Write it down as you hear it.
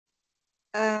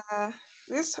Uh,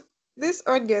 this this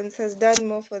audience has done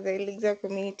more for the Elixir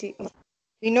community.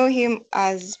 We know him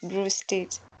as Bruce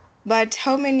Tate, but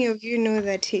how many of you know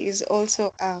that he is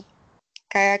also a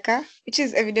kayaker, which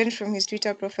is evident from his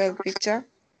Twitter profile picture,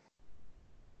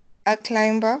 a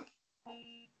climber,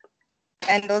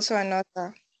 and also an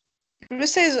author?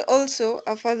 Bruce is also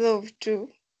a father of two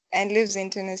and lives in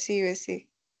Tennessee, USA.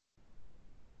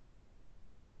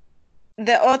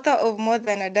 The author of more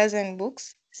than a dozen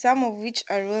books, some of which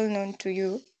are well known to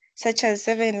you, such as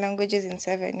Seven Languages in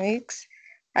 7 Weeks,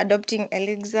 Adopting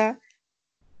Elixir.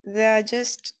 There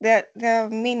are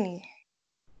many.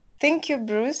 Thank you,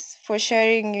 Bruce, for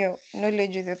sharing your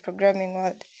knowledge with the programming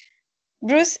world.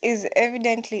 Bruce is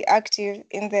evidently active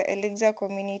in the Elixir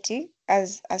community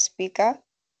as a speaker,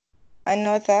 an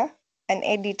author, an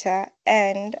editor,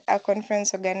 and a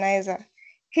conference organizer.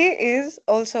 He is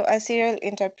also a serial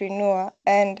entrepreneur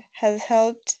and has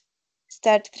helped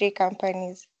start 3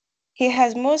 companies. He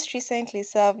has most recently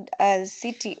served as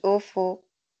CTO for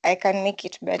I Can Make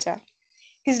It Better.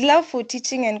 His love for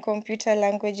teaching and computer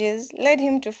languages led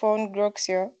him to found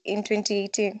Groxio in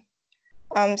 2018.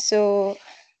 So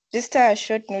just a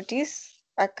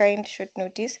kind short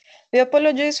notice. We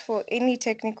apologize for any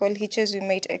technical hitches we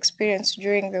might experience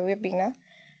during the webinar.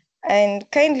 And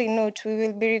kindly note, we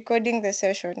will be recording the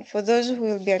session for those who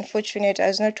will be unfortunate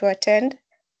as not to attend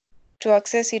to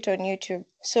access it on YouTube.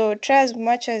 So try as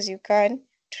much as you can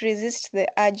to resist the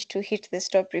urge to hit the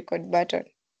stop record button.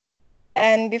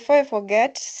 And before I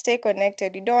forget, stay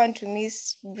connected. You don't want to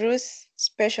miss Bruce's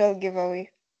special giveaway.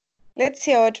 Let's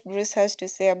hear what Bruce has to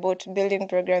say about building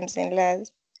programs in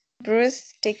LAS.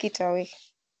 Bruce, take it away.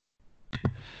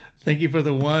 Thank you for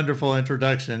the wonderful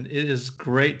introduction. It is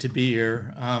great to be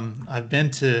here. I've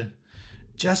been to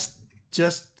just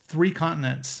 3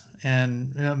 continents,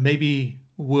 and maybe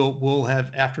we'll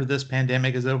have, after this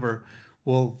pandemic is over,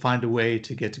 we'll find a way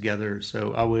to get together.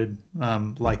 So I would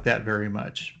like that very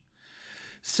much.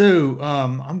 So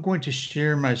I'm going to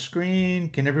share my screen.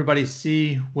 Can everybody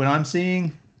see what I'm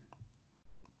seeing?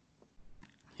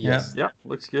 Yes. Yeah. Yeah,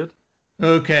 looks good.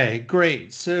 Okay,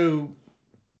 great. So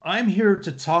I'm here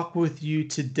to talk with you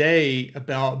today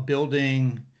about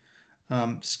building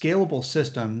scalable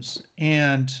systems,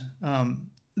 and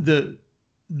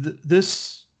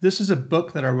this is a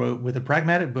book that I wrote with a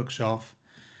pragmatic bookshelf,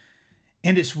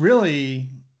 and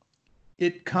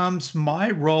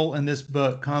my role in this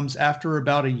book comes after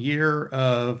about a year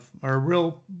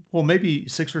maybe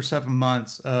 6 or 7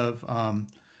 months of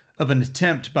an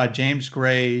attempt by James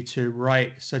Gray to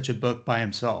write such a book by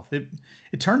himself. It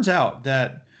turns out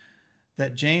that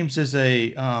James is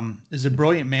a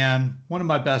brilliant man, one of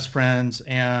my best friends,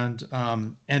 and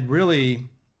really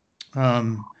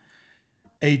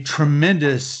a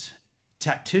tremendous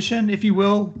tactician, if you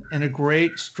will, and a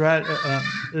great strategist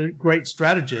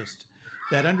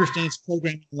that understands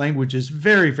programming languages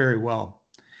very, very well.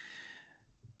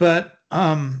 But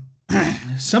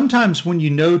sometimes when you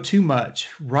know too much,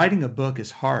 writing a book is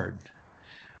hard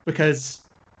because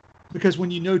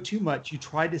when you know too much, you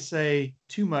try to say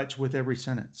too much with every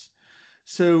sentence.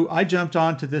 So I jumped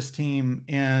onto this team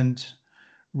and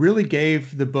really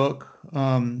gave the book.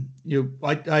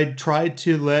 I tried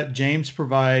to let James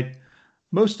provide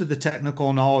most of the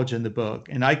technical knowledge in the book,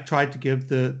 and I tried to give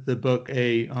the book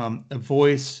a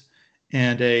voice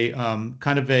and a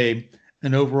kind of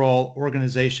an overall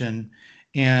organization,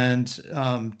 and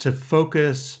to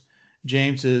focus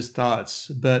James's thoughts.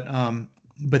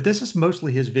 But this is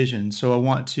mostly his vision, so I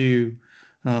want to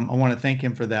thank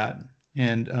him for that,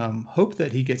 and hope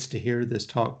that he gets to hear this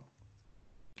talk.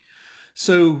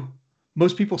 So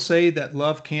most people say that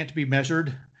love can't be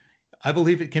measured. I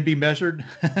believe it can be measured.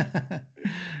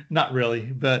 Not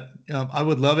really, but I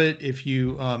would love it if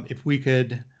we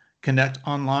could connect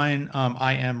online.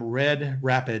 I am Red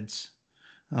Rapids.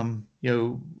 I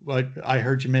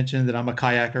heard you mention that I'm a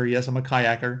kayaker. Yes, I'm a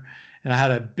kayaker, and I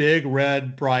had a big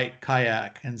red bright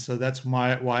kayak, and so that's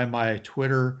why my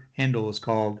Twitter handle is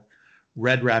called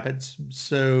Red Rapids.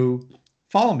 So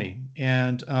follow me,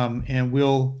 and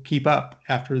we'll keep up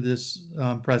after this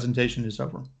presentation is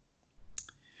over.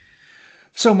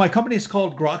 So my company is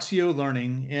called Groxio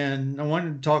Learning, and I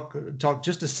wanted to talk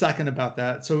just a second about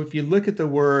that. So if you look at the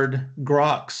word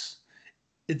Grox,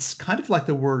 it's kind of like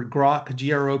the word grok,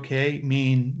 G-R-O-K,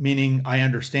 meaning I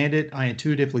understand it, I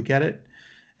intuitively get it,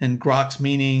 and grox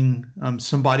meaning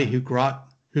somebody who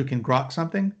can grok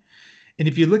something. And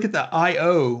if you look at the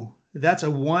I-O, that's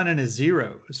a 1 and a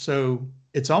 0. So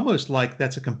it's almost like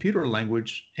that's a computer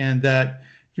language, and that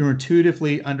you're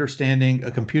intuitively understanding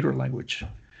a computer language.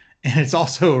 And it's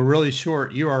also a really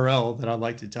short URL that I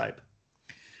like to type.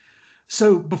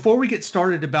 So before we get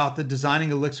started about the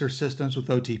designing Elixir systems with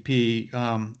OTP,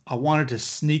 I wanted to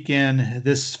sneak in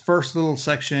this first little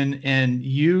section, and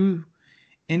you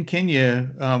in Kenya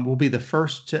will be the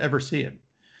first to ever see it.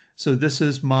 So this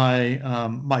is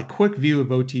my quick view of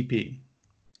OTP.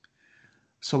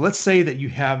 So let's say that you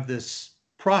have this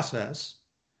process,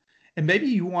 and maybe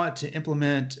you want to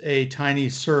implement a tiny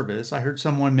service. I heard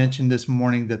someone mention this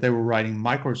morning that they were writing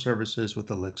microservices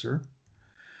with Elixir.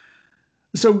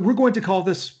 So we're going to call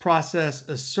this process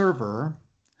a server,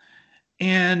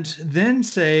 and then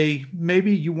say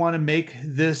maybe you want to make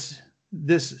this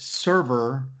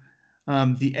server,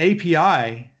 the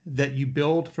API that you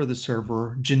build for the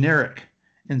server, generic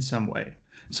in some way.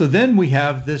 So then we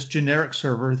have this generic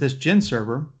server, this gen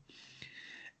server,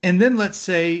 and then let's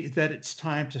say that it's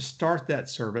time to start that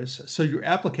service. So your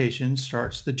application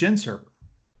starts the gen server.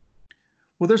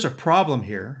 Well, there's a problem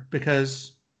here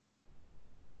because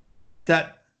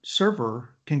that server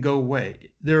can go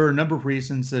away. There are a number of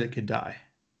reasons that it could die.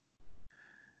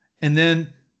 And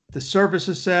then the service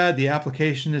is sad, the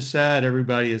application is sad,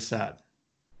 everybody is sad.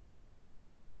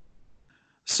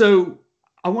 So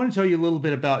I want to tell you a little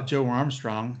bit about Joe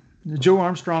Armstrong. Joe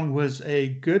Armstrong was a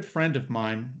good friend of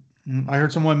mine. I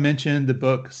heard someone mention the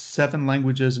book 7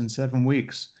 Languages in 7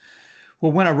 Weeks.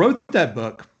 Well, when I wrote that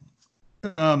book,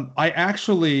 I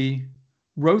actually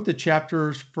wrote the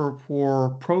chapters for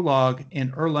Prolog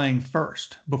and Erlang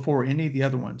first before any of the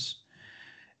other ones.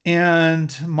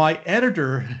 And my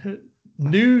editor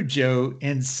knew Joe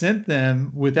and sent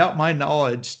them without my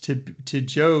knowledge to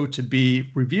Joe to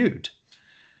be reviewed.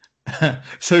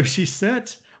 So she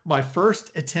sent my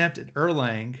first attempt at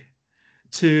Erlang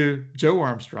to Joe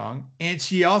Armstrong, and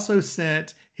she also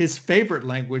sent his favorite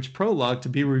language, Prolog, to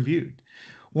be reviewed.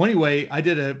 Well, anyway, I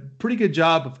did a pretty good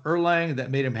job of Erlang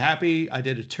that made him happy. I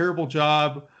did a terrible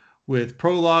job with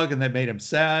Prolog, and that made him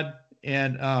sad.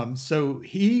 And so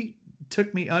he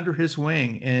took me under his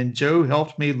wing, and Joe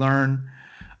helped me learn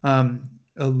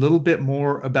a little bit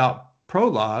more about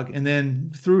Prolog. And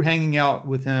then through hanging out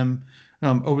with him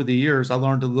over the years, I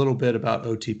learned a little bit about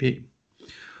OTP.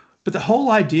 But the whole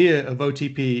idea of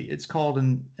OTP, it's called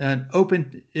an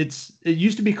open, it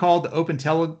used to be called the Open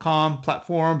Telecom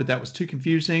Platform, but that was too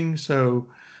confusing. So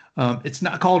it's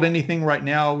not called anything right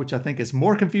now, which I think is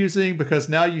more confusing because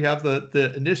now you have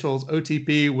the initials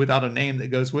OTP without a name that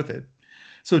goes with it.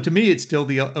 So to me, it's still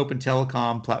the Open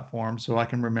Telecom Platform, so I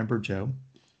can remember Joe.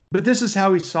 But this is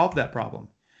how he solved that problem.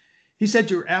 He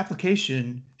said your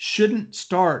application shouldn't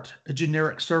start a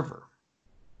generic server.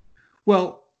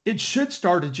 Well, it should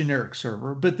start a generic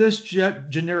server, but this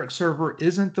generic server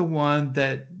isn't the one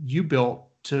that you built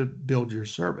to build your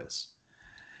service.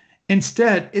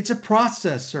 Instead, it's a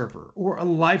process server or a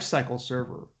lifecycle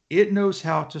server. It knows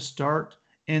how to start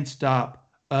and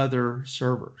stop other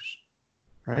servers,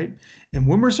 right? And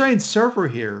when we're saying server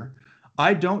here,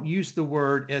 I don't use the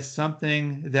word as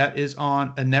something that is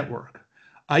on a network.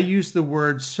 I use the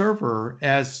word server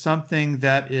as something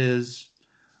that is,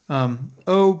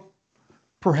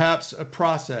 perhaps a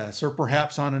process, or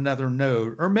perhaps on another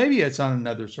node, or maybe it's on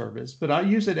another service, but I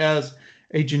use it as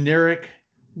a generic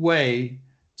way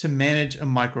to manage a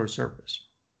microservice.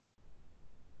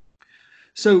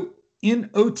 So in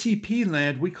OTP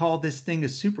land, we call this thing a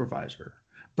supervisor.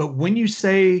 But when you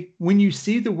see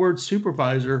the word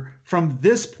supervisor from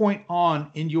this point on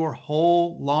in your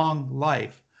whole long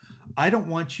life, I don't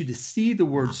want you to see the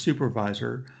word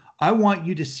supervisor. I want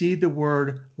you to see the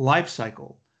word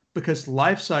lifecycle, because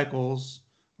life cycles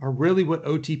are really what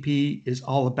OTP is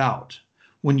all about.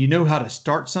 When you know how to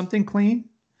start something clean,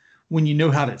 when you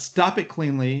know how to stop it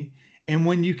cleanly, and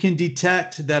when you can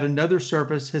detect that another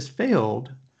service has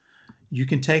failed, you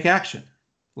can take action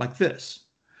like this.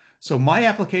 So my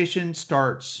application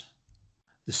starts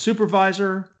the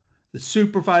supervisor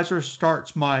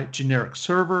starts my generic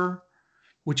server,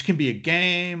 which can be a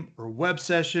game or web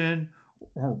session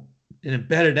or an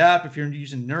embedded app if you're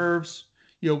using Nerves.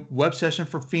 Web session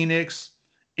for Phoenix,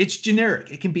 it's generic.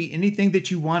 It can be anything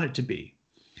that you want it to be.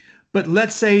 But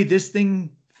let's say this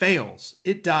thing fails,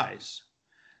 it dies.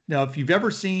 Now, if you've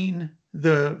ever seen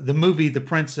the movie The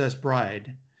Princess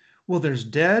Bride, well, there's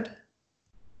dead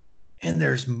and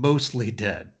there's mostly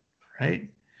dead, right?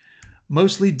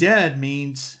 Mostly dead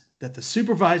means that the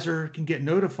supervisor can get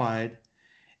notified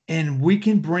and we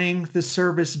can bring the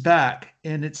service back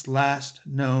in its last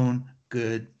known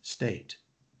good state.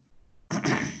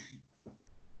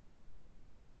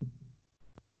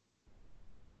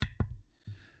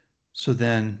 So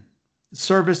then the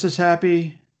service is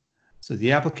happy. So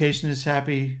the application is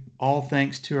happy, all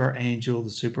thanks to our angel, the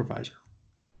supervisor.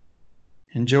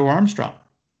 And Joe Armstrong.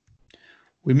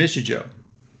 We miss you, Joe.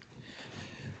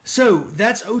 So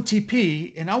that's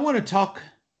OTP, and I want to talk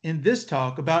in this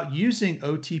talk about using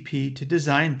OTP to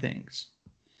design things.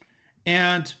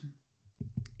 And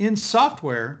in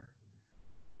software,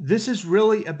 this is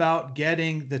really about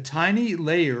getting the tiny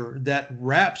layer that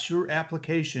wraps your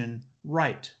application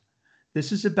right.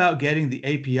 This is about getting the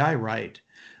API right.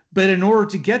 But in order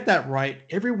to get that right,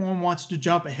 everyone wants to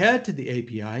jump ahead to the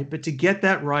API. But to get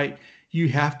that right, you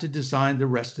have to design the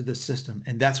rest of the system.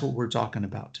 And that's what we're talking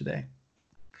about today.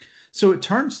 So it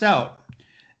turns out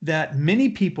that many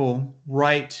people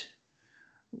write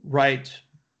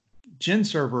gen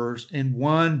servers in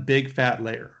one big fat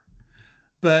layer.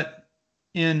 But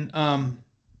am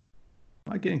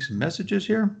I getting some messages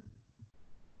here?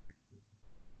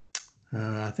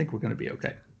 I think we're going to be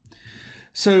okay.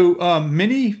 So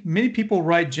many people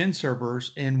write gen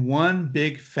servers in one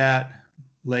big fat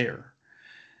layer.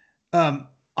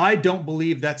 I don't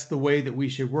believe that's the way that we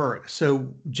should work.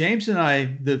 So James and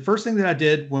I, the first thing that I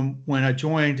did when I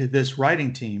joined this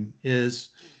writing team is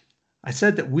I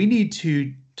said that we need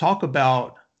to talk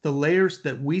about the layers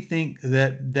that we think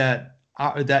that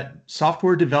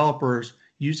software developers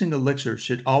using Elixir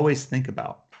should always think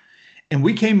about. And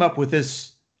we came up with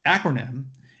this acronym.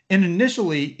 And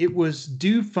initially, it was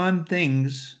do fun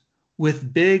things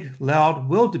with big, loud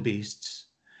wildebeests.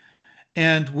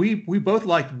 And we both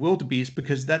liked wildebeest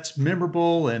because that's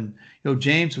memorable. And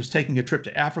James was taking a trip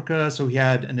to Africa, so he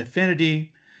had an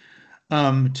affinity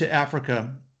to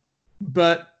Africa.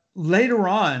 But later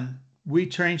on, we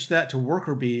changed that to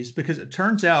worker bees because it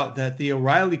turns out that the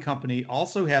O'Reilly company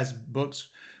also has books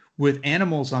with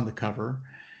animals on the cover.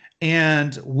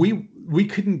 And we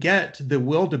couldn't get the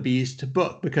wildebeest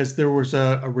book because there was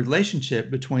a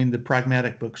relationship between the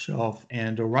Pragmatic Bookshelf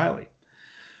and O'Reilly.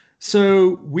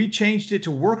 So we changed it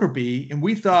to worker bee, and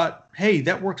we thought, hey,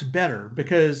 that works better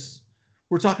because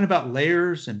we're talking about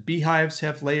layers, and beehives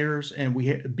have layers, and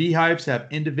beehives have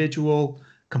individual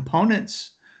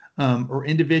components or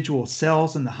individual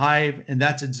cells in the hive, and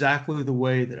that's exactly the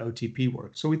way that OTP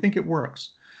works. So we think it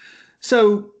works.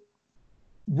 So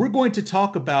we're going to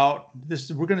talk about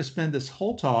this. We're going to spend this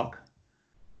whole talk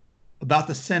about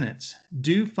the sentence,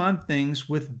 do fun things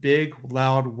with big,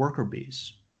 loud worker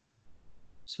bees.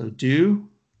 So do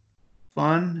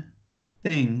fun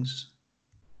things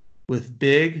with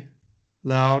big,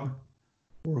 loud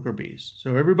worker bees.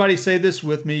 So everybody say this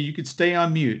with me. You could stay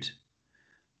on mute,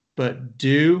 but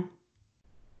do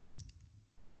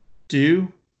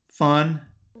fun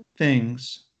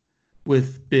things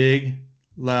with big,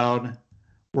 loud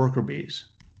worker bees.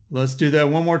 Let's do that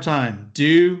one more time.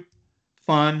 Do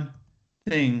fun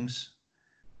things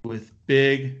with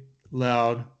big,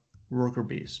 loud worker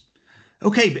bees.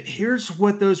 Okay, but here's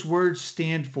what those words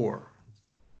stand for.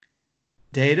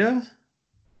 Data,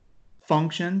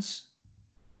 functions,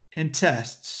 and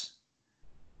tests.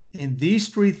 And these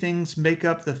three things make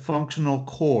up the functional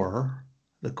core,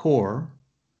 the core,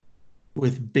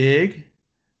 with big,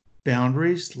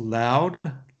 boundaries, loud,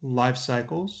 life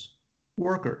cycles,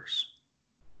 workers.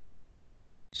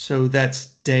 So that's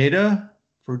data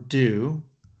for do,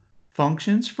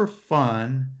 functions for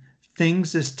fun,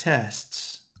 things as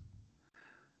tests,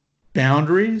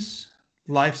 boundaries,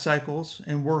 life cycles,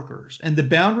 and workers. And the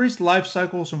boundaries, life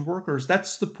cycles, and workers,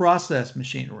 that's the process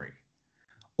machinery.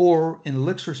 Or in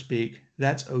Elixir speak,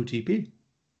 that's OTP.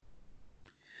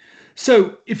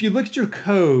 So if you look at your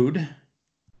code,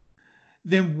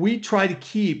 then we try to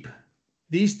keep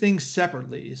these things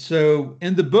separately. So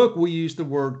in the book, we use the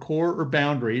word core or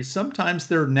boundaries. Sometimes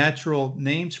there are natural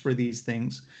names for these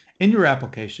things in your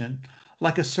application,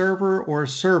 like a server or a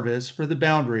service for the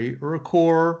boundary, or a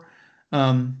core,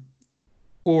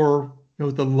 or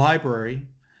the library.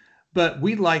 But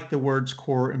we like the words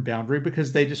core and boundary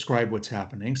because they describe what's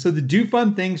happening. So the do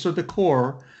fun things are the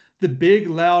core. The big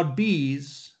loud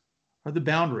bees are the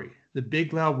boundary. The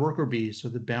big loud worker bees are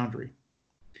the boundary.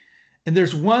 And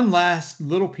there's one last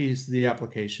little piece of the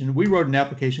application. We wrote an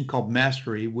application called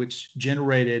Mastery, which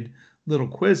generated little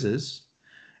quizzes.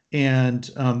 And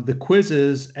the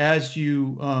quizzes, as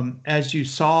you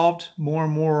solved more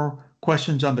and more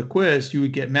questions on the quiz, you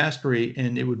would get Mastery,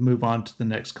 and it would move on to the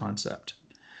next concept.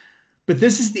 But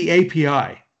this is the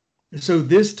API. So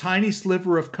this tiny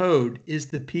sliver of code is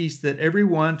the piece that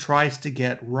everyone tries to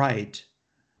get right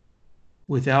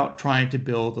without trying to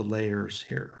build the layers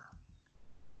here.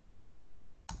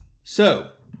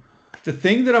 So the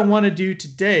thing that I want to do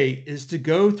today is to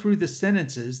go through the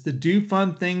sentences, the do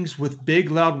fun things with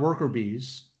big, loud worker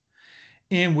bees.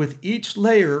 And with each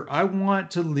layer, I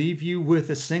want to leave you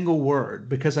with a single word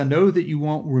because I know that you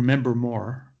won't remember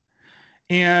more.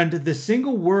 And the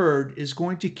single word is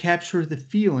going to capture the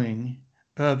feeling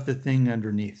of the thing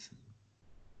underneath.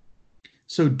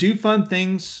 So do fun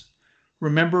things,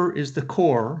 remember, is the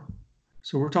core.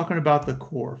 So we're talking about the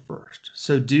core first.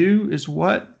 So do is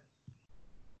what?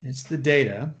 It's the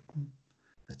data,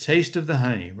 the taste of the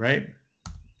honey, right?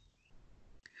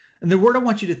 And the word I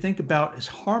want you to think about is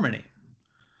harmony.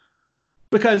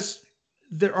 Because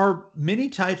there are many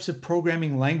types of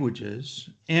programming languages,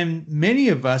 and many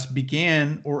of us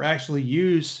began or actually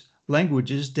use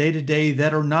languages day to day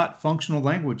that are not functional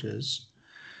languages.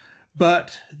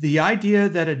 But the idea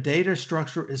that a data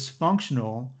structure is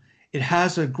functional, it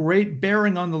has a great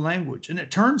bearing on the language. And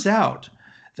it turns out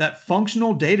that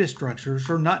functional data structures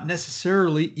are not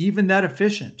necessarily even that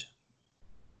efficient.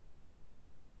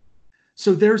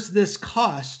 So there's this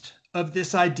cost of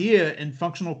this idea in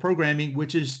functional programming,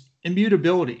 which is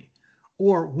immutability.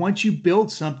 Or once you build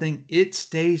something, it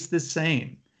stays the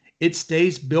same. It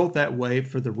stays built that way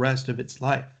for the rest of its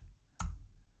life.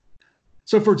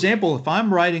 So for example, if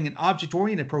I'm writing an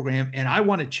object-oriented program and I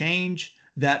want to change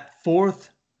that fourth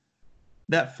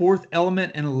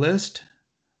element in a list,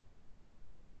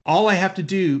 all I have to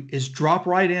do is drop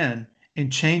right in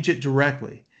and change it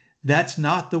directly. That's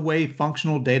not the way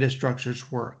functional data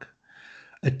structures work.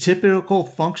 A typical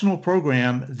functional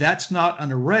program, that's not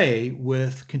an array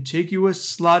with contiguous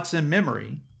slots in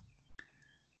memory.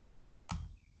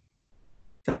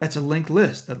 That's a linked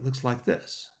list that looks like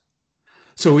this.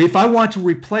 So if I want to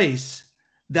replace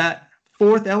that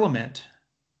fourth element,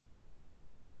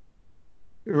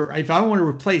 or if I want to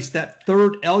replace that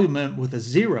third element with a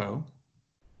 0,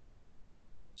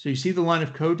 so you see the line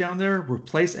of code down there,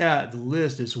 replace add, the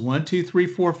list is 1, 2, 3,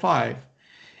 4, 5.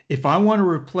 If I want to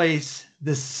replace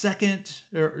the second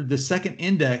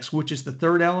index, which is the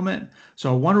third element,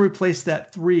 so I want to replace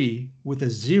that 3 with a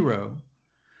 0,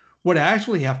 what I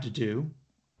actually have to do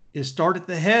is start at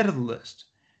the head of the list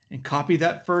and copy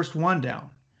that first 1 down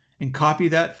and copy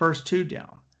that first 2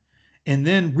 down, and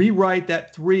then rewrite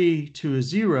that 3 to a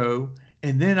 0,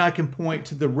 and then I can point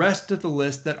to the rest of the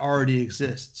list that already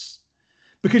exists.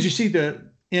 Because you see,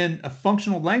 in a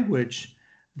functional language,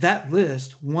 that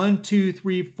list 1, 2,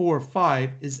 3, 4,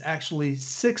 5 is actually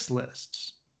 6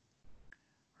 lists,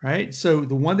 right? So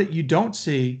the one that you don't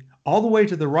see all the way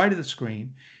to the right of the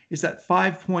screen is that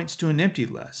 5 points to an empty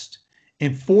list,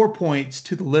 and 4 points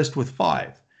to the list with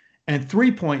 5, and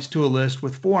 3 points to a list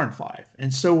with 4 and 5,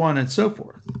 and so on and so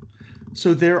forth.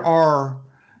 So there are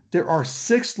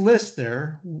 6 lists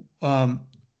there.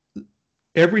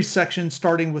 Every section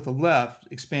starting with the left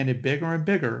expanded bigger and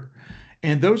bigger,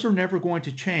 and those are never going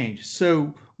to change.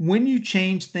 So when you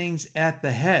change things at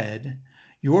the head,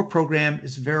 your program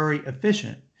is very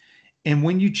efficient. And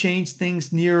when you change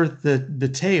things near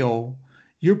the tail,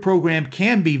 your program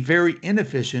can be very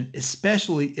inefficient,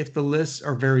 especially if the lists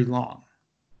are very long.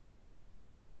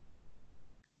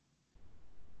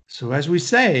 So as we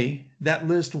say, that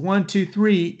list 1, 2,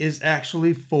 3 is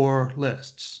actually 4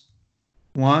 lists.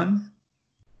 1,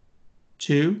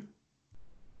 2,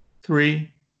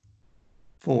 3,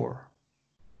 4.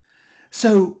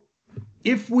 So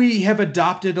if we have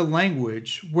adopted a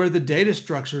language where the data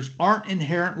structures aren't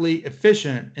inherently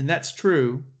efficient, and that's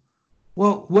true,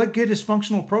 well, what good is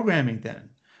functional programming then?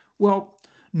 Well,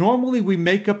 normally we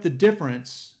make up the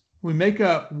difference. We make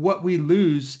up what we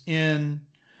lose in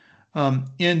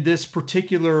this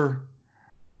particular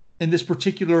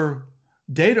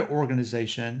data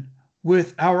organization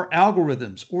with our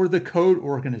algorithms or the code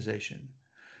organization.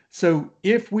 So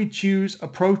if we choose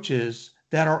approaches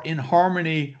that are in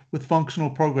harmony with functional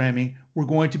programming, we're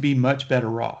going to be much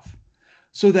better off.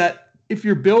 So that if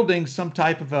you're building some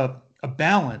type of a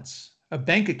balance, a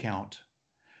bank account,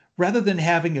 rather than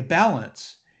having a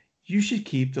balance, you should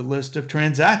keep the list of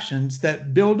transactions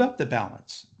that build up the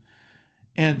balance.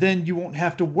 And then you won't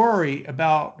have to worry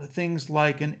about things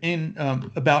like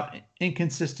about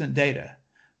inconsistent data,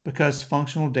 because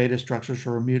functional data structures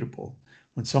are immutable.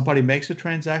 When somebody makes a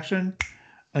transaction,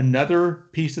 another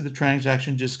piece of the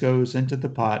transaction just goes into the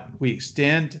pot. We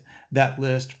extend that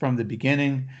list from the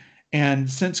beginning. And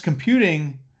since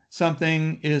computing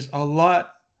something is a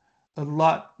lot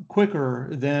quicker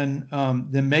than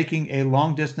making a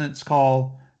long distance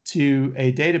call to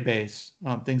a database,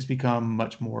 things become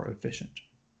much more efficient.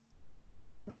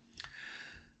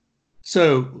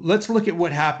 So let's look at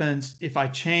what happens if I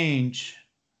change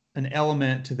an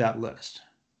element to that list.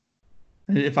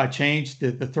 If I change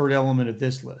the third element of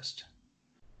this list.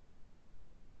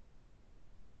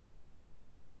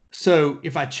 So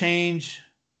if I change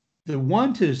the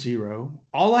 1 to 0,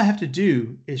 all I have to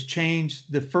do is change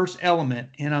the first element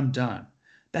and I'm done.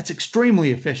 That's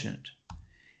extremely efficient.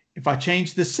 If I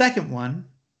change the second one,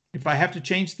 if I have to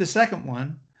change the second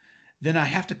one, then I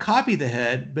have to copy the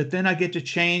head, but then I get to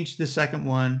change the second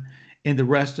one and the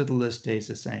rest of the list stays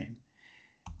the same.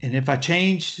 And if I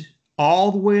change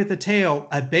all the way at the tail,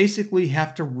 I basically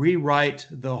have to rewrite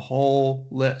the whole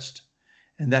list.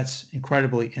 And that's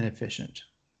incredibly inefficient.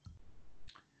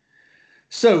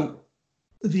 So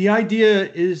the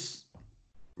idea is,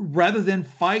 rather than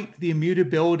fight the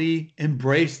immutability,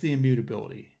 embrace the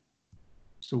immutability.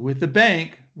 So with the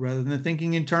bank, rather than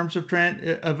thinking in terms of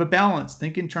a balance,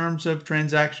 think in terms of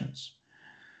transactions.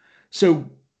 So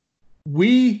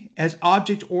we, as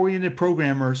object-oriented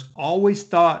programmers, always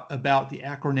thought about the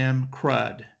acronym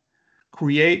CRUD: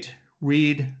 create,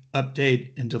 read,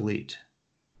 update, and delete.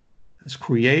 That's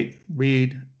create,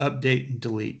 read, update, and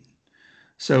delete.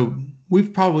 So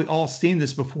we've probably all seen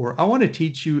this before. I want to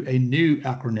teach you a new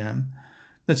acronym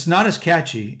that's not as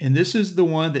catchy, and this is the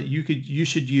one that you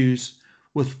should use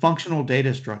with functional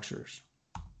data structures.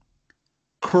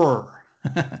 CUR.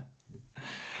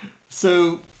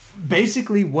 So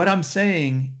basically what I'm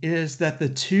saying is that the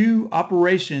two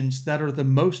operations that are the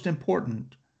most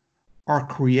important are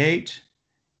create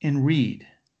and read.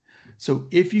 So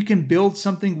if you can build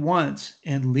something once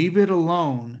and leave it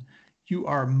alone, you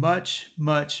are much,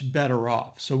 much better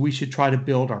off. So we should try to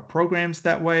build our programs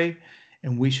that way,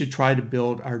 and we should try to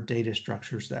build our data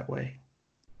structures that way.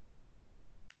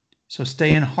 So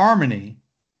stay in harmony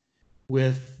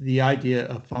with the idea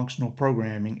of functional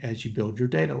programming as you build your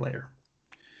data layer.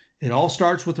 It all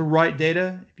starts with the right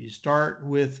data. If you start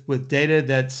with data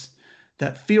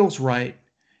that feels right,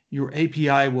 your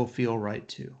API will feel right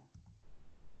too.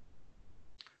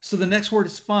 So the next word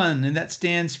is fun, and that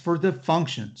stands for the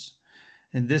functions.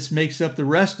 And this makes up the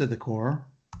rest of the core.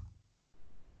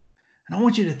 And I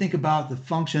want you to think about the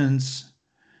functions.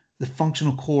 The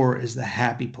functional core is the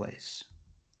happy place.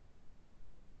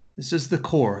 This is the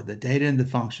core, the data and the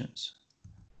functions.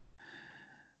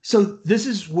 So this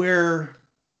is where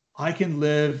I can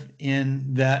live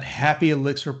in that happy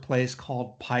Elixir place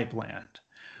called Pipeland,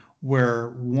 where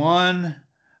one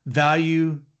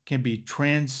value can be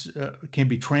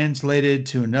translated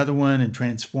to another one and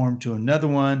transformed to another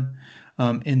one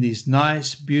in these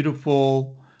nice,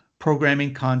 beautiful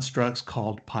programming constructs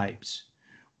called pipes.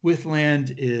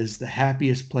 Withland is the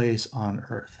happiest place on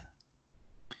earth.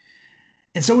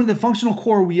 And so in the functional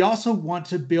core, we also want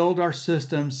to build our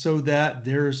system so that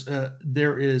there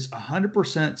is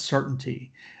 100%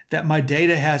 certainty that my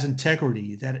data has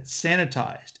integrity, that it's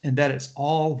sanitized, and that it's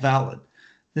all valid.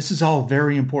 This is all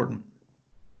very important.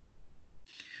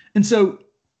 And so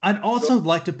I'd also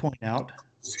like to point out,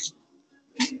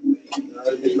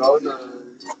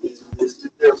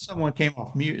 someone came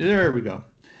off mute. There we go.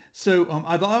 So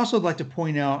I'd also like to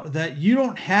point out that you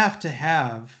don't have to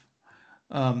have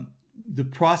the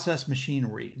process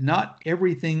machinery. Not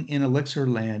everything in Elixir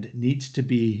land needs to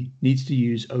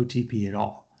use OTP at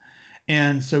all.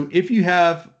 And so if you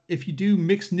do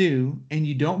mix new and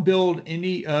you don't build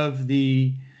any of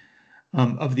the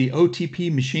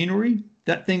OTP machinery,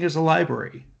 that thing is a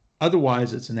library.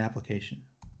 Otherwise, it's an application.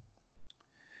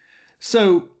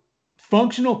 So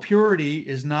functional purity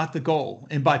is not the goal.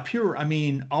 And by pure, I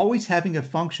mean always having a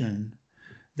function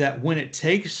that when it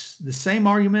takes the same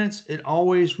arguments, it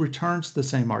always returns the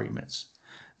same arguments.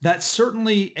 That's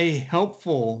certainly a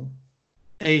helpful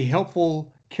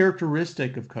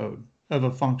characteristic of code, of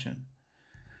a function.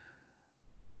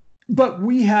 But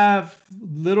we have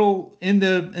little in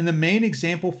the main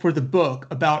example for the book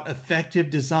about effective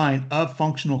design of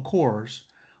functional cores.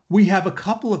 We have a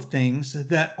couple of things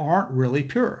that aren't really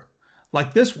pure,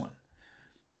 like this one.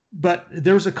 But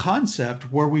there's a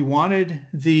concept where we wanted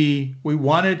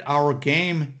our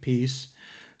game piece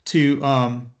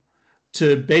to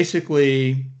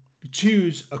basically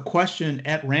choose a question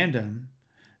at random.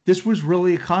 This was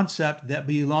really a concept that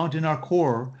belonged in our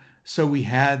core, so we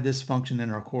had this function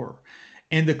in our core.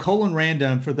 And the colon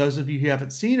random, for those of you who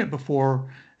haven't seen it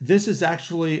before, this is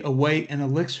actually a way in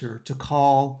Elixir to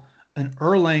call an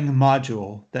Erlang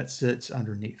module that sits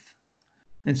underneath.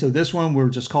 And so this one, we're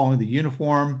just calling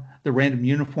the random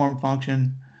uniform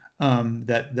function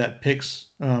that picks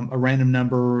a random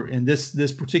number. And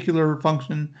this particular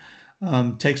function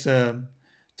takes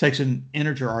an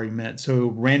integer argument. So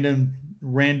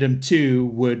random 2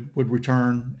 would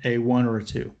return a 1 or a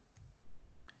 2.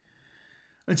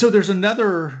 And so there's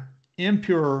another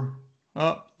impure,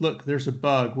 oh, look, there's a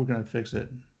bug. We're going to fix it.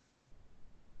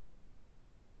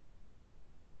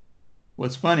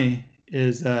 What's funny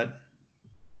is that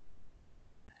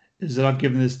I've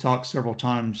given this talk several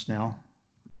times now,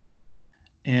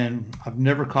 and I've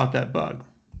never caught that bug.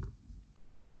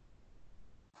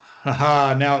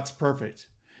 Haha, now it's perfect.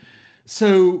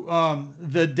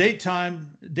 The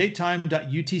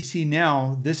datetime.utc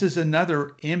now, this is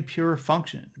another impure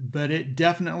function, but it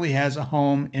definitely has a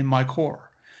home in my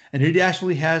core. And it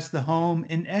actually has the home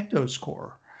in Ecto's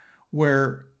core,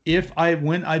 where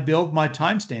when I build my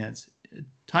timestamps,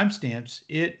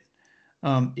 it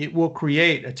will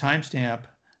create a timestamp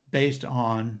based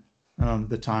on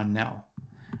the time now.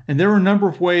 And there are a number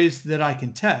of ways that I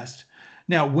can test.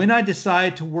 Now, when I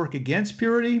decide to work against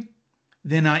purity,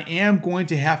 then I am going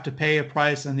to have to pay a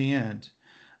price in the end.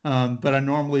 But I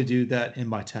normally do that in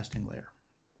my testing layer.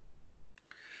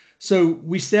 So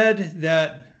we said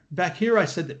that back here, I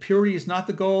said that purity is not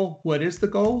the goal. What is the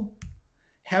goal?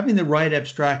 Having the right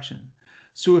abstraction.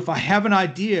 So if I have an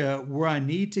idea where I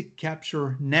need to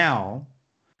capture now,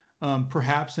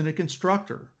 perhaps in a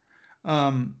constructor,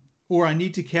 or I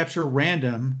need to capture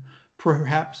random,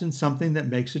 perhaps in something that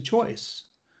makes a choice,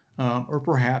 or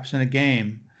perhaps in a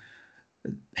game.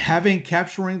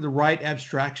 Capturing the right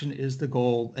abstraction is the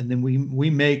goal, and then we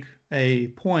make a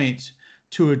point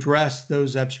to address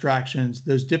those abstractions,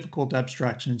 those difficult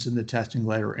abstractions in the testing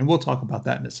layer, and we'll talk about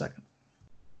that in a second.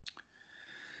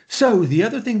 So the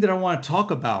other thing that I want to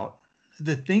talk about,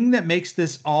 the thing that makes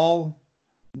this all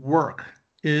work,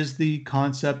 is the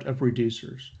concept of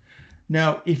reducers.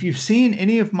 Now, if you've seen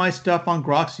any of my stuff on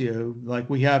Groxio, like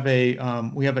we have a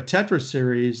Tetris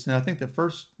series, and I think the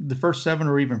first 7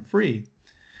 are even free,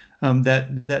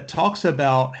 that talks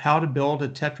about how to build a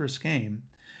Tetris game.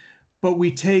 But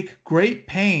we take great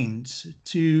pains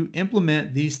to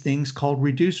implement these things called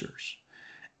reducers.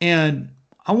 And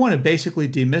I want to basically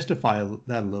demystify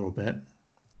that a little bit.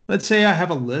 Let's say I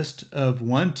have a list of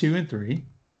 1, 2, and 3.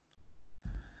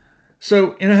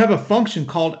 And I have a function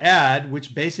called add,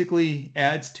 which basically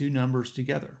adds 2 numbers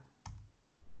together.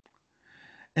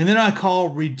 And then I call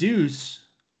reduce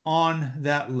on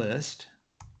that list.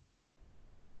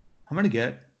 I'm going to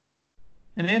get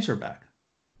an answer back,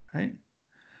 right?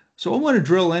 So I want to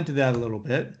drill into that a little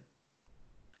bit.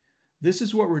 This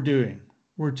is what we're doing.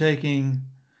 We're taking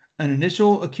an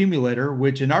initial accumulator,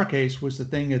 which in our case was the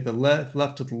thing at the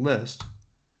left of the list. And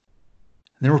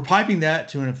then we're piping that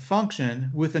to a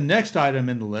function with the next item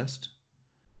in the list.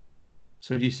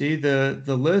 So do you see the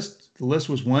list? The list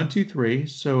was 1, 2, 3.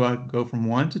 So I go from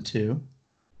 1 to 2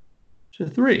 to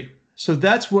 3. So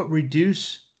that's what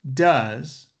reduce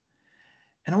does.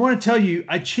 And I want to tell you,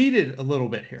 I cheated a little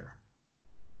bit here.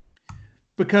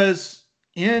 Because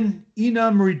in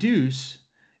enum reduce,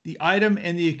 the item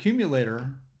and the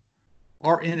accumulator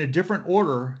are in a different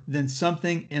order than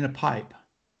something in a pipe,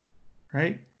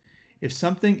 right? If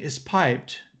something is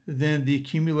piped, then the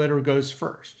accumulator goes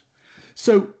first.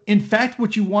 So in fact,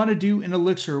 what you want to do in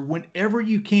Elixir whenever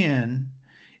you can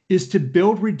is to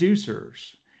build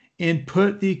reducers and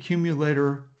put the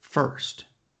accumulator first.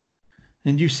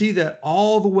 And you see that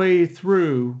all the way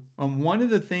through. One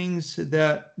of the things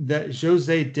that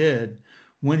Jose did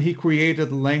when he created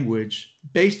the language,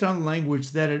 based on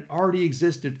language that had already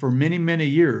existed for many, many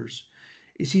years,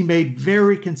 is he made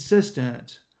very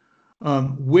consistent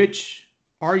which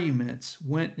arguments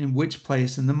went in which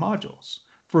place in the modules.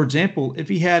 For example, if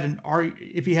he had a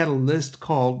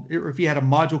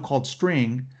module called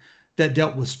string that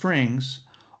dealt with strings,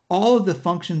 all of the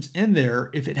functions in there,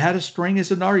 if it had a string as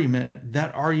an argument,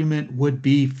 that argument would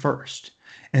be first.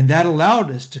 And that allowed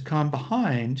us to come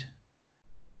behind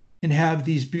and have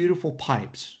these beautiful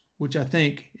pipes, which I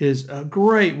think is a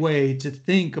great way to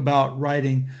think about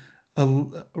writing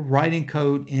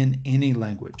code in any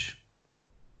language.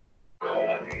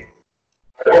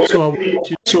 So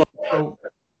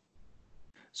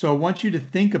I want you to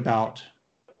think about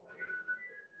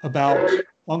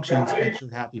functions at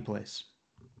your happy place.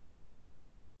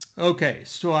 Okay,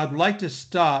 so I'd like to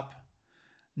stop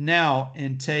now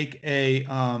and take I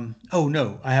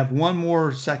have one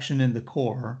more section in the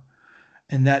core,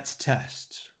 and that's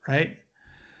tests, right?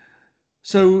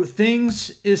 So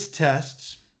things is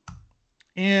tests,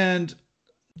 and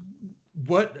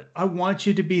what I want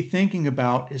you to be thinking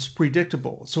about is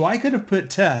predictable. So I could have put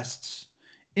tests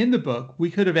in the book. We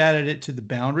could have added it to the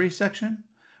boundary section,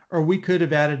 or we could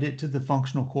have added it to the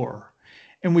functional core.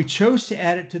 And we chose to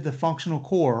add it to the functional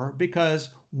core because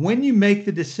when you make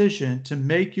the decision to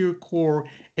make your core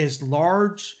as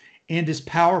large and as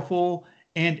powerful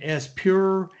and as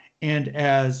pure and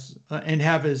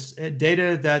have as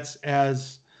data that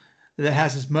has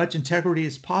as much integrity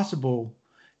as possible,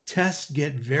 tests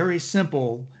get very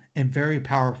simple and very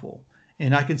powerful.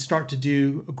 And I can start to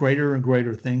do greater and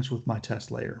greater things with my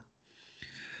test layer.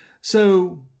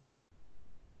 So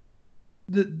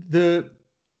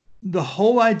the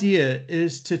whole idea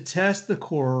is to test the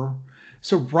core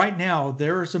So right now,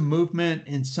 there is a movement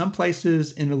in some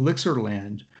places in Elixir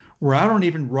land where I don't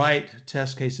even write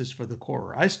test cases for the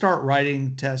core. I start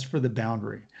writing tests for the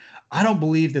boundary. I don't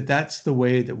believe that that's the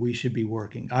way that we should be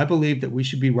working. I believe that we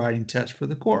should be writing tests for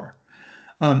the core.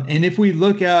 And if we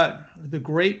look at the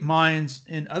great minds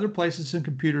in other places in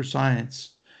computer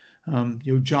science,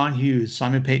 John Hughes,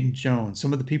 Simon Peyton Jones,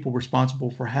 some of the people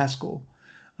responsible for Haskell,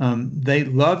 they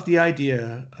love the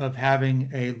idea of having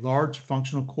a large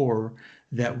functional core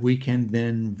that we can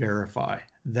then verify.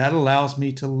 That allows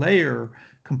me to layer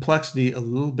complexity a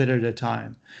little bit at a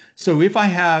time. So if I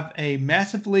have a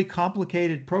massively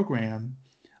complicated program,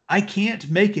 I can't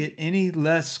make it any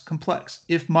less complex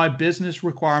if my business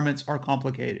requirements are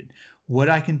complicated. What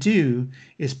I can do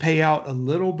is pay out a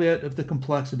little bit of the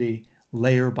complexity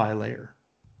layer by layer.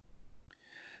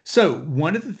 So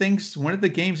one of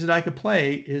the games that I could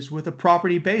play is with a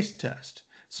property-based test.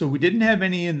 So we didn't have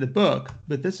any in the book,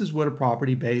 but this is what a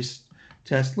property-based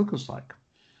test looks like.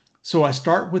 So I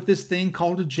start with this thing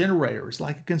called a generator. It's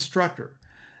like a constructor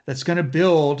that's going to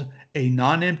build a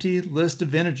non-empty list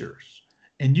of integers.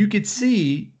 And you could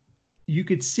see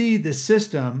the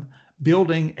system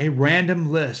building a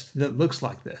random list that looks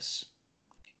like this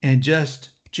and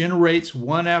just generates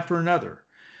one after another.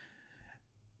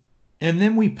 And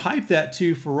then we pipe that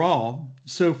to for all.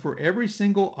 So for every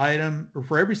single item or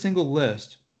for every single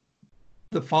list,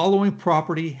 the following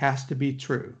property has to be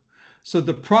true. So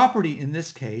the property in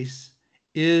this case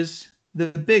is the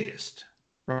biggest,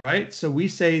 right? So we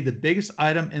say the biggest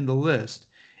item in the list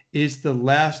is the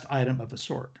last item of a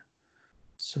sort.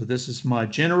 So this is my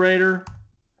generator,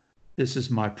 this is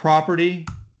my property,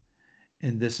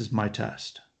 and this is my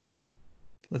test.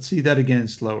 Let's see that again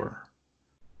slower.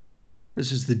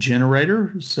 This is the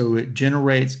generator, so it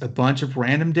generates a bunch of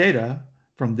random data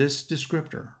from this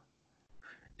descriptor.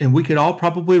 And we could all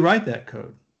probably write that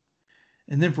code.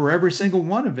 And then for every single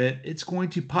one of it, it's going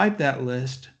to pipe that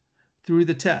list through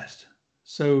the test.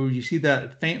 So you see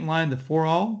that faint line, the for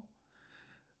all?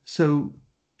 So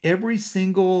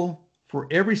for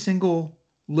every single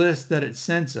list that it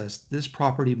sends us, this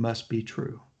property must be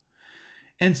true.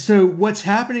 And so what's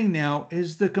happening now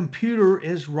is the computer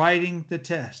is writing the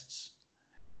tests.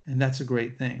 And that's a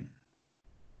great thing.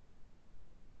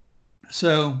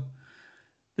 So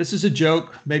this is a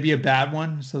joke, maybe a bad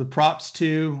one. So the props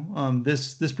to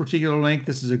this particular link.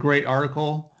 This is a great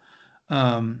article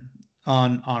on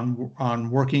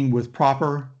working with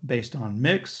proper based on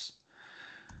mix.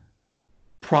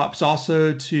 Props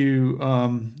also to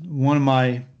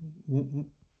one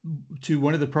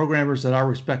of the programmers that I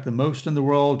respect the most in the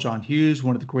world, John Hughes,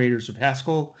 one of the creators of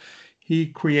Haskell. He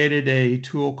created a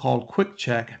tool called Quick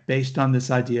Check based on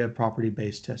this idea of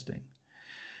property-based testing.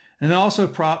 And also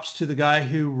props to the guy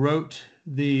who wrote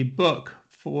the book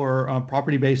for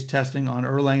property-based testing on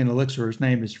Erlang and Elixir. His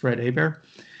name is Fred Hebert.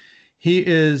 He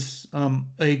is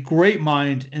a great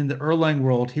mind in the Erlang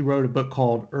world. He wrote a book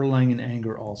called Erlang in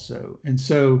Anger also. And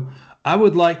so I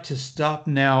would like to stop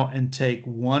now and take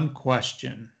one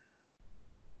question.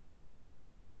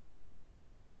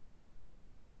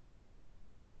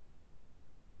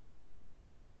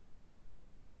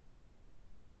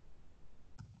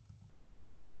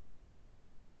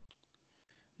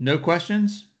 No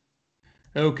questions?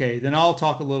 Okay, then I'll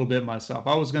talk a little bit myself.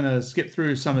 I was going to skip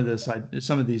through some of these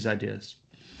ideas.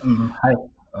 Hi.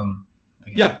 Okay.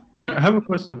 Yeah, I have a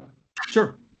question.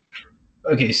 Sure.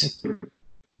 Okay. Sorry.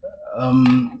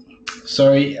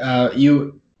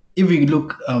 If we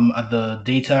look at the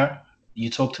data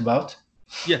you talked about.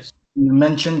 Yes. You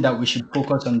mentioned that we should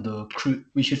focus on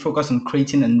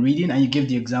creating and reading, and you gave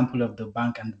the example of the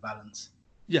bank and the balance.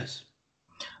 Yes.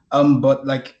 But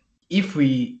like if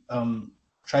we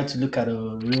try to look at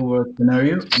a real world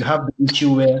scenario, you have the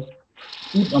issue where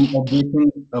if I'm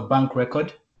updating a bank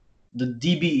record, the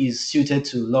DB is suited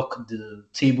to lock the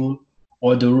table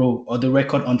or the row or the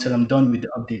record until I'm done with the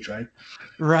update, right?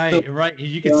 Right, so, right.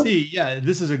 You can see, yeah,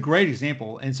 this is a great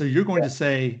example. And so you're going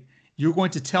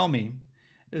to tell me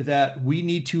that we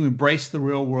need to embrace the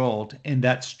real world, and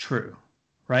that's true,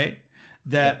 right?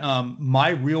 That my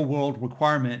real world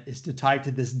requirement is to tie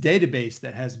to this database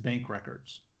that has bank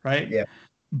records, right? Yeah.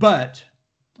 But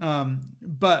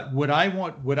what I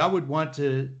would want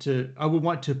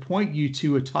to point you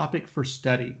to a topic for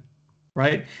study,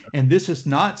 right? And this is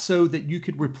not so that you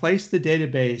could replace the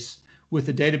database with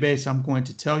the database I'm going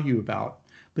to tell you about,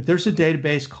 but there's a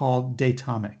database called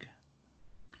Datomic.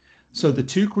 So the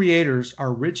two creators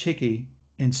are Rich Hickey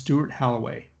and Stuart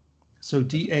Holloway. So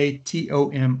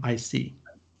Datomic,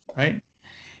 right?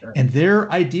 And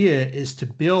their idea is to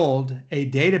build a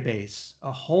database,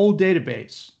 a whole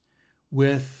database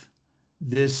with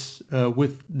this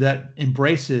with that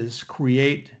embraces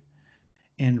create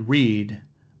and read,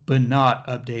 but not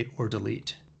update or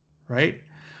delete, right?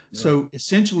 So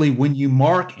essentially, when you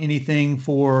mark anything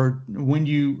when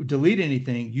you delete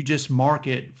anything, you just mark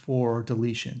it for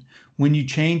deletion. When you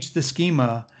change the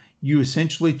schema, you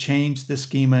essentially change the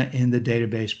schema in the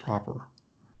database proper,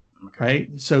 right?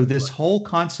 So this whole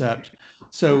concept,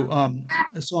 so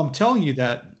I'm telling you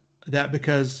that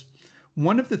because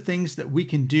one of the things that we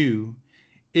can do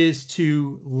is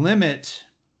to limit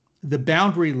the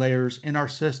boundary layers in our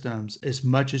systems as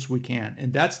much as we can.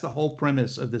 And that's the whole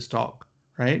premise of this talk,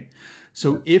 right?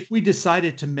 So if we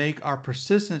decided to make our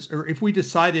persistence, or if we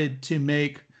decided to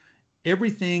make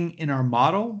everything in our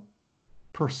model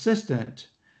persistent,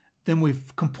 then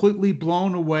we've completely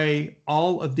blown away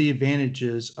all of the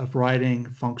advantages of writing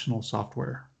functional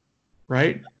software,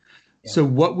 right? Yeah. So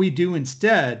what we do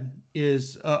instead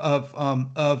is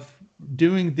of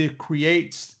doing the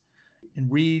creates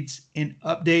and reads and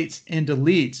updates and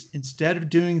deletes. Instead of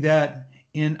doing that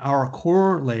in our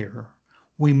core layer,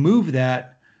 we move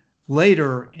that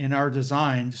later in our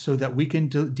design so that we can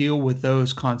deal with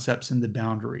those concepts in the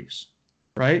boundaries,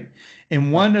 right?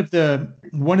 And one of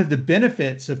the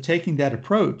benefits of taking that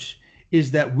approach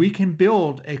is that we can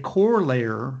build a core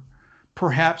layer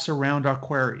perhaps around our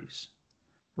queries,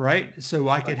 right? So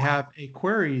I could have a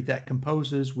query that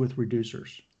composes with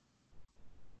reducers.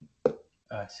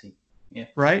 I see. Yeah.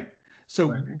 Right.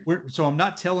 So I'm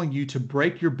not telling you to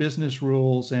break your business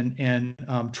rules and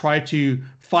try to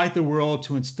fight the world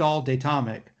to install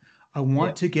Datomic. I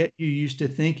want to get you used to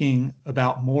thinking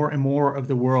about more and more of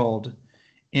the world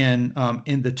in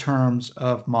the terms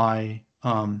of my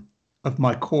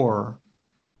core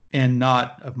and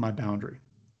not of my boundary.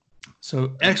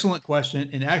 So excellent question,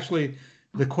 and actually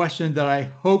the question that I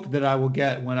hope that I will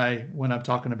get when I'm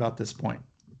talking about this point.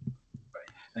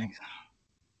 Thanks.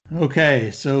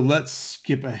 Okay, so let's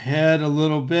skip ahead a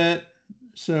little bit.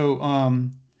 So I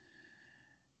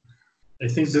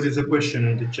think there is a question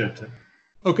in the chat.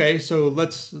 Okay, so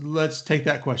let's take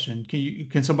that question.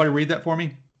 Can somebody read that for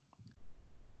me?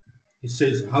 It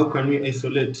says, how can we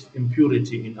isolate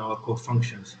impurity in our core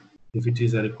functions if it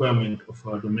is a requirement of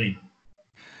our domain?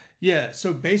 Yeah,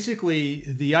 so basically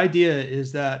the idea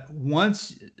is that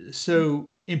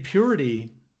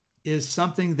impurity is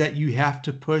something that you have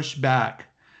to push back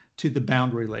to the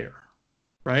boundary layer,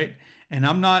 right? And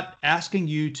I'm not asking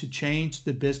you to change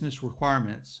the business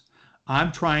requirements.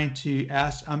 I'm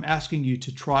asking you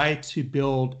to try to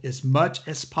build as much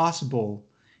as possible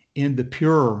in the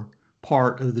pure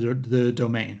part of the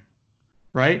domain,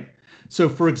 right? So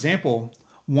for example,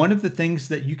 one of the things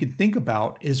that you can think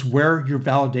about is where your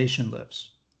validation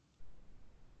lives.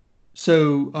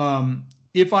 So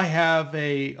if I have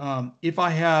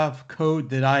code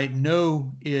that I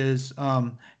know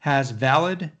has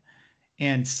valid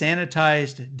and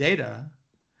sanitized data,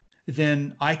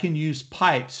 then I can use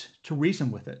pipes to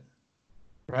reason with it,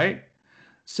 right?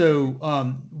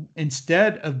 So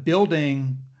instead of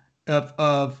building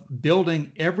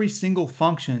every single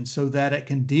function so that it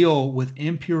can deal with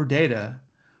impure data,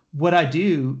 what I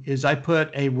do is I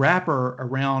put a wrapper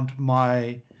around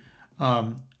my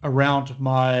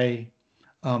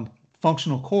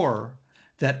functional core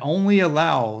that only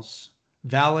allows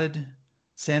valid,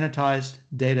 sanitized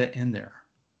data in there,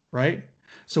 right?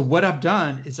 So what I've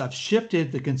done is I've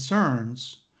shifted the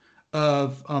concerns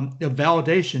of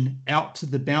validation out to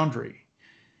the boundary,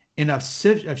 and I've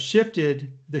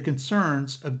shifted the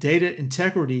concerns of data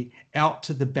integrity out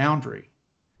to the boundary,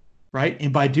 right?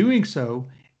 And by doing so,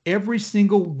 every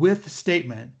single with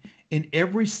statement and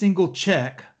every single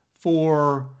check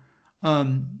for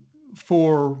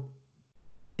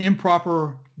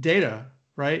improper data,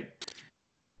 right,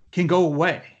 can go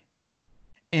away,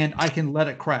 and I can let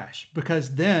it crash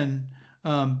because then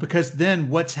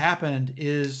what's happened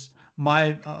is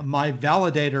my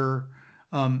validator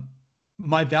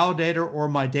or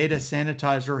my data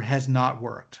sanitizer has not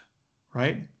worked,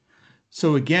 right?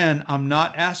 So again, I'm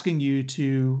not asking you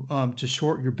to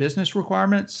short your business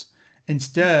requirements.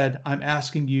 Instead, I'm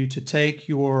asking you to take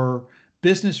your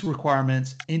business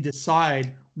requirements and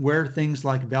decide where things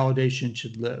like validation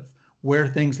should live, where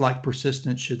things like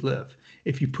persistence should live.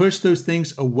 If you push those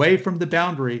things away from the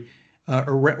boundary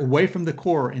or away from the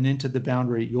core and into the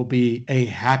boundary, you'll be a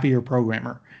happier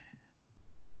programmer.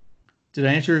 Did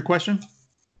I answer your question?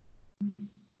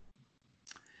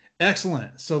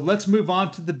 Excellent. So let's move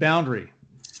on to the boundary.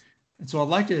 And so I'd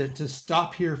like to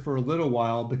stop here for a little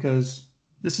while because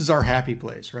this is our happy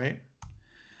place, right?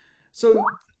 So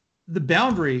the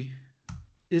boundary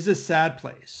is a sad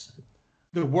place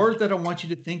The word that I want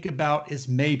you to think about is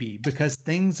maybe, because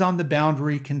things on the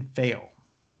boundary can fail,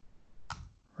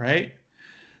 right?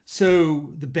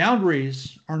 So the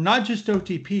boundaries are not just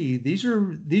OTP. These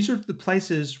are the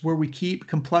places where we keep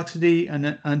complexity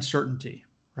and uncertainty,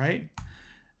 right?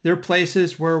 They're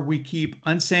places where we keep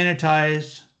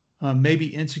unsanitized, maybe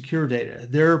insecure data.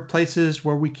 They're places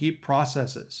where we keep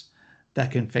processes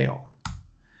that can fail.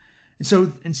 And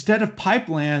so instead of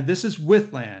pipeland, this is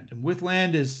withland. And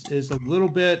withland is a little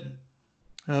bit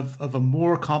of a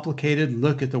more complicated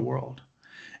look at the world.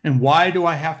 And why do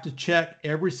I have to check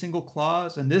every single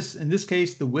clause? And in this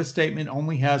case, the with statement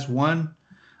only has one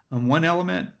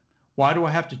element. Why do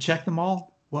I have to check them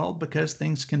all? Well, because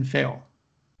things can fail.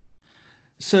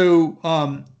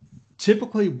 So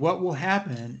typically what will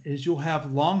happen is you'll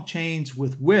have long chains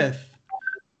with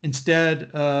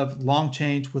instead of long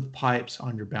chains with pipes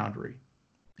on your boundary.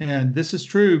 And this is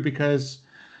true because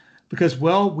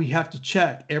well, we have to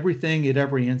check everything at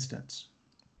every instance.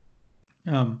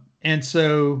 And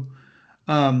so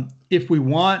if we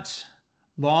want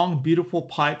long, beautiful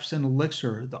pipes in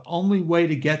Elixir, the only way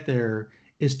to get there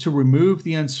is to remove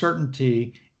the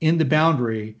uncertainty in the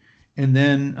boundary and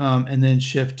then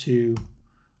shift to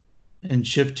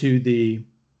the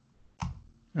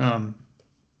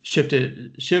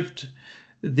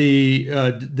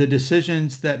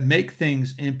decisions that make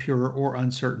things impure or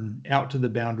uncertain out to the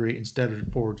boundary instead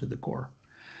of forward to the core.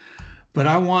 But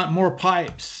I want more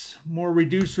pipes, more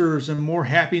reducers, and more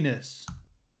happiness.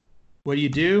 What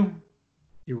do?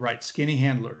 You write skinny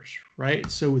handlers, right?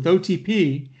 So with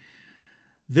OTP,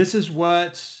 this is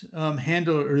what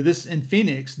this in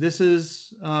Phoenix. This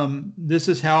is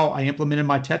how I implemented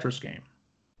my Tetris game.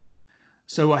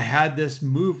 So I had this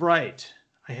move right.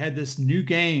 I had this new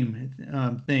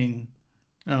game thing.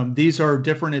 These are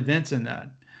different events in that.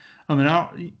 I mean,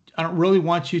 I don't really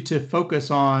want you to focus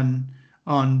on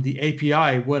the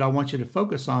API. What I want you to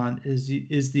focus on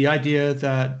is the idea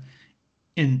that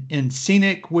in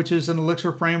Scenic, which is an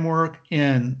Elixir framework,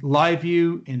 in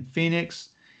LiveView, in Phoenix,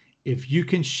 if you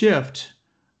can shift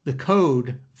the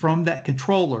code from that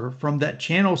controller, from that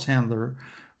channels handler,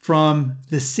 from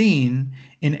the scene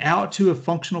and out to a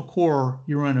functional core,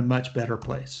 you're in a much better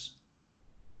place.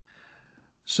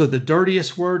 So the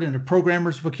dirtiest word in a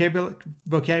programmer's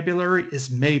vocabulary is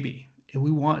maybe. And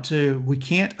we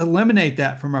can't eliminate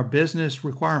that from our business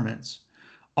requirements.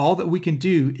 All that we can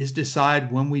do is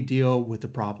decide when we deal with the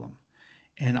problem.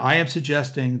 And I am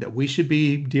suggesting that we should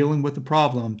be dealing with the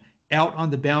problem out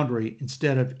on the boundary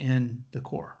instead of in the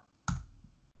core.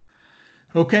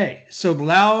 Okay, so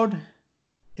loud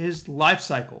is life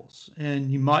cycles.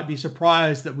 And you might be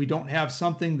surprised that we don't have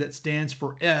something that stands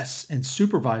for S in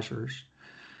supervisors.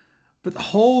 But the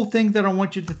whole thing that I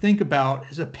want you to think about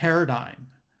is a paradigm.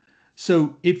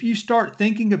 So if you start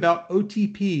thinking about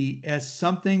OTP as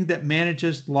something that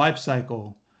manages life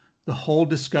cycle, the whole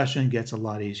discussion gets a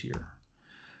lot easier.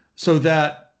 So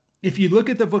that if you look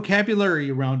at the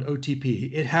vocabulary around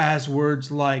OTP, it has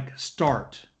words like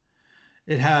start.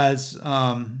 It has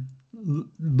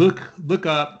look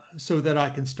up so that I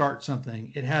can start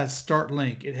something. It has start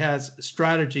link. It has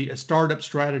strategy, a startup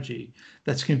strategy.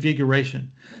 That's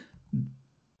configuration.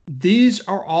 These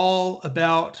are all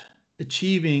about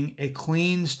achieving a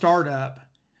clean startup.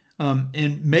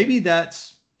 And maybe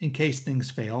that's in case things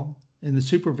fail in the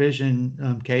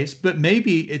supervision case, but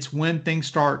maybe it's when things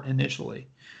start initially.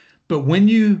 But when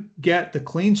you get a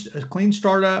clean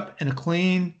startup and a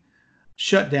clean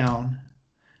shutdown,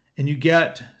 and you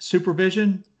get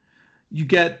supervision, you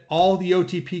get all the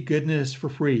OTP goodness for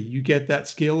free. You get that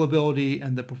scalability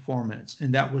and the performance.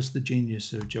 And that was the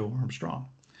genius of Joe Armstrong.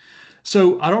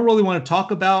 So I don't really want to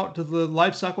talk about the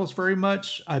life cycles very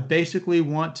much. I basically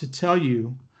want to tell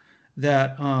you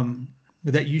that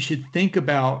that you should think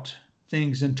about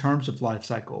things in terms of life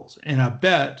cycles. And I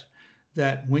bet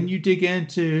that when you dig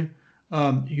into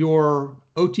your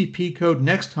OTP code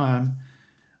next time,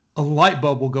 a light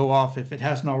bulb will go off if it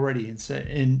hasn't already,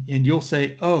 and you'll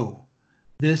say, oh,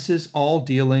 this is all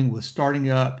dealing with starting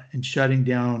up and shutting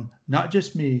down, not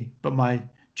just me, but my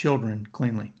children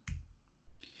cleanly.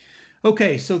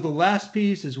 Okay, so the last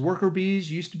piece is worker bees.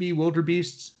 Used to be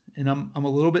wildebeests, and I'm a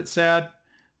little bit sad,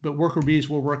 but worker bees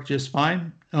will work just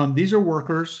fine. These are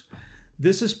workers.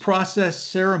 This is process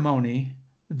ceremony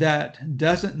that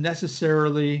doesn't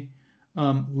necessarily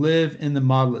live in the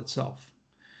model itself.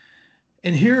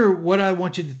 And here, what I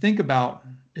want you to think about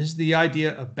is the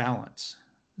idea of balance.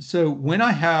 So when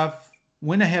I have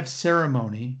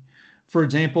ceremony, for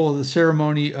example, the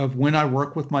ceremony of when I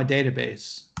work with my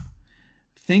database,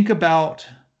 think about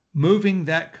moving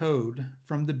that code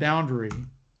from the boundary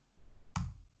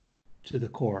to the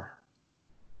core.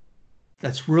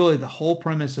 That's really the whole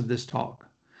premise of this talk.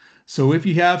 So if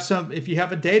you have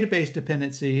a database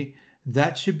dependency,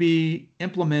 that should be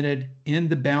implemented in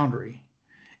the boundary,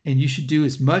 and you should do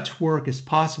as much work as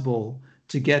possible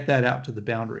to get that out to the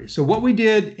boundary. So what we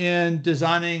did in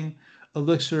designing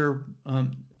Elixir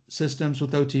systems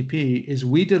with OTP is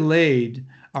we delayed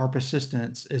our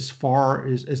persistence as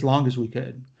long as we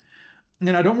could.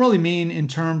 And I don't really mean in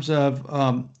terms of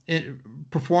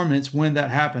performance when that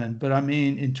happened, but I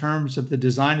mean in terms of the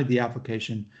design of the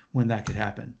application when that could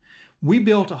happen. We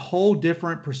built a whole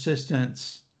different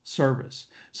persistence service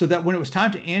so that when it was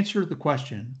time to answer the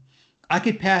question, I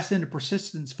could pass in a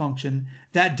persistence function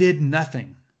that did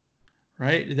nothing,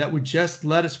 right? That would just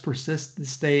let us persist the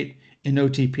state in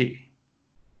OTP.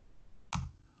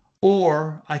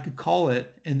 Or I could call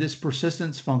it, and this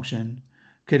persistence function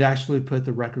could actually put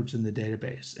the records in the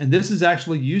database. And this is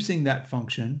actually using that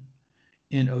function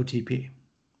in OTP.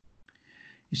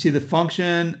 You see the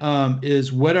function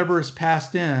is whatever is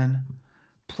passed in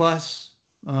plus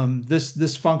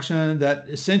this function that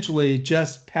essentially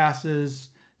just passes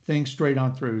things straight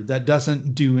on through, that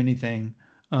doesn't do anything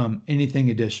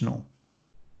additional,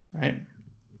 right?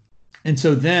 And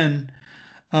so then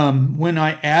when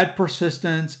I add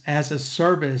persistence as a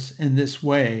service in this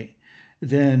way,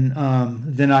 then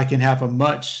I can have a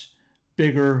much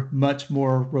bigger, much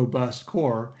more robust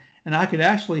core, and I could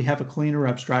actually have a cleaner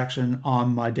abstraction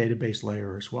on my database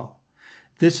layer as well.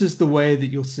 This is the way that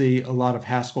you'll see a lot of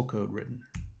Haskell code written.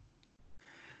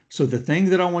 So the thing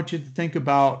that I want you to think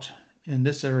about in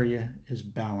this area is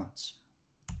balance.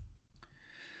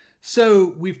 So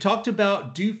we've talked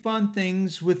about do fun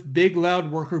things with big, loud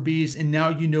worker bees, and now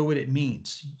you know what it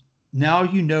means. Now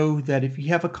you know that if you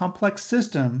have a complex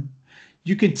system,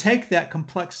 you can take that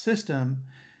complex system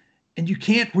and you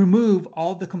can't remove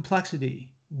all the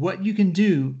complexity. What you can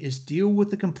do is deal with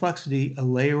the complexity a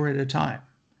layer at a time.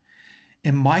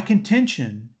 And my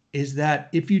contention is that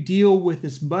if you deal with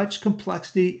as much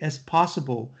complexity as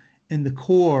possible in the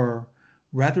core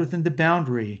rather than the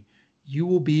boundary, you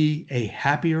will be a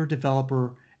happier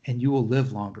developer and you will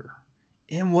live longer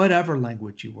in whatever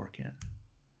language you work in.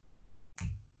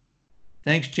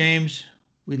 Thanks, James.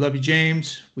 We love you,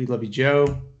 James. We love you,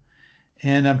 Joe.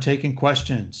 And I'm taking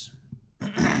questions.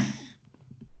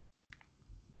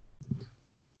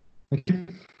 Thank you.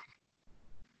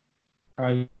 All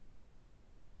right.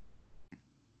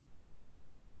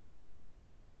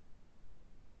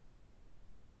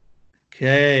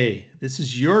 Okay, this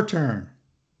is your turn.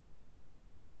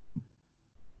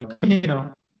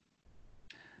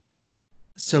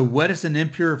 So what is an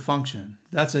impure function?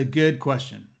 That's a good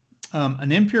question.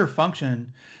 An impure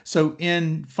function, so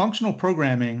in functional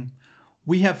programming,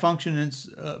 we have functions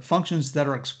that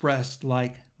are expressed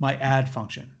like my add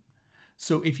function.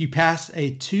 So if you pass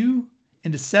a 2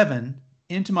 into 7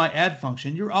 into my add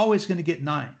function, you're always going to get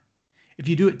 9. If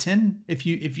you do it 10, if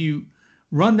you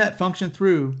run that function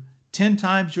through 10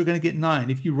 times, you're going to get 9.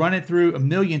 If you run it through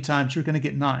 1,000,000 times, you're going to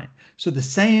get 9. So the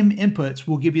same inputs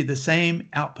will give you the same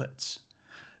outputs.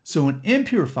 So an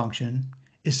impure function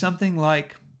is something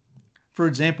like, for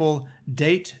example,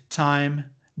 date time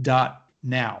dot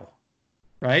now,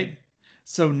 right?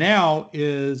 So now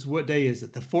is, what day is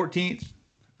it? The 14th.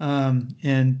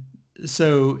 And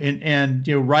so, and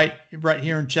you know, right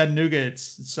here in Chattanooga,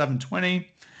 it's 7:20.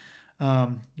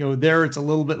 You know, there it's a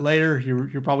little bit later.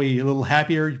 You're probably a little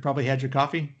happier. You probably had your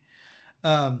coffee.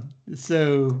 But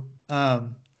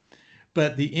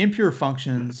the impure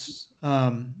functions,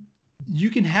 you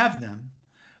can have them,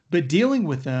 but dealing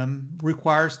with them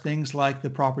requires things like the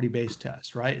property-based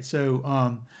test, right?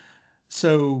 So,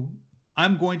 so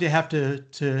I'm going to have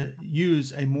to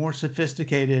use a more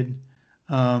sophisticated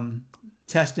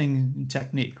testing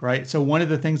technique, right? So one of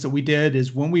the things that we did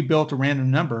is when we built a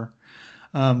random number,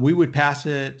 we would pass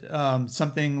it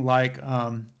something like,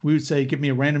 we would say, give me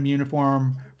a random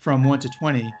uniform from 1 to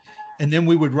 20. And then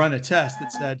we would run a test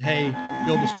that said, hey,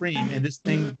 build a stream, and this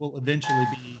thing will eventually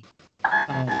be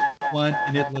 1,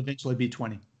 and it'll eventually be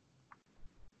 20.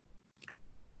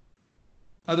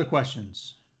 Other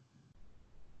questions?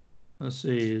 Let's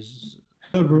see.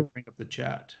 Bring up the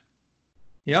chat.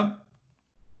 Yep.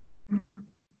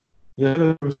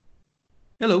 Yeah.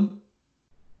 Hello.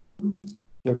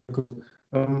 Yeah.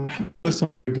 I'm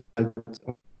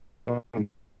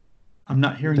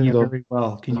not hearing you very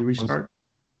well. Can you restart?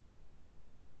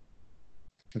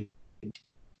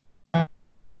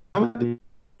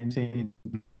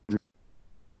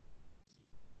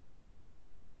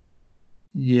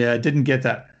 Yeah, I didn't get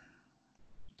that.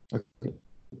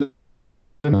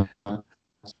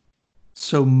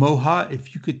 So Moha,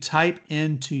 if you could type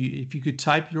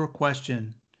your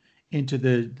question into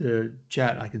the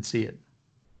chat, I can see it.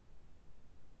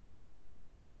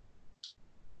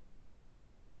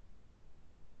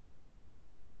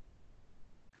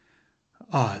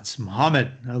 Ah, it's Mohammed.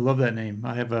 I love that name.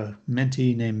 I have a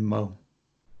mentee named Mo.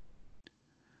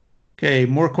 Okay,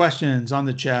 more questions on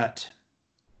the chat.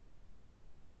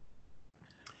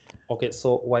 Okay,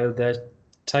 so while they're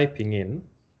typing in,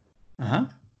 Uh-huh.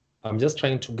 I'm just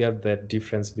trying to get the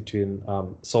difference between,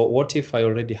 so what if I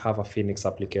already have a Phoenix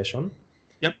application?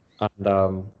 Yep.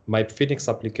 And my Phoenix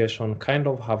application kind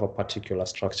of have a particular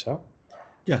structure.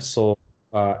 Yes. So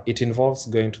it involves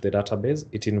going to the database.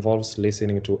 It involves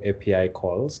listening to API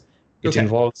calls. It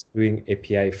involves doing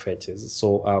API fetches.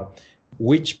 So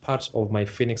which part of my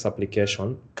Phoenix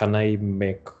application can I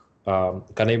make?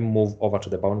 Can I move over to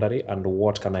the boundary, and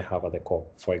what can I have at the core,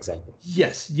 for example?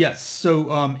 Yes.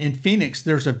 So in Phoenix,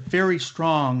 there's a very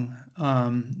strong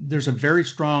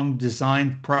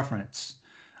design preference.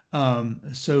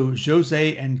 So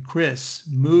Jose and Chris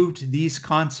moved these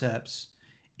concepts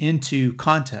into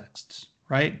contexts,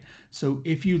 right? So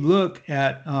if you look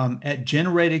at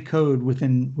generated code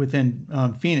within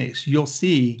Phoenix, you'll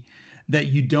see that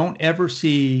you don't ever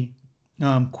see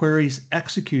queries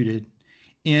executed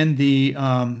in the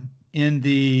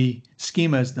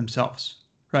schemas themselves,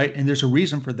 right? And there's a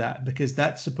reason for that, because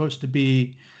that's supposed to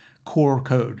be core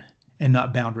code and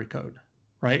not boundary code,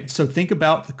 right? So think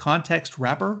about the context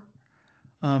wrapper.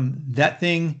 That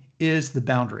thing is the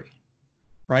boundary,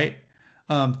 right?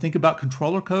 Think about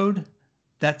controller code.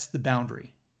 That's the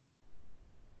boundary.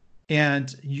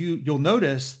 And you'll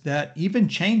notice that even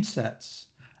chain sets,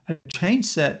 a chain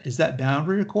set, is that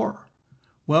boundary or core?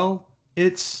 Well,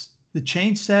 it's the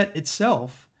chain set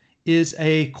itself is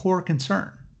a core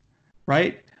concern,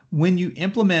 right? When you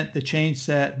implement the chain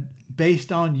set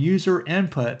based on user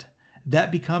input,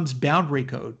 that becomes boundary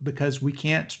code because we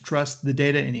can't trust the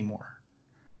data anymore,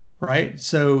 right?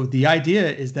 So the idea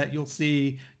is that you'll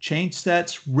see chain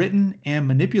sets written and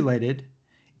manipulated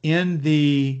in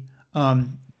the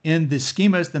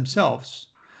schemas themselves,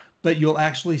 but you'll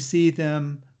actually see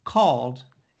them called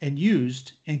and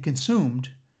used and consumed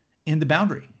in the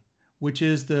boundary, which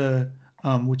is the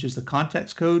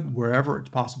context code wherever it's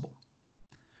possible,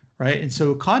 right? And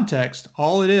so context,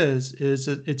 all it is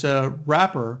it's a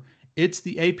wrapper. It's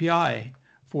the API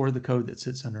for the code that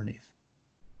sits underneath.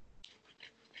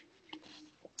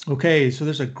 Okay, so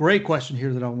there's a great question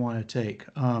here that I want to take.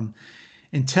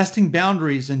 In testing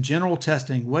boundaries and general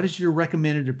testing, what is your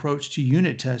recommended approach to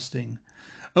unit testing?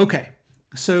 Okay,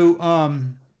 so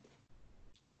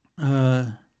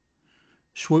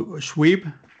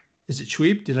Schweib, is it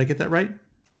Schweib? Did I get that right?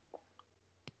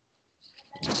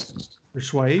 Or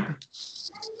Schweib?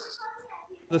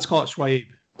 Let's call it Schweib.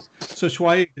 So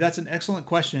Schweib, that's an excellent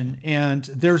question. And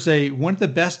there's one of the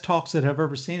best talks that I've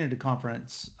ever seen at a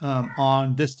conference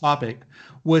on this topic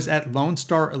was at Lone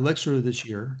Star Elixir this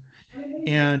year.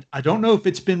 And I don't know if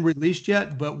it's been released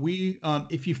yet, but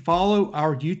if you follow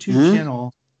our YouTube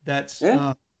channel, that's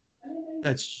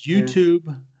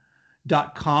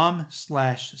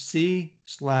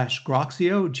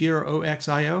youtube.com/c/Groxio,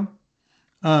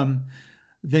 Groxio.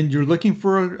 Then you're looking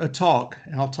for a talk,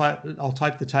 and I'll type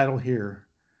the title here: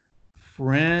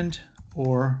 friend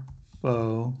or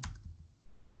foe.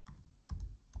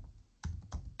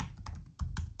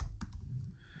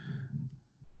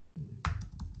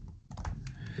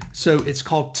 So it's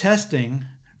called Testing,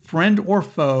 Friend or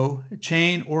Foe,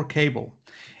 Chain or Cable.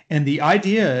 And the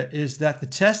idea is that the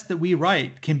tests that we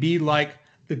write can be like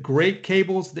the great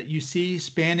cables that you see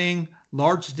spanning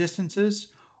large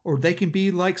distances, or they can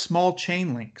be like small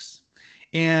chain links.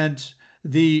 And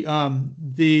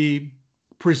the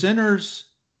presenter's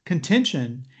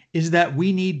contention is that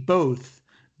we need both,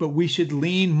 but we should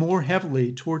lean more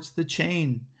heavily towards the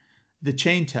chain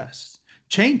tests.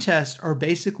 Chain tests are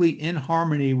basically in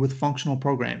harmony with functional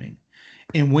programming.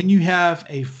 And when you have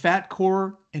a fat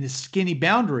core and a skinny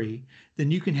boundary,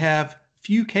 then you can have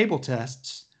few cable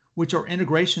tests, which are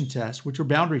integration tests, which are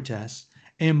boundary tests,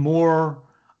 and more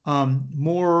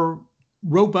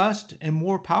robust and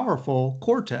more powerful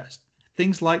core tests,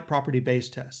 things like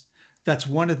property-based tests. That's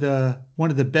one of the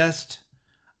best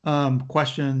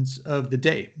questions of the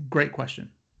day. Great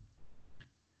question.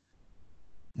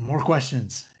 More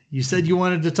questions. You said you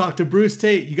wanted to talk to Bruce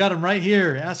Tate. You got him right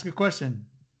here. Ask a question.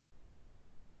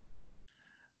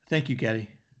 Thank you, Getty.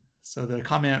 So the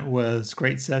comment was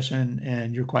great session,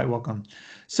 and you're quite welcome.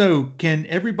 So can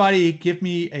everybody give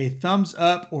me a thumbs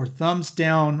up or thumbs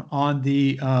down on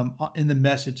the in the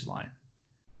message line?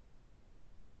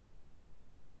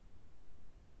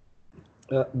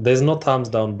 There's no thumbs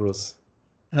down, Bruce.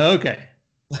 Okay.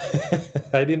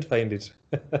 I didn't find it.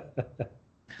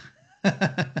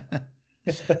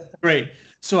 Great.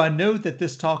 So I know that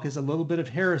this talk is a little bit of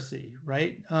heresy,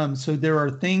 right? So there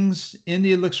are things in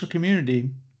the Elixir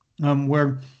community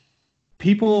where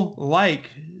people like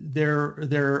their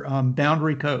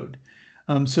boundary code.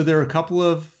 So there are a couple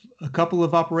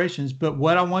of operations, but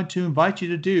what I want to invite you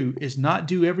to do is not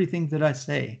do everything that I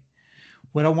say.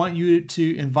 What I want you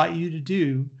to invite you to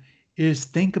do is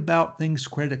think about things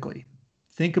critically.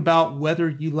 Think about whether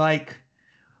you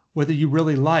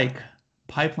really like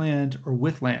pipeland or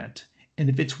withland, and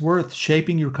if it's worth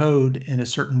shaping your code in a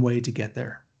certain way to get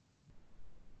there.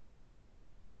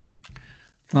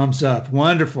 Thumbs up.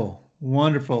 Wonderful.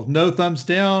 Wonderful. No thumbs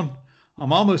down.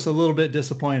 I'm almost a little bit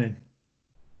disappointed.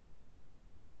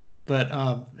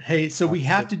 But hey, so we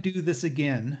have to do this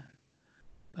again.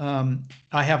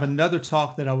 I have another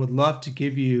talk that I would love to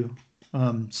give you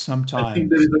sometime. I think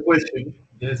there is a question.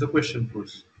 There is a question,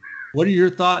 Bruce. What are your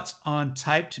thoughts on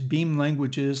typed beam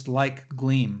languages like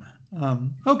Gleam?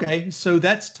 Okay, so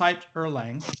that's typed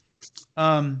Erlang.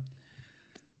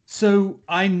 So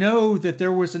I know that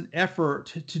there was an effort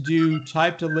to do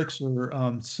typed Elixir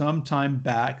some time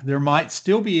back. There might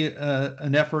still be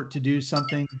an effort to do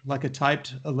something like a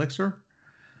typed Elixir.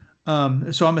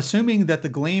 So I'm assuming that the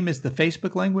Gleam is the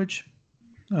Facebook language.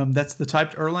 That's the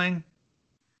typed Erlang.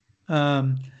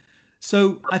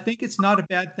 So I think it's not a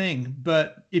bad thing.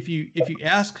 But if you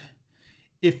ask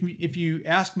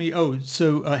me, oh,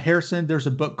 so Harrison, there's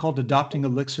a book called Adopting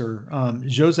Elixir.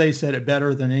 Jose said it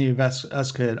better than any of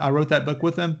us could. I wrote that book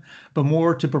with him, but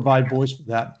more to provide voice for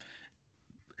that.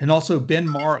 And also Ben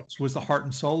Marks was the heart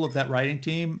and soul of that writing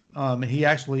team. He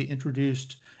actually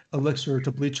introduced Elixir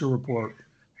to Bleacher Report,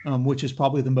 which is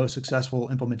probably the most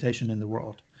successful implementation in the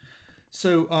world.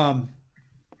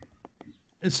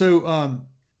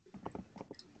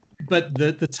 But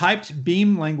the typed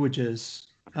beam languages,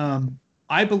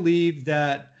 I believe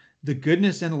that the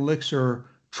goodness in Elixir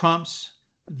trumps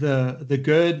the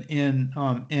good in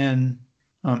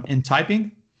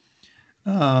typing.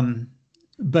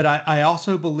 But I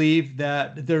also believe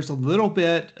that there's a little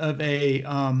bit of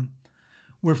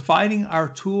we're fighting our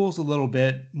tools a little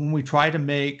bit when we try to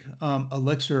make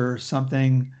Elixir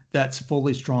something that's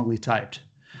fully strongly typed.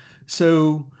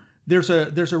 So there's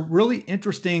a really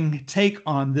interesting take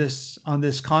on this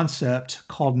concept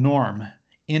called norm,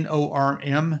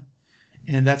 NORM,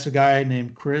 and that's a guy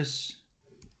named Chris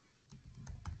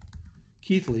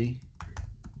Keithley.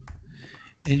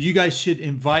 And you guys should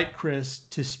invite Chris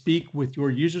to speak with your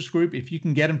users group if you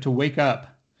can get him to wake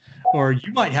up, or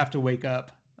you might have to wake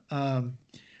up.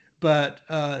 But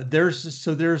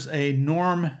there's a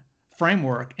norm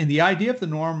framework, and the idea of the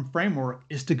norm framework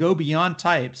is to go beyond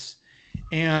types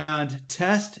and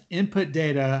test input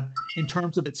data in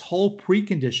terms of its whole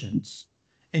preconditions.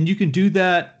 And you can do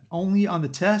that only on the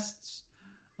tests,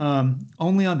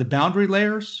 only on the boundary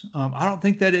layers. I don't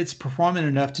think that it's performant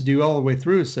enough to do all the way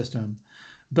through a system.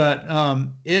 But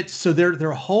there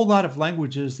are a whole lot of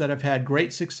languages that have had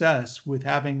great success with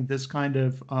having this kind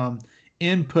of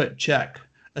input check,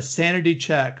 a sanity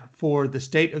check for the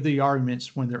state of the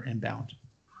arguments when they're inbound.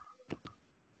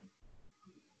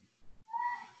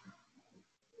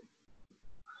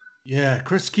 Yeah,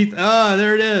 Chris Keith. Ah,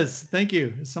 there it is. Thank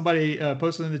you. Somebody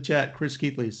posted in the chat, Chris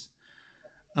Keithley's.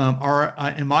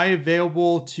 Am I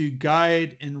available to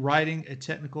guide in writing a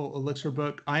technical Elixir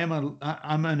book? I'm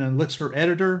an Elixir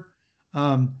editor.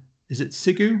 Is it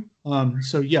Sigu?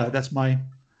 So yeah, that's my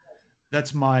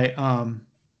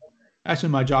actually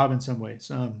my job in some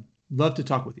ways. Love to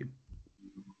talk with you.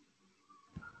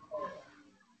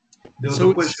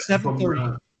 So it's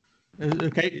 7:30.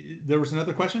 Okay, there was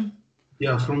another question.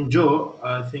 Yeah, from Joe,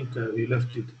 I think we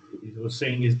left it. He was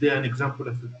saying, is there an example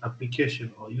of an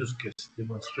application or use case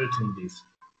demonstrating this?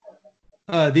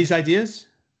 These ideas,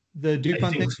 the do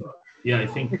fun things? So. Yeah, I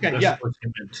think okay, that's what he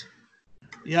meant.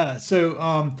 Yeah,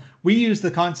 so we use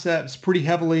the concepts pretty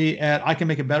heavily at I Can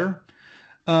Make It Better.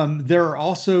 There are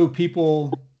also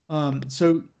people,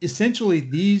 so essentially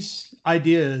these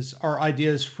ideas are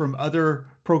ideas from other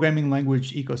programming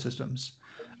language ecosystems.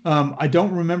 I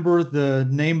don't remember the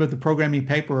name of the programming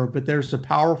paper, but there's a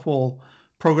powerful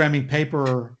programming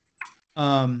paper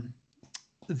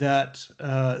that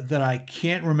I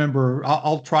can't remember.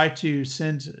 I'll try to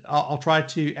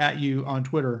at you on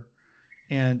Twitter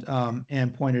and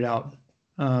point it out.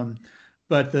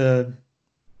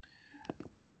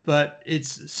 But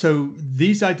it's so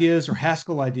these ideas are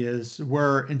Haskell ideas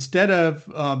where instead of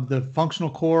the functional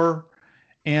core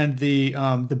and the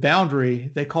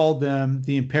boundary, they called them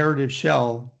the imperative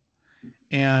shell,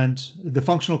 and the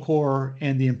functional core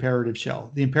and the imperative shell.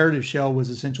 The imperative shell was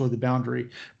essentially the boundary,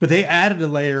 but they added a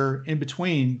layer in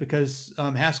between because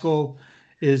Haskell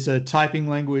is a typing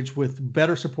language with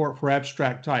better support for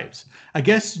abstract types. I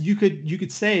guess you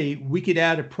could say we could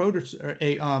add a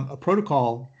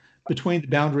protocol between the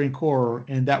boundary and core,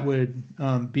 and that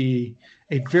would be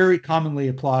a very commonly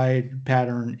applied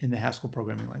pattern in the Haskell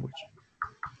programming language.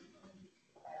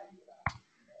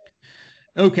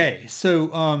 Okay,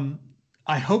 so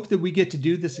I hope that we get to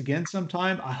do this again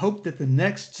sometime. I hope that the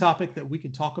next topic that we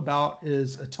can talk about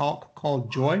is a talk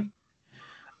called Joy.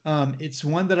 It's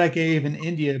one that I gave in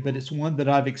India, but it's one that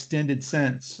I've extended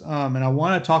since. And I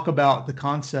want to talk about the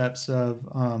concepts of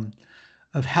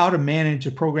how to manage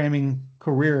a programming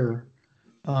career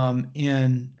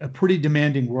in a pretty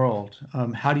demanding world.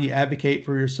 How do you advocate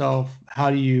for yourself? How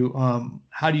do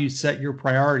you set your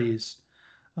priorities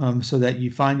so that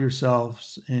you find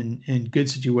yourselves in good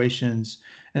situations,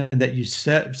 and that you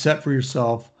set for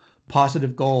yourself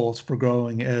positive goals for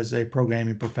growing as a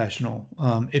programming professional?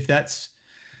 If that's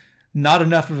not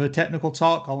enough of a technical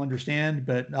talk, I'll understand,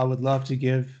 but I would love to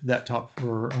give that talk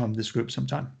for this group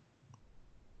sometime.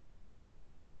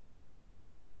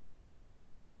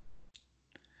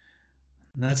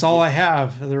 And that's all I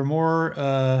have. Are there more?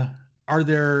 Are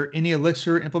there any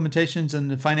Elixir implementations in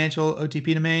the financial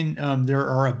OTP domain? There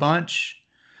are a bunch.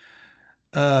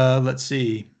 Let's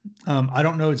see. I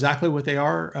don't know exactly what they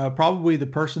are. Probably the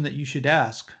person that you should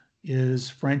ask is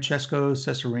Francesco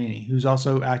Cesarini, who's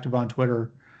also active on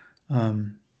Twitter. Let's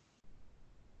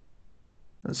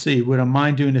see. Would I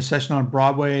mind doing a session on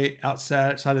Broadway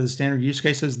outside of the standard use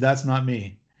cases? That's not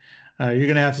me. You're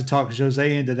going to have to talk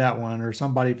Jose into that one, or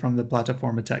somebody from the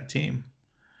Plataforma Tech team.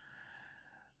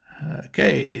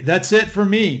 Okay, that's it for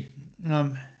me.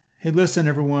 Hey, listen,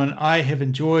 everyone, I have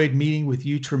enjoyed meeting with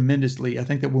you tremendously. I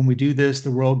think that when we do this,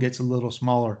 the world gets a little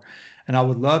smaller, and I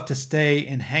would love to stay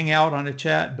and hang out on a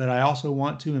chat, but I also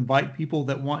want to invite people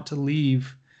that want to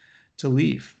leave to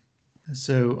leave.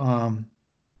 So,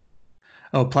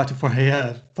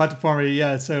 Plataforma,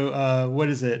 yeah. So, what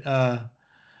is it?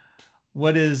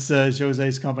 What is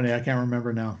Jose's company? I can't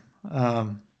remember now.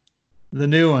 The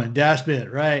new one,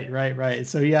 Dashbit, right.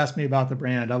 So he asked me about the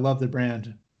brand. I love the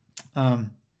brand.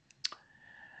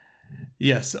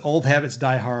 Yes, old habits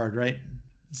die hard, right?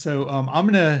 So I'm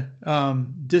going to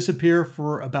disappear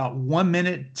for about 1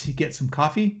 minute to get some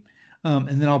coffee, and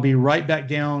then I'll be right back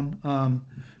down.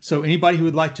 So anybody who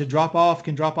would like to drop off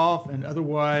can drop off, and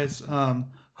otherwise,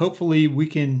 hopefully we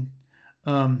can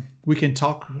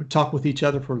talk with each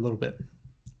other for a little bit.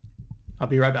 I'll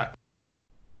be right back.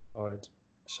 All right.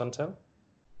 Chantel?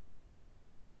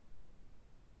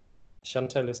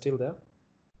 Chantel, is still there?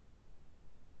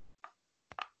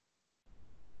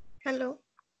 Hello.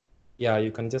 Yeah,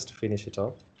 you can just finish it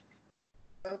off.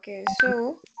 Okay,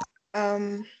 so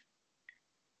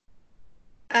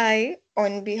I,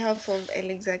 on behalf of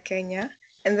Elixir Kenya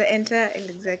and the entire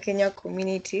Elixir Kenya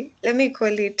community, let me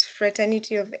call it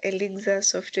Fraternity of Elixir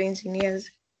Software Engineers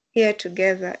here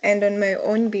together, and on my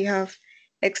own behalf,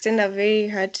 extend a very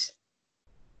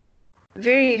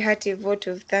hearty vote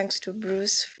of thanks to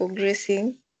Bruce for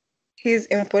gracing his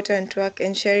important work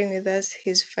and sharing with us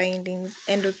his findings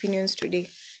and opinions today.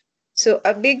 So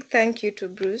a big thank you to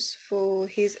Bruce for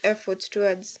his efforts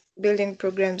towards building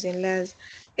programs in LAS.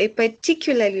 I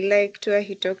particularly liked where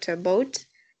he talked about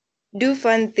do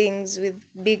fun things with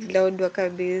big loud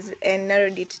worker-bees and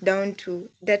narrowed it down to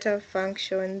data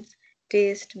functions,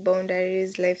 taste,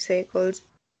 boundaries, life cycles,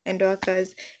 and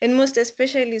workers, and most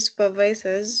especially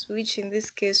supervisors, which in this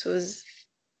case was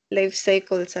life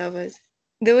cycle servers.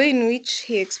 The way in which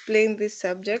he explained this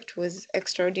subject was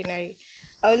extraordinary.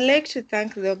 I would like to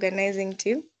thank the organizing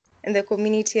team and the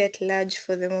community at large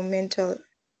for the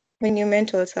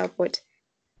monumental support.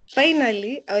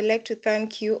 Finally, I would like to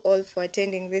thank you all for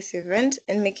attending this event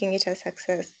and making it a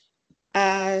success.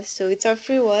 So it's a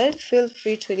free world. Feel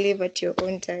free to leave at your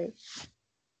own time.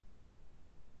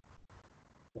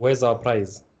 Where's our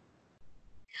prize?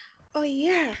 Oh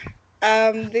yeah,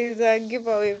 there's a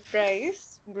giveaway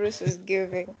prize Bruce is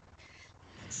giving.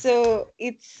 So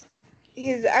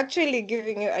he's actually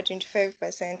giving you a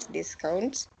 25%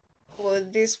 discount for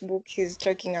this book he's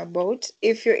talking about.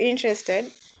 If you're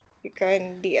interested, you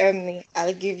can DM me.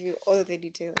 I'll give you all the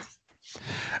details.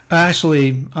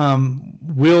 Actually,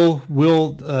 we'll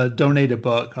donate a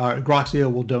book. Groxia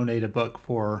will donate a book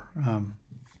for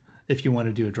if you want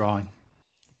to do a drawing.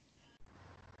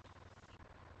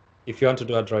 If you want to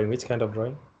do a drawing, which kind of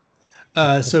drawing?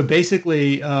 So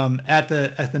basically, at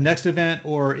the next event,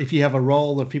 or if you have a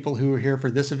roll of people who are here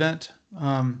for this event,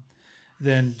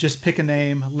 then just pick a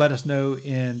name, let us know,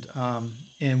 and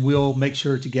we'll make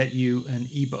sure to get you an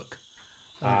ebook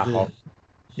of the. Okay.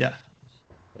 Yeah.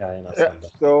 Yeah, I understand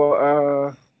that.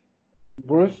 So,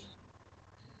 Bruce,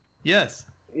 Yes.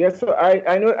 yes, so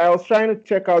I know I was trying to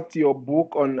check out your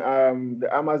book on the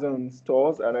Amazon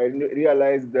stores, and I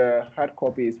realized the hard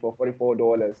copy is for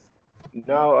 $44.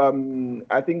 Now,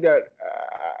 I think that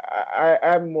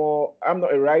I'm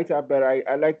not a writer, but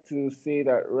I like to say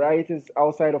that writers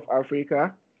outside of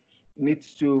Africa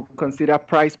needs to consider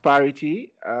price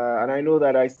parity. And I know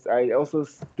that I also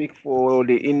speak for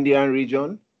the Indian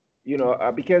region,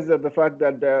 because of the fact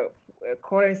that the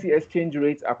currency exchange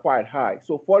rates are quite high.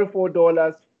 So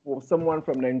 $44 for someone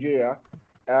from Nigeria,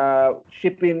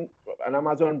 shipping an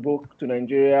Amazon book to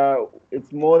Nigeria,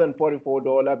 it's more than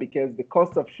 $44 because the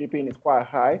cost of shipping is quite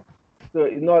high. So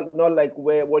it's not like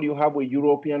what you have with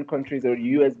European countries or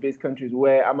US-based countries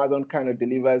where Amazon kind of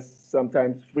delivers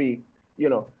sometimes free.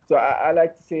 So I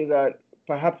like to say that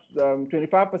perhaps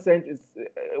 25% is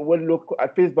would look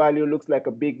at face value looks like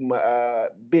a big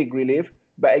relief,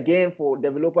 but again for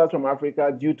developers from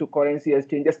Africa, due to currency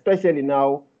exchange, especially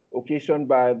now occasioned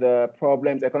by the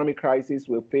economic crisis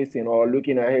we're facing or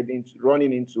looking ahead into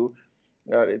running into,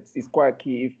 it's quite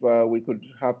key if we could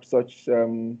have such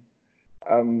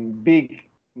big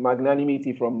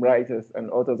magnanimity from writers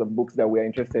and authors of books that we're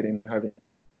interested in having.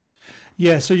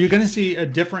 Yeah, so you're going to see a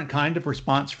different kind of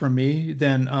response from me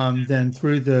than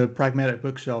through the Pragmatic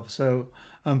Bookshelf. So,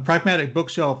 Pragmatic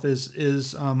Bookshelf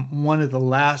is one of the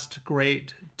last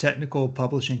great technical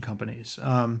publishing companies,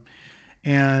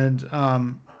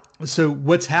 so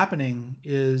what's happening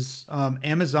is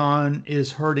Amazon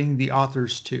is hurting the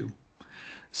authors too.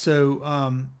 So,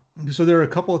 so there are a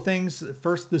couple of things.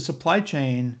 First, the supply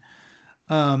chain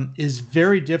is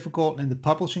very difficult in the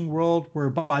publishing world,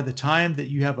 where by the time that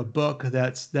you have a book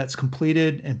that's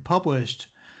completed and published,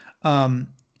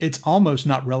 it's almost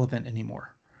not relevant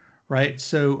anymore, right?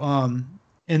 So,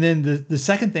 and then the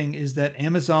second thing is that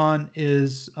Amazon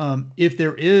is, if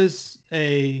there is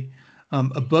a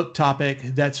book topic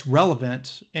that's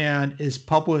relevant and is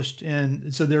published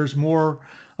so there's more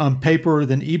paper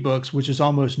than ebooks, which is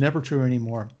almost never true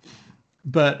anymore.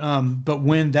 But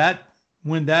when that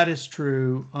is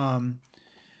true,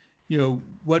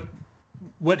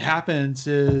 what happens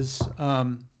is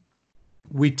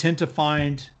we tend to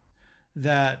find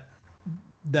that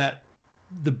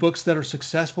the books that are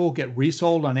successful get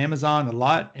resold on Amazon a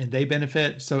lot, and they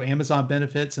benefit. So Amazon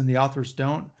benefits, and the authors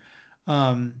don't.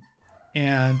 When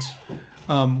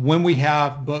we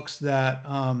have books that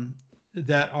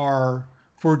are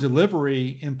for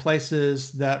delivery in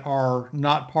places that are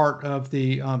not part of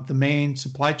the main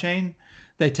supply chain,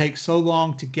 they take so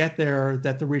long to get there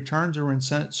that the returns are in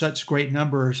such great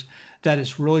numbers that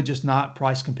it's really just not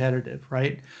price competitive,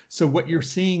 right? So what you're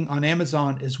seeing on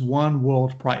Amazon is one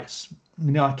world price.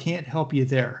 I can't help you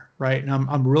there, right? And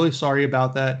I'm really sorry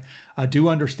about that. I do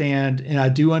understand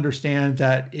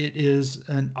that it is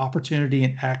an opportunity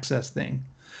and access thing.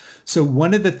 So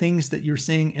one of the things that you're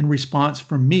seeing in response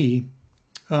from me,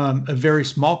 a very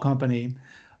small company,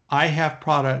 I have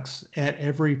products at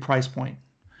every price point,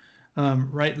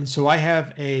 right? And so I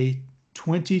have a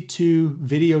 22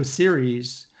 video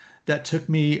series that took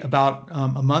me about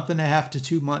a month and a half to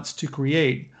 2 months to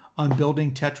create on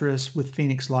building Tetris with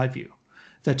Phoenix Live View,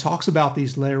 that talks about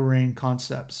these layering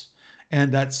concepts.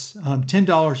 And that's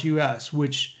 $10 US,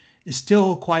 which is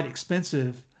still quite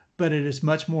expensive, but it is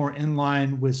much more in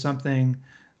line with something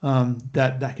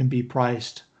that can be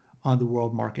priced on the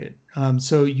world market.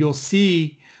 So you'll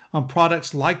see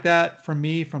products like that from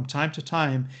me from time to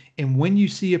time. And when you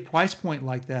see a price point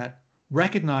like that,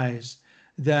 recognize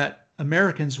that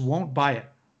Americans won't buy it.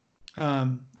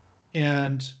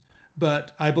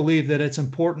 But I believe that it's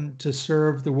important to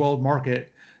serve the world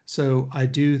market. So I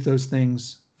do those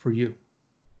things for you.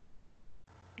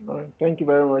 All right. Thank you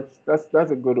very much.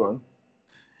 That's a good one.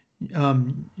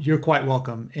 You're quite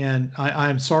welcome. And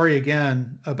I'm sorry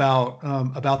again about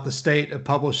the state of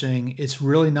publishing. It's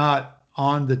really not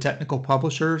on the technical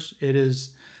publishers. It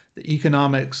is the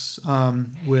economics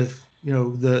with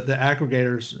the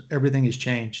aggregators. Everything has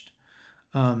changed.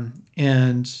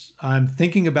 And I'm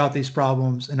thinking about these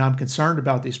problems, and I'm concerned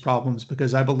about these problems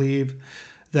because I believe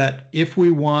that if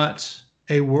we want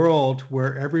a world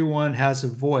where everyone has a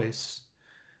voice,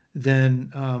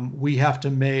 then we have to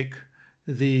make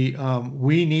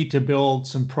we need to build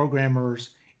some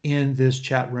programmers in this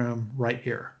chat room right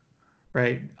here,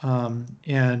 right?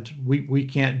 And we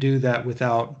can't do that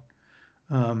without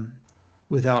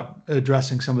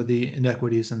addressing some of the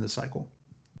inequities in the cycle.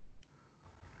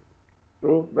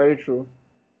 True, very true.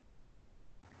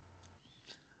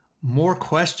 More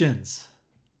questions.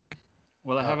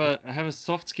 Well, I have a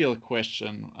soft skill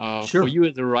question Sure. for you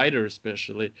as a writer,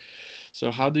 especially.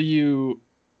 So, how do you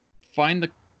find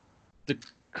the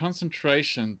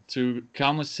concentration to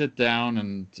calmly sit down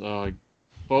and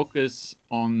focus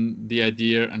on the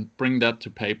idea and bring that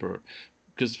to paper?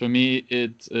 Because for me,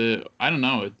 I don't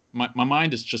know, my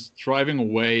mind is just driving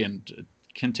away, and it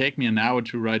can take me an hour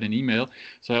to write an email.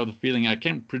 So I have the feeling I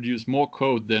can produce more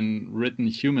code than written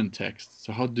human text.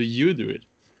 So how do you do it?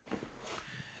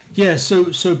 Yeah,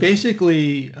 so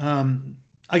basically,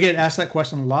 I get asked that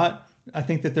question a lot. I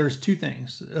think that there's two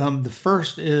things. The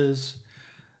first is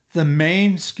the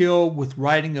main skill with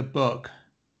writing a book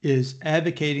is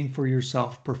advocating for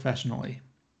yourself professionally,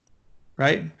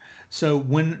 right? So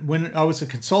when I was a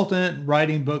consultant,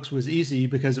 writing books was easy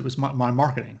because it was my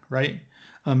marketing, right?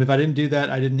 If I didn't do that,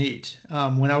 I didn't eat.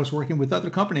 When I was working with other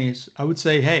companies, I would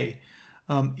say, hey,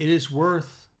 it is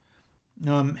worth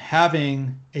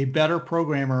having a better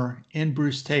programmer in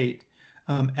Bruce Tate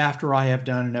after I have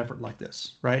done an effort like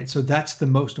this, right? So that's the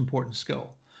most important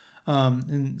skill.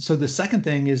 And so the second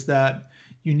thing is that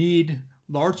you need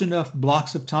large enough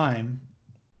blocks of time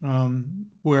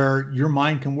where your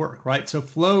mind can work, right? So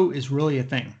flow is really a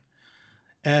thing.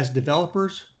 As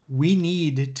developers, we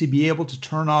need to be able to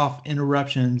turn off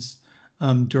interruptions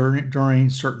during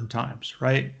certain times,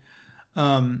 right?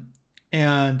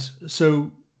 And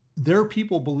so there are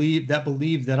people believe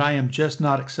that I am just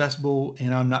not accessible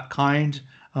and I'm not kind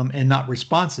and not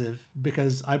responsive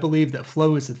because I believe that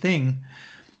flow is a thing.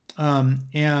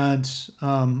 I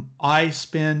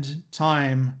spend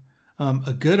time,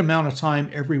 a good amount of time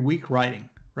every week writing,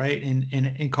 right?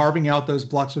 And carving out those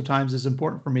blocks of times is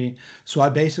important for me. So I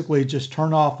basically just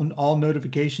turn off all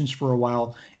notifications for a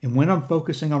while. And when I'm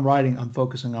focusing on writing, I'm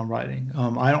focusing on writing.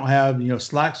 I don't have,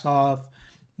 Slack's off,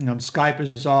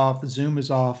 Skype is off, Zoom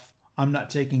is off. I'm not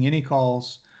taking any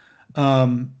calls.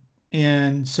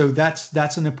 And so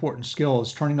that's an important skill,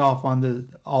 is turning off on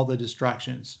all the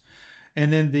distractions.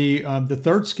 And then the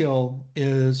third skill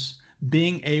is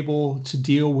being able to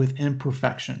deal with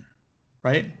imperfection,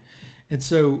 right? And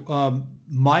so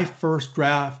my first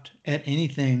draft at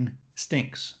anything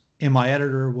stinks, and my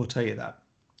editor will tell you that.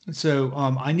 So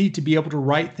I need to be able to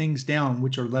write things down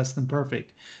which are less than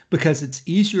perfect, because it's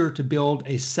easier to build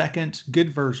a second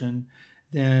good version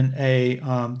than a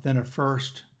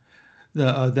first.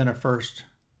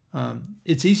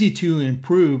 It's easy to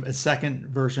improve a second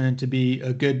version to be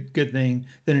a good thing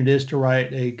than it is to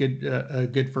write a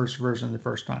good first version the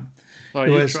first time. So are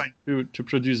you trying to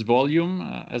produce volume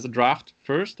as a draft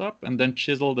first up and then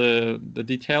chisel the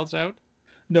details out?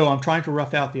 No, I'm trying to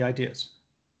rough out the ideas.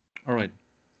 All right.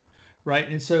 Right.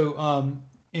 And so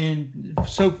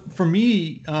for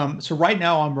me, so right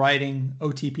now I'm writing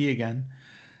OTP again.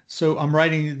 So I'm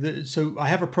writing so I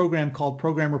have a program called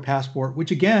Programmer Passport,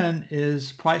 which again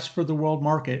is priced for the world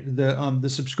market. The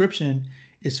subscription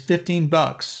is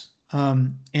 $15,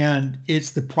 and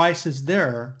the price is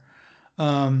there,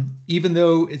 even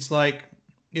though it's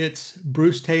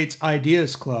Bruce Tate's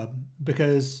Ideas Club,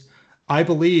 because I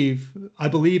believe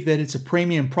that it's a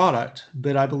premium product,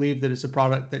 but I believe that it's a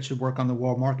product that should work on the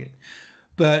world market.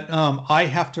 But I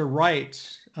have to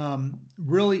write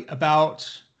really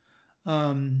about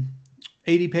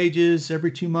 80 pages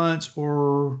every 2 months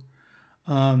or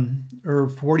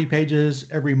 40 pages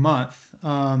every month,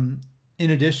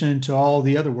 in addition to all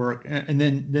the other work, and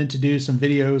then to do some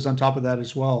videos on top of that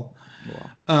as well.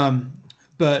 Wow.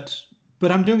 But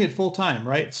I'm doing it full time,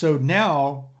 right? So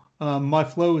now my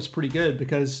flow is pretty good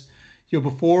because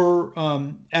before,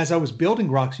 as I was building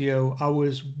Roxio, I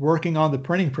was working on the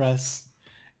printing press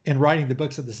and writing the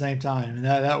books at the same time, and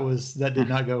that did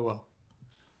not go well.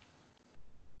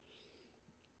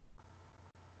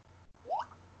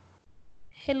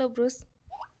 Hello, Bruce.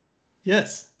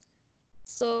 Yes.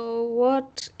 So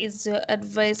what is your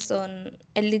advice on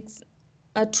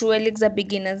true Elixir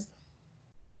beginners?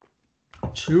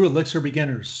 True Elixir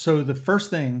beginners. So the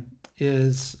first thing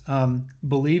is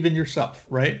believe in yourself,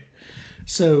 right?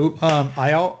 So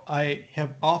I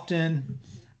often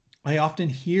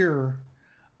hear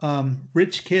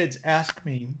rich kids ask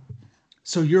me,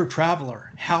 so you're a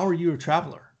traveler. How are you a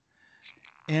traveler?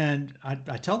 And I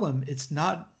tell them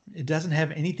it doesn't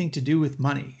have anything to do with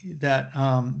money.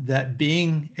 That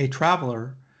being a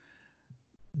traveler,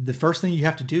 the first thing you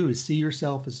have to do is see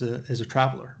yourself as a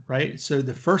traveler, right? So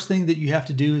the first thing that you have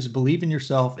to do is believe in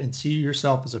yourself and see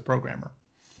yourself as a programmer.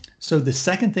 So the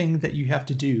second thing that you have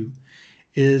to do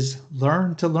is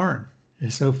learn to learn.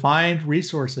 So find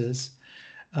resources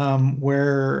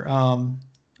where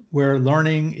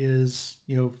learning is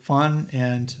fun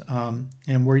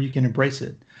and where you can embrace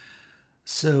it.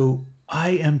 So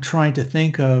I am trying to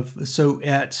think of, so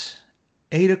at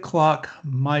 8 o'clock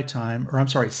my time, or I'm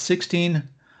sorry,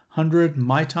 1600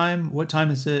 my time, what time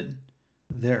is it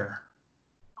there?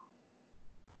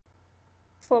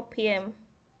 4 p.m.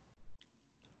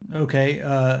 Okay,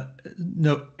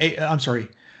 no, I'm sorry,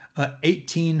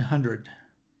 1800.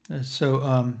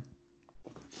 So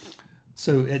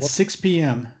at 6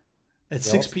 p.m., at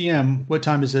 6 p.m., what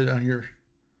time is it on your?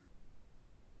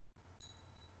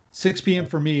 6 p.m.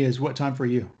 for me is what time for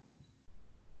you?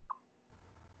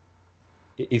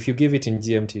 If you give it in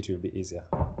GMT, it will be easier.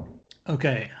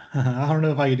 Okay, I don't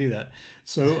know if I can do that.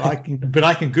 So I can, but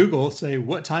I can Google, say,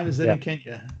 what time is it in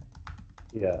Kenya?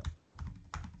 Yeah.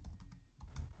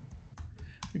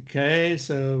 Okay,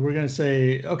 so we're gonna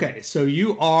say, okay, so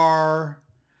you are,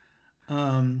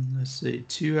 let's see,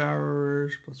 2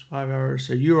 hours plus 5 hours.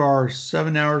 So you are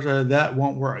 7 hours. That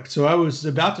won't work. So I was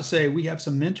about to say we have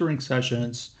some mentoring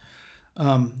sessions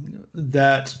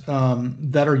that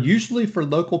are usually for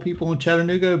local people in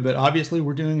Chattanooga, but obviously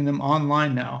we're doing them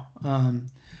online now.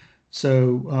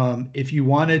 So if you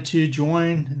wanted to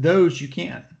join those, you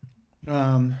can.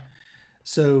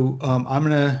 So I'm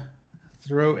gonna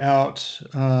throw out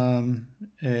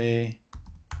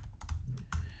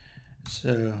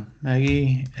so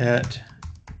Maggie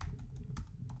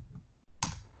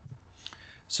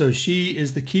so she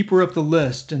is the keeper of the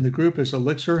list, and the group is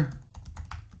Elixir.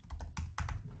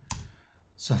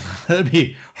 So that'd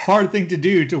be a hard thing to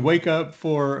do, to wake up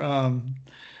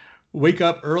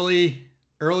early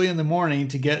in the morning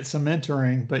to get some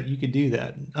mentoring, but you could do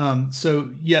that.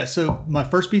 So my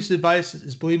first piece of advice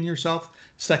is believe in yourself.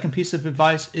 Second piece of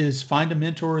advice is find a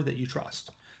mentor that you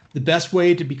trust. The best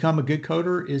way to become a good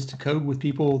coder is to code with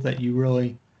people that you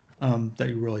really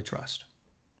trust.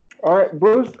 All right,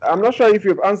 Bruce, I'm not sure if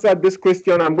you've answered this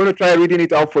question. I'm going to try reading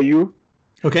it out for you.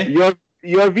 Okay.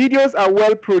 Your videos are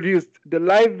well produced. The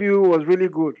live view was really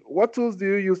good. What tools do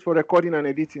you use for recording and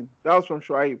editing? That was from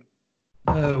Shoaib.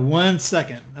 1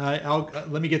 second.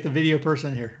 Let me get the video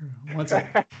person here. 1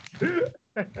 second.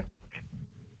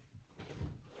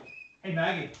 Hey,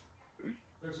 Maggie,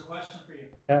 there's a question for you.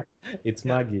 It's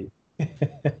Maggie.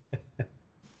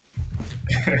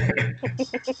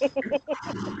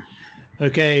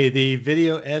 Okay, the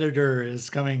video editor is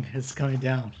coming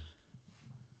down.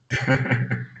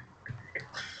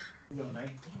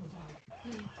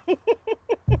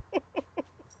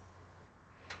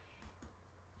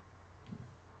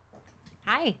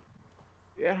 Hi.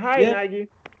 Yeah, hi, Maggie.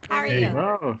 How are you?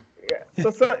 Oh. Yeah. So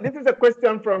this is a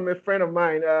question from a friend of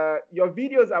mine. Your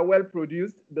videos are well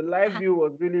produced. The live view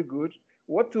was really good.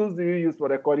 What tools do you use for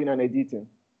recording and editing?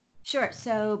 Sure.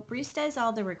 So Bruce does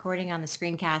all the recording on the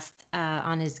screencast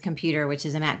on his computer, which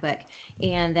is a MacBook.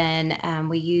 And then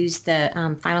we use the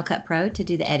Final Cut Pro to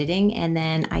do the editing. And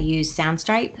then I use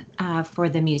Soundstripe for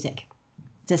the music.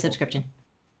 It's a subscription.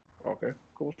 Okay,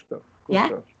 cool stuff. Cool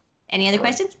stuff. Any other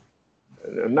questions?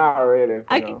 Not really.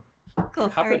 Okay. No.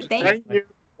 Cool. All right. Thanks. Thank you.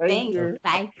 Thanks. You.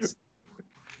 Bye.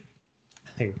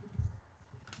 Hey.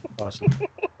 Awesome.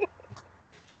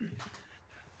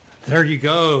 There you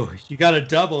go. You got a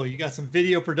double. You got some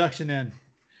video production in.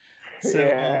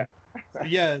 So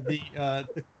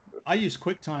I use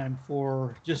QuickTime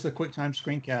for just the QuickTime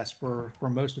screencast for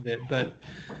most of it. But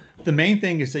the main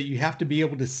thing is that you have to be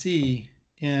able to see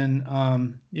in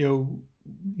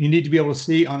you need to be able to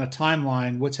see on a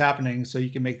timeline what's happening so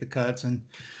you can make the cuts. And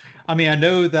I mean, I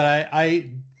know that I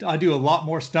do a lot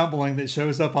more stumbling that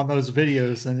shows up on those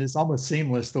videos, and it's almost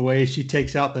seamless the way she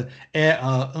takes out the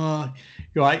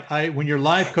when you're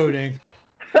live coding,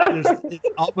 it's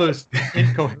almost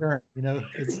incoherent.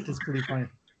 It's pretty funny.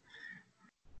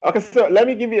 Okay, so let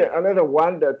me give you another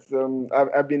one that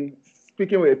I've been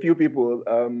speaking with a few people.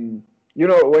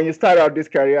 When you start out this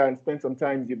career and spend some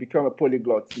time, you become a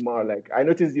polyglot more. Like, I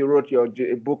noticed you wrote your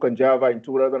book on Java in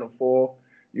 2004.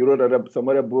 You wrote some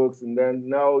other books, and then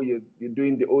now you're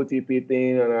doing the OTP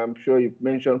thing, and I'm sure you've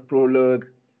mentioned Prolog,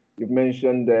 you've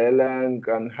mentioned the Erlang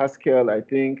and Haskell, I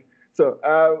think. So,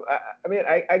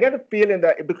 I get a feeling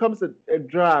that it becomes a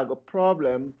drag, a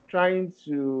problem, trying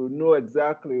to know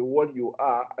exactly what you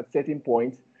are at certain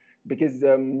points, because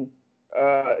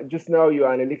just now you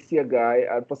are an Elixir guy,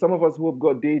 and for some of us who have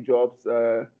got day jobs,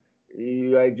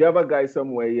 you are a Java guy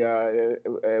somewhere, you are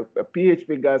a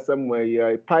PHP guy somewhere, you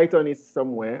are a Pythonist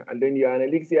somewhere, and then you are an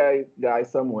Elixir guy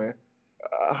somewhere.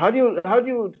 How do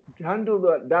you handle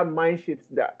that mind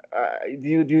shift? That do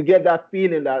you get that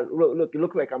feeling that look, it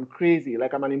looks like I'm crazy,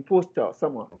 like I'm an imposter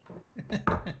somewhere?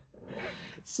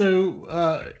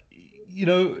 So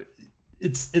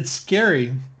it's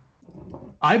scary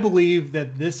I believe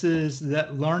that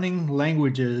that learning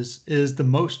languages is the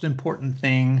most important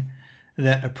thing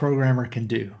that a programmer can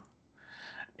do.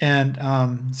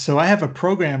 And so I have a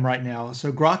program right now.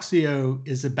 So Groxio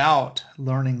is about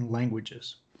learning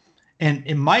languages, and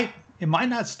it might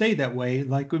not stay that way.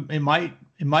 Like it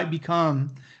might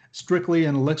become strictly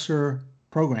an Elixir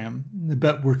program,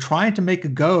 but we're trying to make a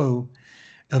go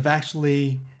of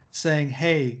actually saying,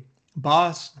 hey,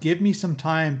 boss, give me some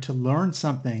time to learn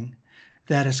something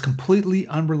that is completely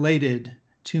unrelated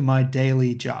to my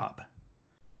daily job,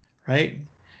 right?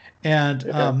 And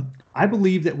I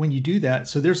believe that when you do that,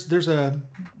 so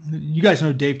you guys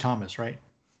know Dave Thomas, right?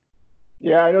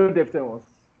 Yeah, I know Dave Thomas.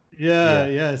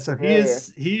 Yeah. So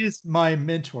he is my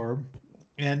mentor,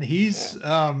 and he's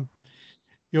I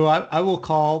will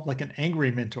call like an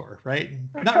angry mentor, right?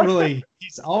 Not really.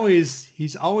 He's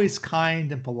always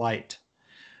kind and polite,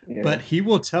 but he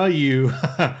will tell you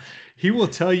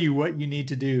what you need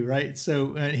to do, right?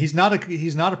 So he's not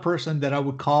a person that I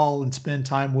would call and spend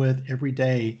time with every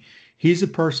day. He's a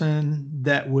person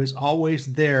that was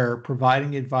always there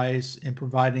providing advice and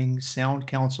providing sound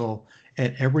counsel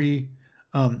at every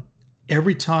time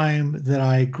that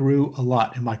I grew a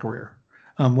lot in my career.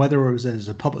 Whether it was as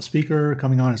a public speaker,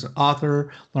 coming on as an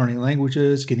author, learning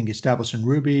languages, getting established in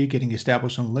Ruby, getting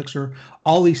established in Elixir,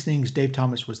 all these things, Dave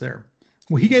Thomas was there.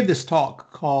 Well, he gave this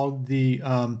talk called the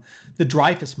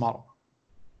Dreyfus model.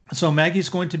 So Maggie's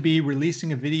going to be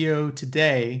releasing a video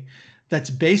today that's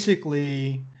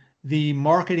basically the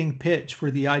marketing pitch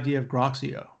for the idea of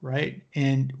Groxio, right?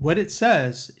 And what it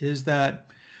says is that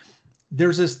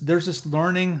there's this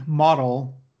learning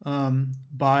model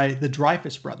by the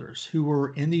Dreyfus brothers, who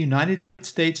were in the United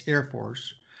States Air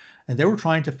Force, and they were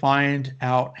trying to find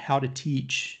out how to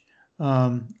teach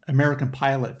American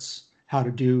pilots how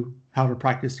to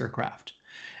practice their craft.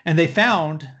 And they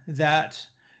found that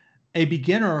a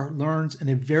beginner learns in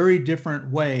a very different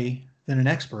way than an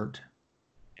expert,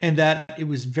 and that it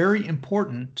was very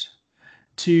important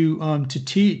to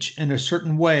teach in a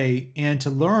certain way and to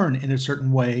learn in a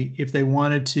certain way if they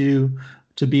wanted to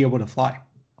be able to fly.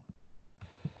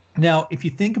 Now, if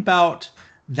you think about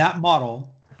that model,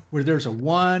 where there's a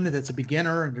 1 that's a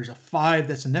beginner and there's a 5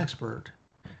 that's an expert,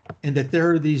 and that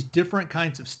there are these different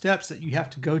kinds of steps that you have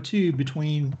to go to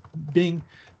between being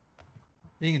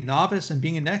a novice and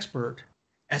being an expert,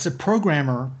 as a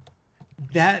programmer,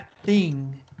 that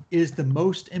thing is the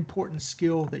most important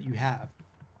skill that you have,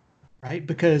 right?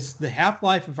 Because the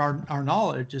half-life of our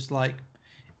knowledge is like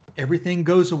everything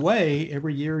goes away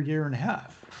every year and a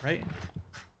half, right?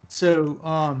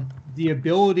 So the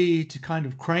ability to kind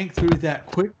of crank through that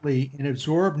quickly and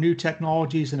absorb new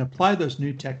technologies and apply those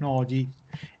new technologies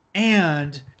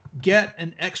and get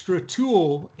an extra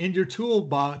tool in your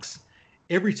toolbox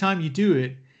every time you do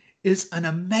it is an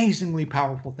amazingly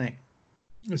powerful thing.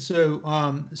 So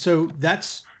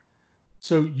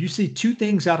you see two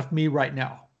things out of me right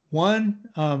now. One,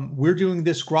 we're doing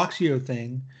this Groxio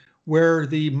thing where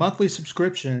the monthly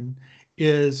subscription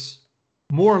is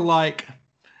more like,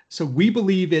 so we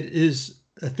believe it is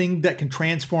a thing that can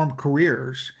transform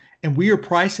careers, and we are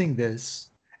pricing this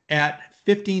at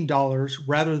 $15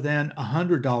 rather than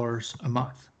 $100 a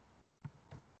month,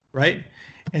 right?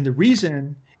 And the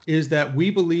reason is that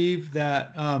we believe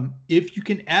that if you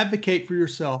can advocate for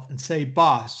yourself and say,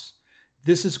 boss,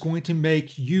 this is going to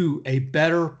make you a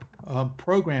better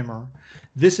programmer.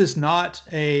 This is not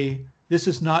a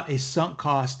sunk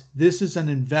cost. This is an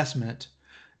investment.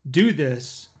 Do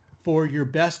this for your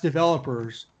best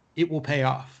developers. It will pay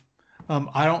off.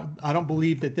 I don't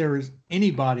believe that there is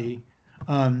anybody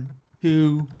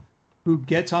who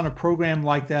gets on a program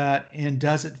like that and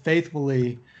does it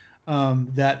faithfully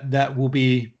that will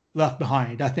be left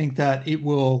behind. I think that it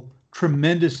will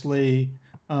tremendously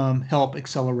help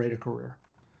accelerate a career.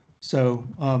 So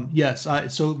yes,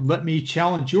 so let me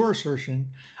challenge your assertion.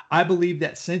 I believe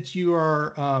that since you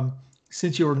are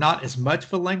not as much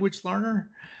of a language learner,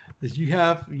 that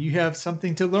you have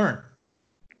something to learn.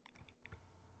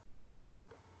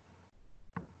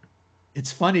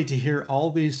 It's funny to hear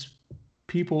all these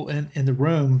people in the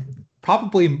room.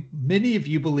 Probably many of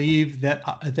you believe that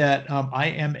I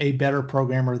am a better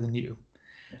programmer than you.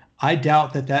 I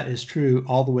doubt that is true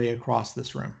all the way across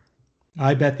this room.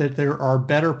 I bet that there are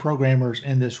better programmers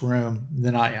in this room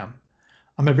than I am.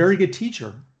 I'm a very good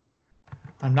teacher.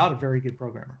 I'm not a very good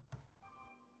programmer.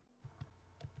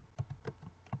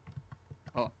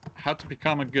 Well, how to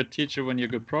become a good teacher when you're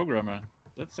a good programmer?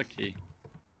 That's the key.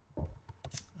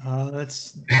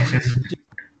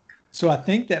 So I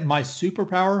think that my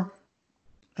superpower,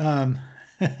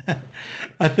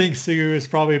 I think Sue is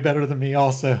probably better than me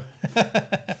also.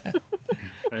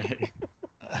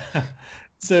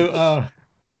 So,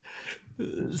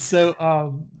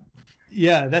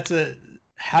 yeah,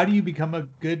 how do you become a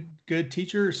good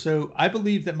teacher? So I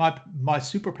believe that my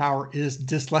superpower is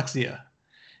dyslexia.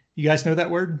 You guys know that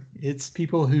word? It's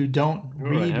people who don't Oh, I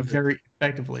read have it. very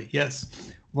effectively.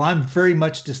 Yes. Well, I'm very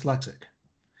much dyslexic.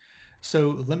 So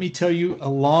let me tell you a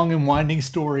long and winding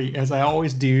story, as I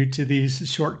always do to these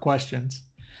short questions.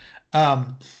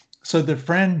 So the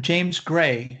friend James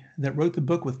Gray that wrote the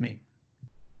book with me,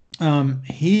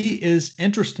 he is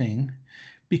interesting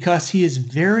because he is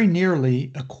very nearly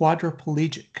a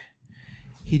quadriplegic.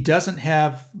 He doesn't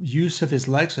have use of his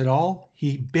legs at all.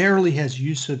 He barely has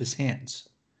use of his hands.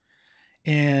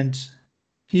 And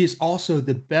he is also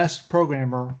the best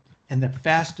programmer and the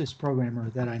fastest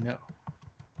programmer that I know.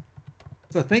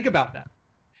 So think about that.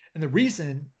 And the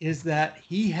reason is that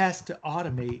he has to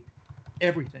automate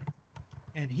everything.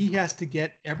 And he has to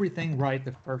get everything right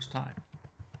the first time.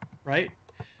 Right?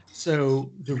 So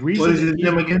the reason What is his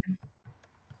name again?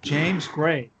 James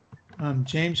Gray.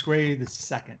 James Gray the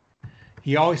second.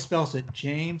 He always spells it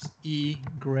James E.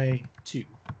 Gray 2.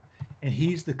 And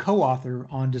he's the co-author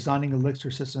on Designing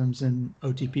Elixir Systems in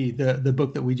OTP, the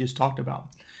book that we just talked about.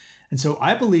 And so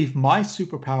I believe my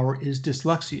superpower is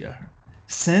dyslexia.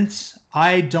 Since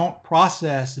I don't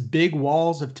process big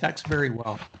walls of text very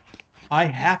well, I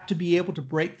have to be able to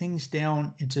break things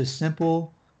down into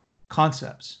simple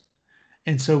concepts.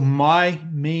 And so my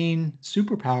main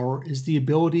superpower is the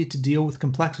ability to deal with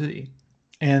complexity.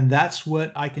 And that's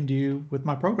what I can do with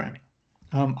my programming.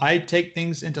 I take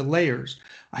things into layers.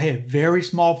 I have very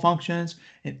small functions,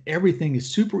 and everything is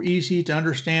super easy to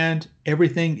understand.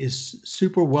 Everything is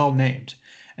super well named.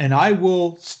 And I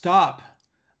will stop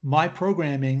my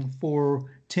programming for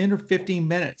 10 or 15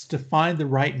 minutes to find the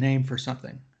right name for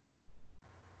something.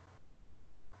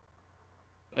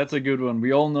 That's a good one.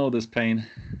 We all know this pain.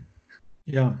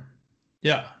 Yeah.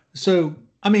 Yeah. So,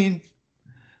 I mean,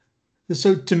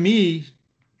 so to me,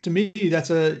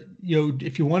 that's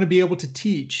if you want to be able to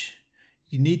teach,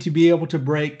 you need to be able to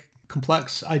break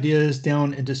complex ideas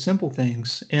down into simple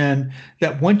things. And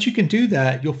that once you can do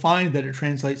that, you'll find that it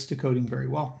translates to coding very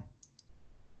well.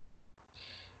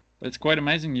 It's quite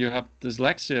amazing. You have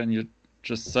dyslexia and you're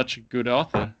just such a good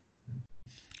author.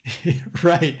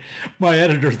 Right. My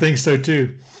editor thinks so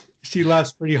too. She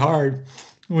laughs pretty hard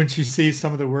when she sees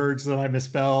some of the words that I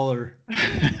misspell or.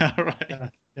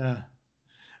 Right. Yeah.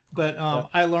 But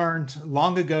I learned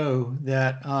long ago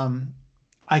that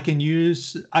I can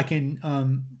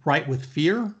write with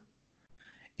fear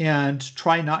and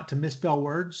try not to misspell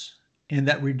words, and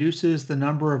that reduces the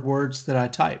number of words that I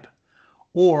type.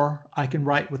 Or I can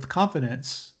write with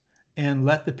confidence and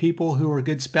let the people who are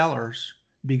good spellers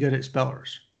be good at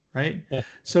spellers, right? Yeah.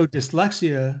 So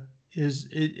dyslexia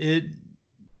it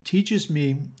teaches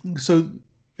me. So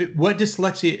what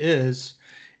dyslexia is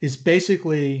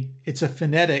basically it's a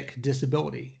phonetic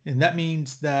disability. And that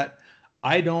means that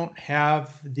I don't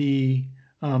have the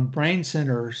brain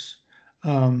centers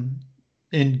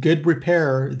in good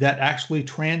repair that actually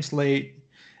translate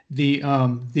the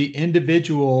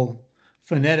individual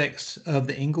phonetics of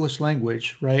the English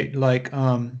language, right? Like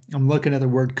I'm looking at the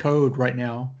word code right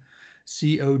now,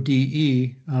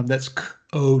 C-O-D-E, that's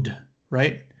code,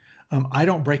 right? I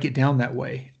don't break it down that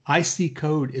way. I see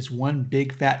code as one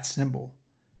big fat symbol.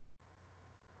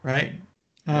 Right.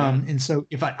 And so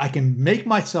if I can make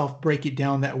myself break it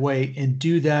down that way and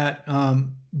do that,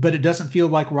 but it doesn't feel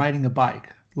like riding a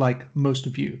bike like most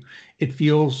of you. It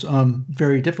feels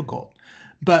very difficult.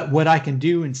 But what I can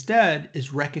do instead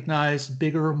is recognize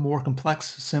bigger, more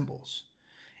complex symbols.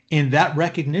 And that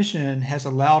recognition has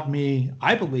allowed me,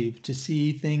 I believe, to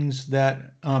see things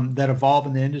that evolve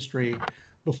in the industry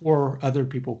before other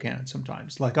people can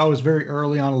sometimes. Like I was very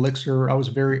early on Elixir. I was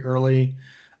very early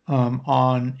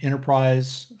on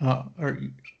enterprise or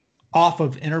off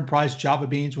of enterprise Java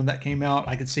Beans when that came out.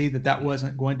 I could see that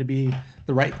wasn't going to be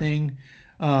the right thing.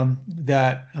 I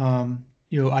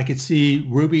could see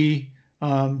Ruby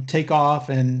take off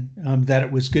and that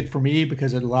it was good for me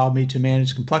because it allowed me to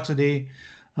manage complexity.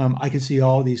 I could see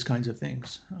all these kinds of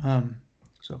things.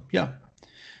 So yeah,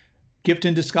 gift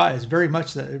in disguise, very much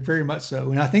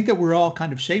so. And I think that we're all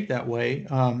kind of shaped that way.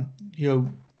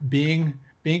 Being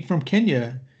from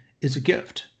Kenya is a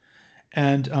gift.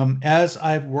 And as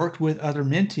I've worked with other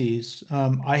mentees,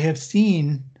 I have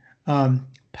seen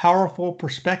powerful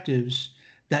perspectives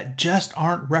that just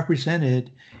aren't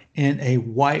represented in a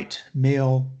white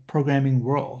male programming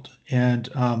world. And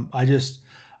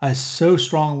I so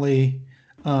strongly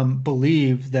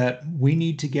believe that we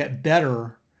need to get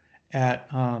better at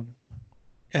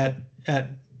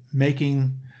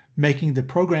making the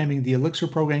programming, the Elixir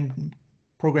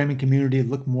programming community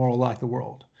look more like the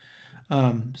world.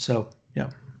 So yeah.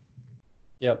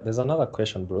 Yeah, there's another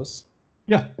question, Bruce.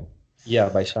 Yeah. Yeah,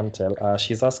 by Chantel.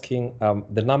 She's asking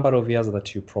the number of years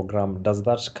that you program, does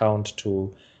that count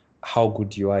to how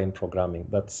good you are in programming?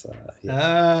 That's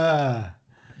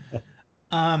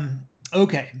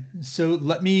okay. So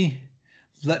let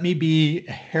me be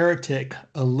a heretic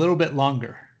a little bit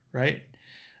longer, right?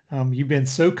 You've been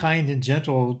so kind and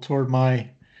gentle toward my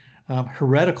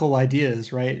heretical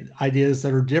ideas, right? Ideas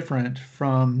that are different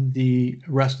from the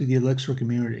rest of the Elixir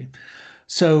community.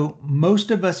 So most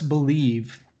of us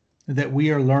believe that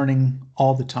we are learning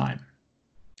all the time.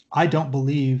 I don't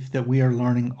believe that we are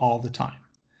learning all the time.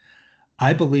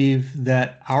 I believe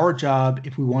that our job,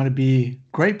 if we want to be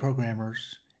great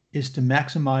programmers, is to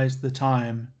maximize the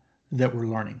time that we're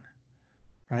learning,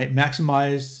 right?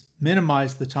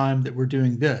 Minimize the time that we're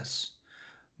doing this.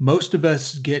 Most of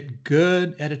us get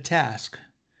good at a task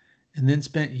and then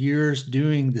spent years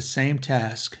doing the same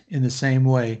task in the same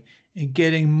way and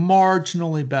getting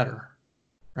marginally better,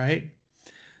 right?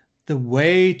 The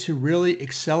way to really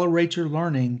accelerate your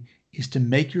learning is to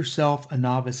make yourself a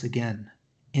novice again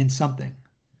in something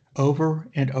over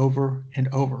and over and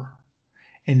over.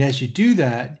 And as you do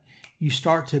that, you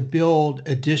start to build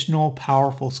additional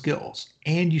powerful skills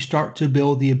and you start to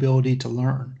build the ability to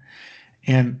learn.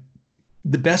 And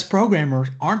the best programmers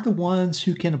aren't the ones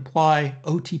who can apply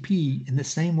OTP in the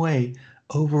same way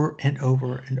over and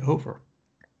over and over.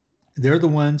 They're the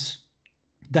ones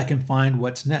that can find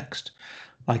what's next.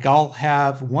 Like I'll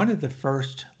have one of the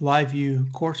first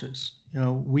LiveView courses.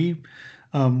 We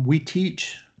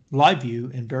teach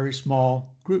LiveView in very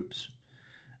small groups,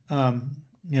 and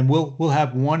we'll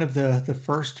have one of the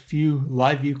first few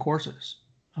LiveView courses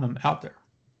out there.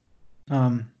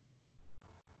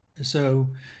 So,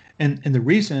 and the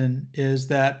reason is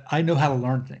that I know how to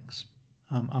learn things.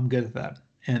 I'm good at that,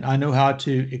 and I know how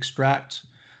to extract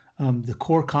the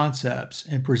core concepts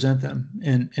and present them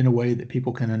in a way that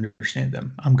people can understand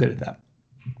them. I'm good at that.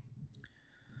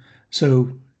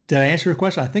 So did I answer your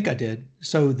question? I think I did.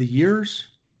 So the years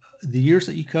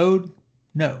that you code,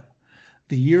 no.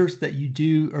 The years that you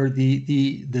do, or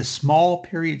the small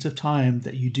periods of time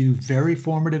that you do very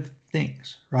formative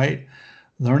things, right?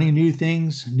 Learning new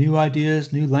things, new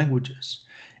ideas, new languages.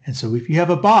 And so if you have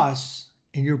a boss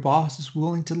and your boss is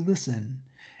willing to listen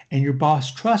and your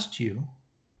boss trusts you,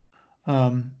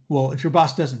 well, if your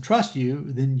boss doesn't trust you,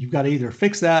 then you've got to either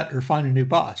fix that or find a new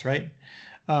boss, right?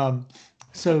 But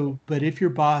if your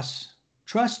boss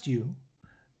trusts you,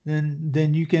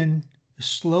 then you can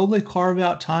slowly carve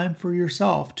out time for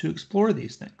yourself to explore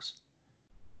these things,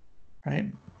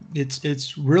 right?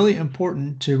 It's really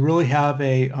important to really have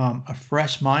a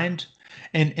fresh mind,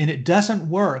 and it doesn't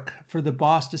work for the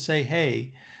boss to say,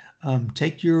 hey,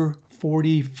 take your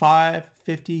 45,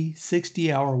 50,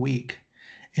 60 hour week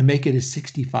and make it a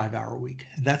 65-hour week.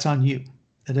 That's on you.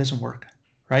 That doesn't work,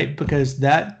 right? Because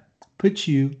that puts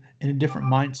you in a different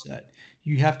mindset.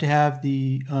 You have to have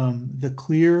the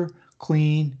clear,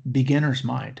 clean beginner's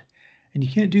mind, and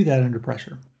you can't do that under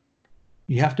pressure.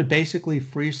 You have to basically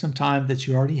free some time that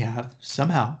you already have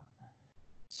somehow,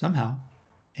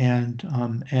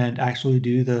 and actually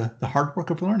do the hard work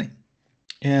of learning.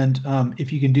 And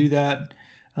if you can do that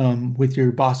with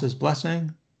your boss's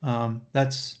blessing,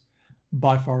 that's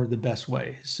by far the best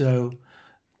way. So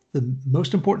the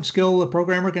most important skill a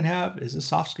programmer can have is a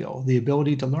soft skill, the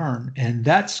ability to learn. And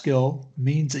that skill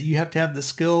means that you have to have the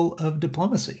skill of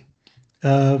diplomacy,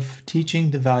 of teaching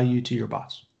the value to your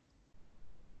boss.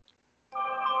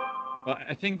 Well,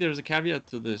 I think there's a caveat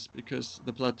to this, because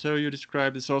the plateau you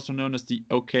described is also known as the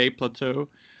OK plateau.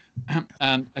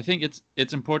 And I think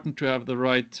it's important to have the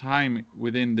right time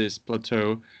within this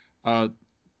plateau.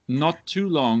 Not too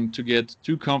long to get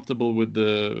too comfortable with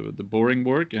the boring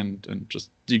work and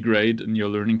just degrade in your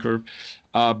learning curve,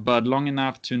 but long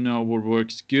enough to know what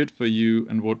works good for you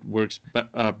and what works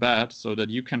bad, so that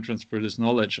you can transfer this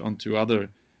knowledge onto other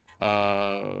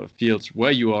fields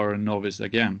where you are a novice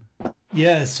again.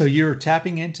 Yeah, so you're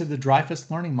tapping into the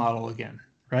Dreyfus learning model again,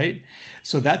 right?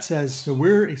 So that says, so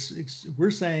we're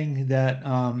saying that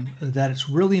that it's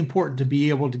really important to be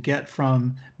able to get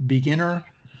from beginner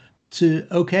to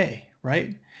okay,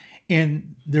 right?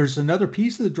 And there's another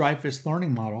piece of the Dreyfus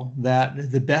learning model,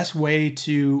 that the best way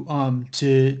to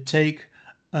take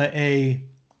an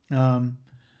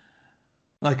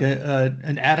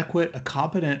adequate, a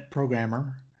competent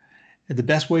programmer, the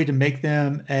best way to make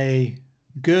them a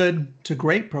good to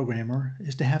great programmer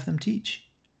is to have them teach.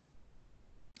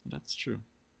 That's true.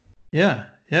 Yeah.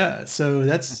 So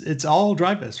it's all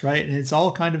Dreyfus, right? And it's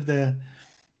all kind of the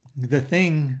the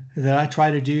thing that I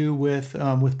try to do with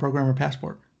Programmer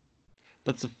Passport.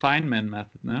 That's a Feynman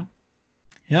method, no?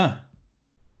 Yeah.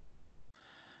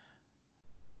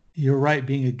 You're right.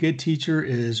 Being a good teacher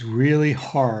is really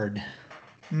hard.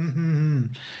 Mm-hmm.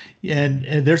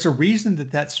 And there's a reason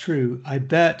that that's true. I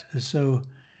bet. So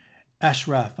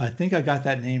Ashraf, I think I got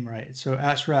that name right. So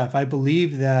Ashraf, I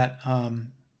believe that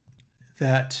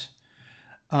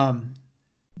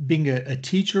being a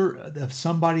teacher of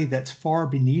somebody that's far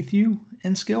beneath you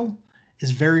in skill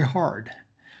is very hard.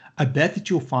 I bet that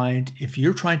you'll find if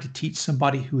you're trying to teach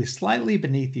somebody who is slightly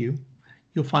beneath you,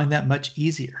 you'll find that much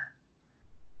easier.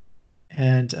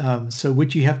 And so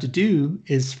what you have to do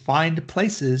is find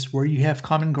places where you have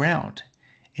common ground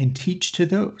and teach to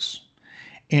those.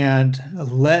 And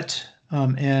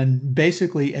and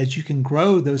basically, as you can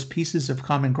grow those pieces of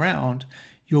common ground,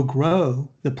 you'll grow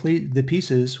the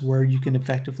pieces where you can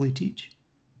effectively teach.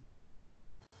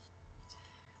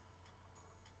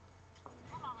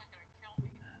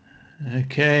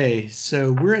 Okay,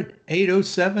 so we're at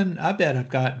 8:07. I bet I've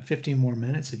got 15 more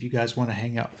minutes if you guys want to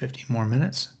hang out 15 more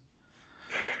minutes.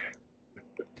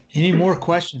 Any more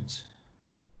questions?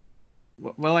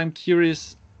 Well, I'm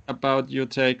curious about your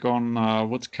take on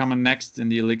what's coming next in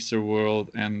the Elixir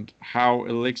world and how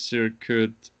Elixir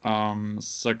could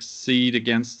succeed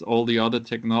against all the other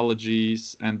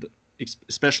technologies and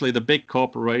especially the big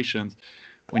corporations.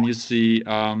 When you see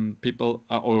people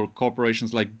or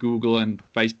corporations like Google and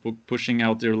Facebook pushing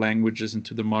out their languages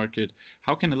into the market,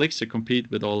 how can Elixir compete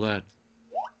with all that?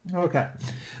 Okay.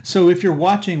 So if you're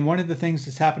watching, one of the things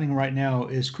that's happening right now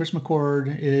is Chris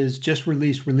McCord is just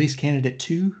released release candidate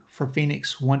 2 for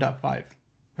Phoenix 1.5,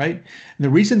 right? And the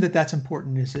reason that that's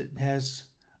important is it has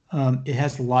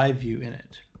live view in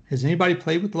it. Has anybody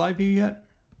played with live view yet?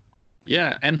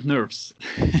 Yeah, and nerves.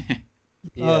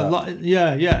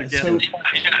 Yeah. So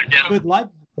with live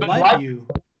view,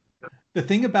 the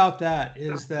thing about that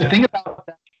is that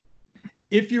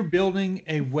if you're building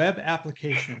a web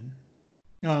application,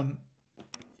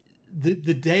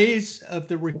 the days of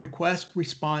the request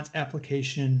response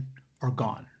application are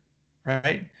gone,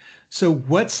 right? So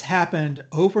what's happened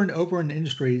over and over in the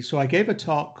industry, so I gave a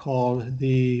talk called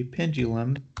The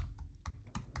Pendulum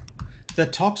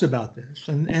that talks about this.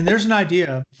 And there's an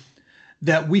idea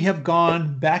that we have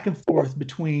gone back and forth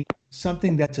between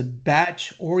something that's a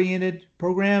batch-oriented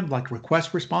program, like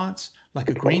request response, like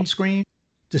a green screen,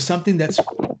 to something that's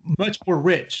much more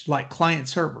rich, like client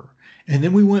server. And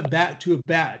then we went back to a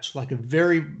batch, like a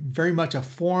very, very much a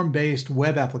form-based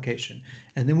web application.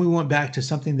 And then we went back to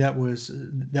something that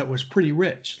was pretty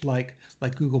rich, like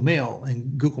Google Mail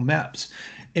and Google Maps.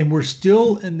 And we're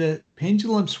still in the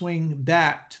pendulum swing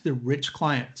back to the rich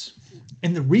clients.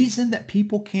 And the reason that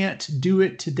people can't do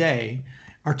it today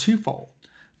are twofold.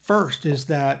 First is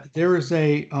that there's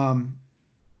an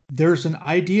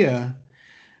idea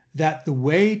that the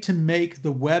way to make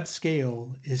the web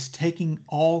scale is taking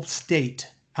all state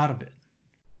out of it,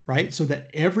 right? So that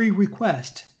every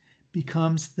request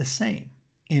becomes the same.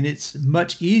 And it's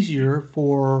much easier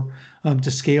for to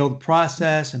scale the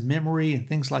process and memory and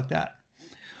things like that.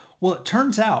 Well, it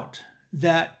turns out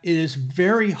that it is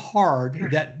very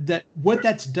hard, that what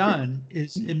that's done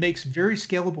is it makes very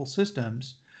scalable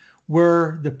systems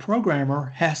where the programmer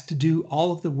has to do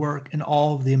all of the work and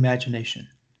all of the imagination,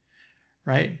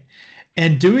 right?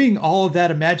 And doing all of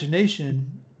that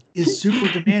imagination is super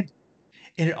demanding.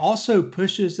 And it also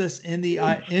pushes us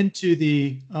into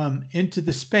the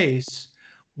space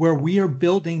where we are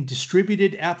building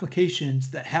distributed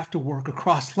applications that have to work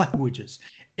across languages.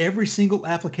 Every single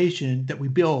application that we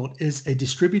build is a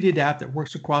distributed app that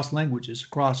works across languages,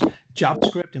 across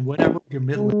JavaScript and whatever your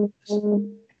middle is.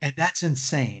 And that's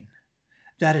insane.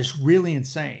 That is really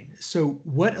insane. So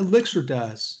what Elixir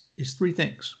does is 3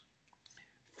 things.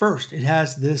 First, it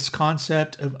has this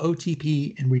concept of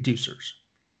OTP and reducers,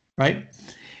 right?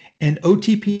 And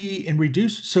OTP and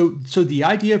reduce. So the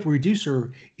idea of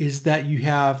reducer is that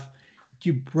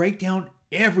you break down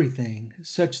everything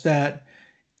such that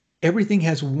everything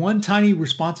has one tiny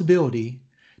responsibility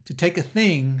to take a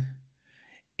thing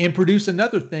and produce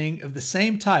another thing of the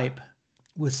same type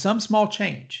with some small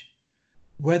change,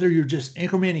 whether you're just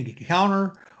incrementing a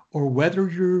counter or whether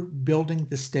you're building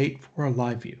the state for a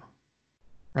live view,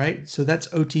 right? So that's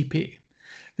OTP.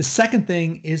 The second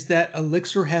thing is that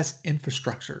Elixir has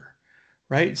infrastructure,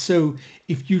 right? So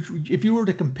if you were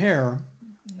to compare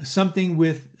something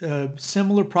with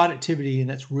similar productivity, and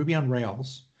that's Ruby on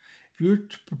Rails, if you were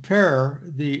to compare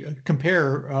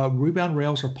Ruby on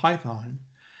Rails or Python,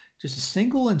 just a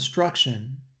single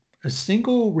instruction, a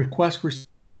single request,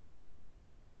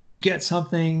 get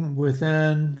something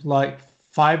within like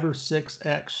 5 or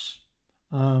 6x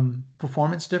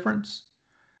performance difference,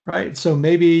 right? So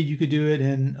maybe you could do it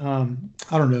in,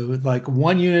 I don't know, like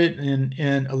 1 unit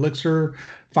in Elixir,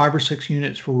 5 or 6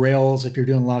 units for Rails if you're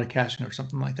doing a lot of caching or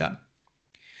something like that.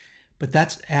 But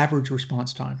that's average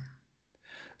response time.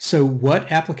 So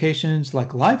what applications like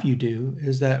LiveView do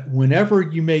is that whenever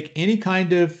you make any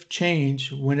kind of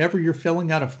change, whenever you're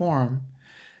filling out a form,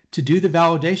 to do the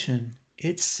validation,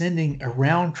 it's sending a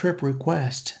round trip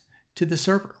request to the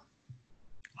server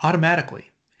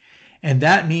automatically. And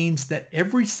that means that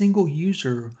every single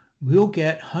user will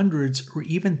get hundreds or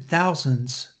even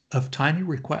thousands of tiny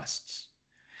requests.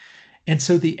 And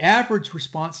so the average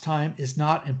response time is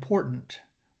not important.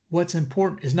 What's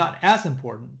important is not as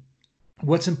important.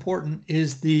 What's important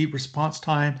is the response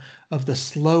time of the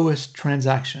slowest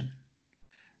transaction,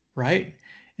 right?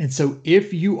 And so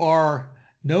if you are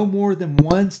no more than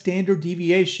 1 standard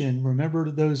deviation,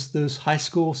 remember those high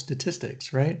school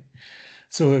statistics, right?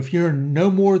 So if you're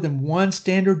no more than 1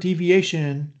 standard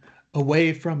deviation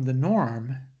away from the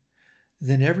norm,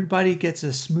 then everybody gets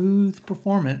a smooth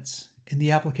performance and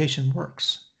the application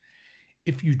works.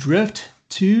 If you drift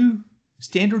 2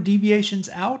 standard deviations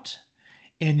out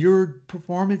and your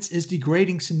performance is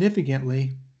degrading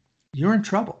significantly, you're in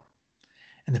trouble.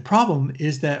 And the problem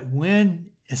is that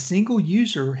when a single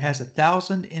user has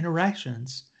 1,000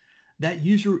 interactions, that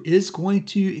user is going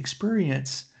to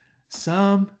experience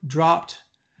some dropped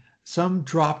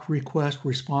request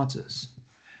responses.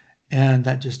 And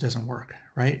that just doesn't work,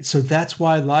 right? So that's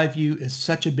why LiveView is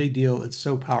such a big deal. It's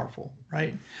so powerful,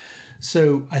 right?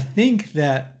 So I think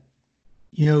that,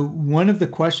 one of the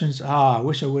questions, I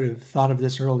wish I would have thought of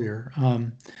this earlier.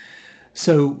 Who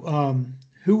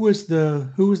was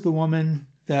the woman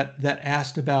that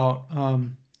asked about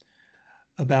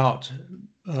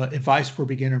advice for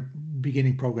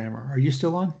beginning programmer? Are you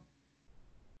still on?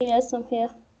 Yes, I'm here.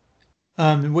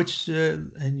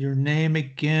 And your name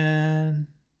again?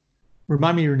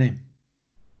 Remind me your name.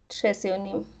 Tracy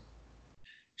Onim.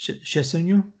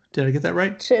 Shesunyu? Did I get that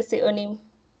right? Tracy Onim.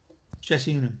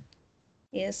 Tracy Onim.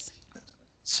 Yes.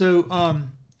 So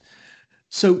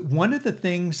one of the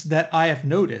things that I have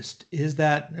noticed is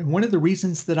that one of the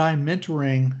reasons that I'm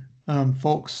mentoring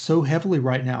folks so heavily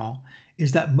right now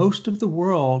is that most of the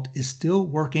world is still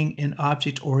working in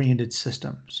object-oriented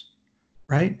systems,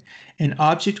 right? And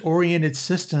object-oriented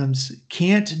systems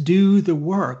can't do the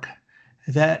work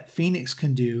that Phoenix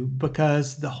can do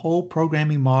because the whole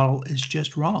programming model is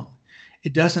just wrong.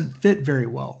 It doesn't fit very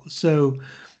well. So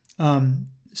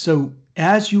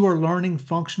as you are learning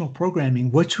functional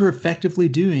programming, what you're effectively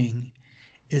doing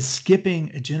is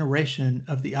skipping a generation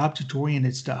of the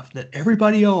object-oriented stuff that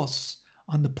everybody else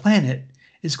on the planet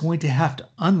is going to have to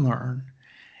unlearn.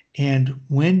 And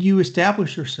when you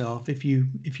establish yourself, if you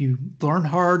learn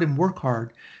hard and work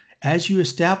hard, as you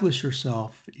establish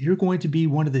yourself, you're going to be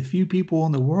one of the few people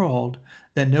in the world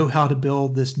that know how to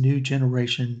build this new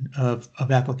generation of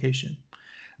application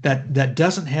that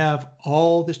doesn't have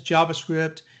all this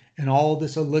JavaScript and all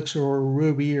this Elixir or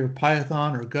Ruby or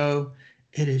Python or Go.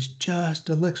 It is just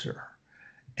Elixir.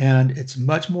 And it's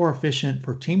much more efficient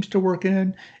for teams to work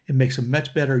in. It makes a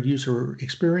much better user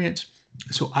experience.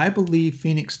 So I believe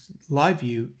Phoenix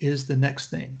LiveView is the next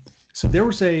thing. So there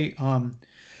was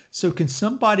so can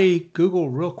somebody Google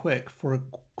real quick for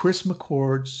Chris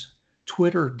McCord's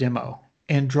Twitter demo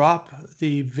and drop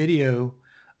the video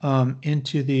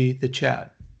into the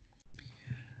chat?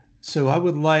 So I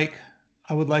would like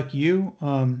you,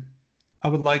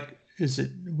 was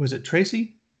it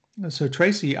Tracy? So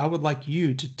Tracy, I would like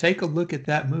you to take a look at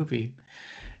that movie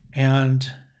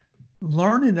and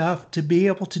learn enough to be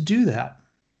able to do that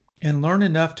and learn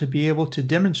enough to be able to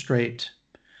demonstrate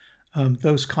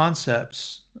those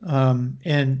concepts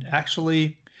and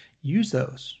actually use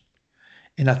those.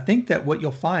 And I think that what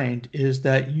you'll find is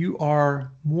that you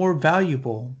are more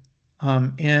valuable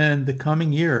in the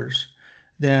coming years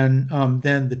than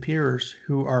the peers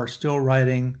who are still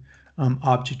writing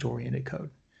object-oriented code.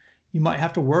 You might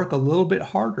have to work a little bit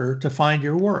harder to find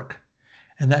your work,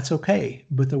 and that's okay.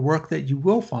 But the work that you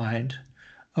will find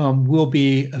will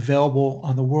be available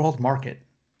on the world market,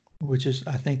 which is,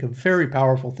 I think, a very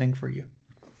powerful thing for you.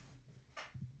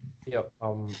 Yeah,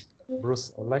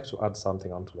 Bruce, I'd like to add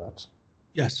something onto that.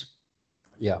 Yes.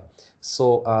 Yeah.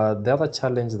 So the other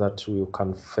challenge that you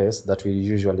can face, that we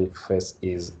usually face,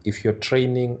 is if you're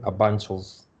training a bunch of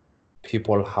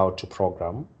people how to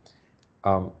program,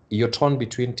 you're torn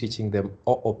between teaching them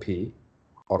OOP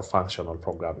or functional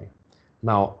programming.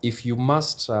 Now, if you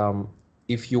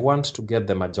want to get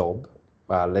them a job,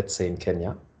 let's say in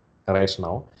Kenya right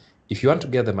now, if you want to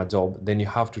get them a job, then you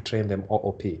have to train them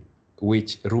OOP,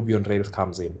 which Ruby on Rails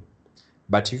comes in.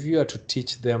 But if you are to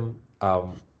teach them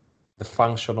the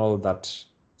functional that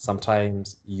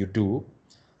sometimes you do,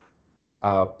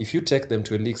 if you take them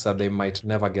to Elixir, they might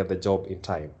never get the job in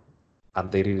time,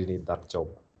 and they really need that job.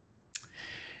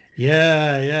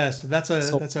 Yeah. So that's a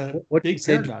what you big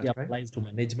said paradox, really right? applies to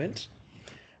management,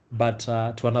 but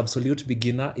to an absolute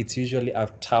beginner, it's usually a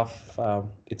tough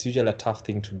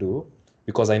thing to do,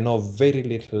 because I know very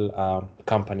little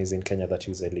companies in Kenya that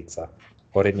use Elixir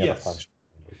or any other function.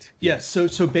 Yes.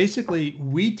 So basically,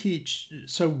 we teach.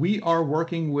 So we are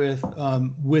working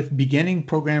with beginning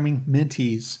programming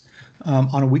mentees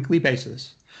on a weekly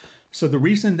basis. So the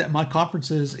reason that my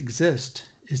conferences exist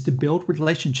is to build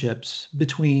relationships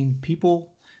between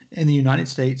people in the United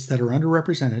States that are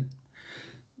underrepresented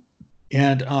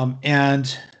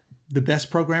and the best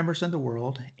programmers in the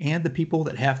world and the people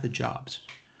that have the jobs,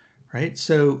 right?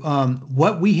 So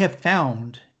what we have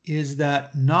found is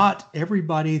that not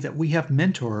everybody that we have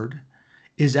mentored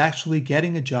is actually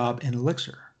getting a job in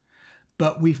Elixir,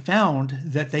 but we found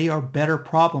that they are better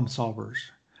problem solvers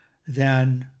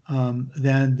than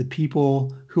the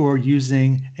people who are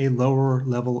using a lower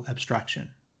level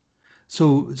abstraction.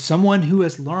 So someone who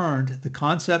has learned the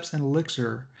concepts in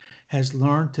Elixir has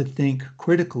learned to think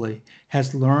critically,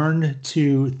 has learned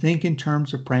to think in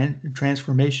terms of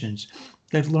transformations.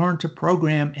 They've learned to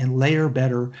program and layer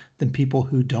better than people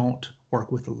who don't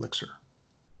work with Elixir.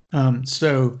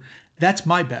 So that's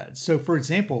my bet. So for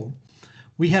example,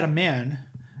 we had a man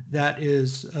that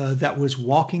was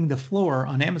walking the floor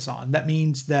on Amazon. That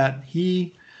means that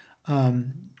he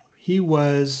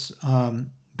was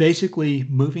basically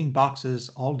moving boxes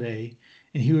all day,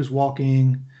 and he was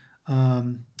walking,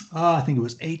 I think it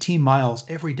was 18 miles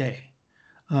every day,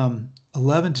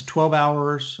 11 to 12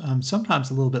 hours, sometimes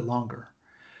a little bit longer.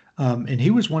 And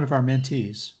he was one of our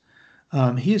mentees.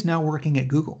 He is now working at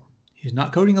Google. He's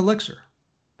not coding Elixir,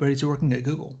 but he's working at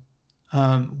Google.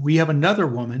 We have another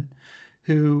woman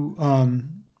who,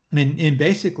 and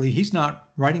basically he's not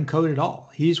writing code at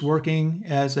all. He's working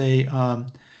as a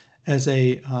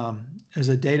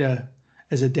data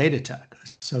tech.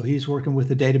 So he's working with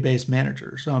the database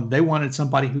managers. They wanted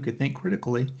somebody who could think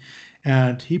critically,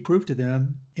 and he proved to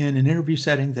them in an interview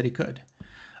setting that he could.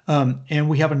 And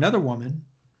we have another woman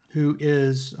who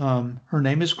is, her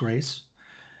name is Grace,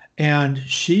 and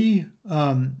she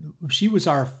was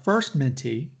our first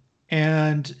mentee,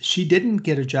 and she didn't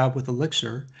get a job with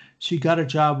Elixir. She got a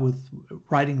job with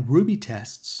writing Ruby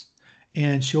tests,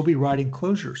 and she'll be writing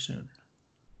Clojure soon,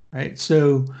 right?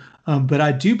 So, but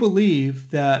I do believe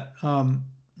that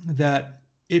that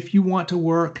if you want to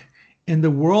work in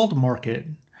the world market,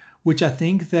 which I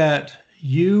think that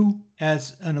you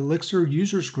as an Elixir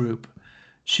users group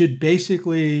should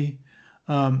basically,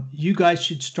 you guys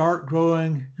should start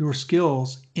growing your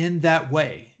skills in that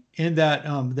way, in that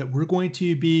that we're going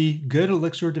to be good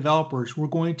Elixir developers. We're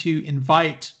going to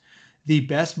invite the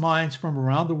best minds from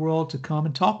around the world to come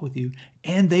and talk with you,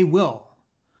 and they will.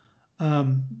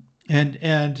 And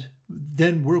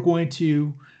then we're going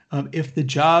to, if the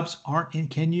jobs aren't in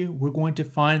Kenya, we're going to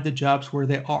find the jobs where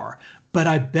they are. But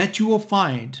I bet you will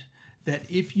find that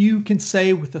if you can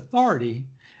say with authority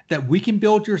that we can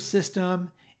build your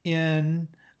system in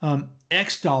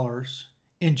X dollars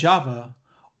in Java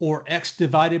or X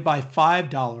divided by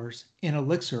 $5 in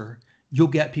Elixir, you'll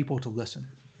get people to listen.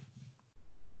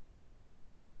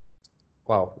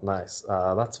 Wow, nice.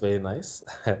 That's very nice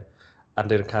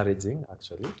and encouraging,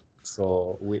 actually.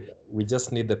 So we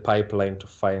just need the pipeline to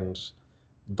find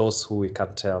those who we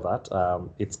can tell that.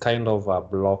 It's kind of a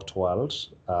blocked world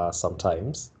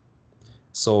sometimes.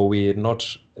 So we're not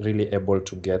really able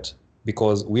to get,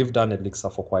 because we've done Elixir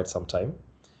for quite some time.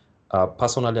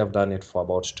 Personally, I've done it for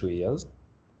about 2 years.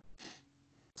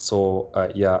 So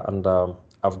yeah, and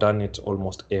I've done it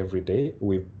almost every day.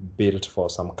 We've built for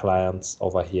some clients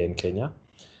over here in Kenya.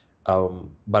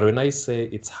 But when I say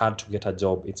it's hard to get a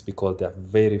job, it's because there are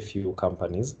very few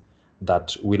companies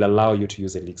that will allow you to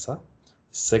use Elixir.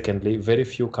 Secondly, very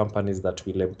few companies that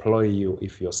will employ you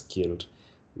if you're skilled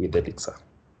with Elixir.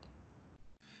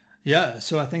 Yeah,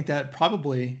 so I think that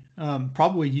probably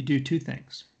you do two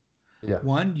things. Yeah.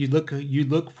 One, you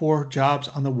look for jobs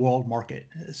on the world market.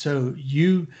 So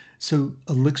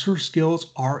Elixir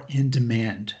skills are in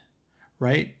demand,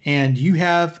 right? And you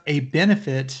have a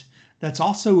benefit that's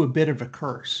also a bit of a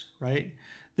curse, right?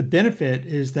 The benefit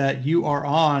is that you are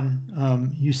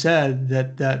on, you said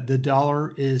that the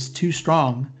dollar is too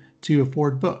strong to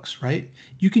afford books, right?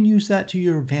 You can use that to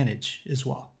your advantage as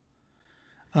well.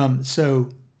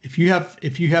 So if you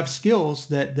have skills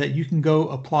that you can go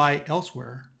apply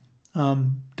elsewhere,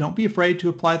 don't be afraid to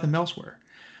apply them elsewhere.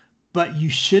 but you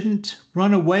shouldn't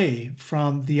run away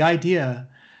from the idea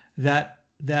that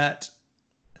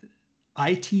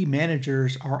IT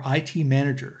managers are IT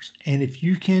managers. And if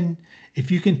you can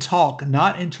talk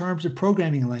not in terms of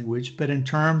programming language, but in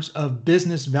terms of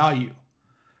business value,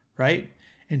 right?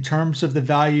 In terms of the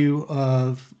value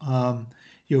of,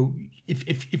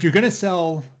 if you're going to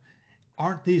sell,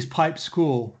 aren't these pipes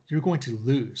cool? You're going to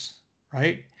lose,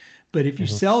 right? But if you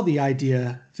sell the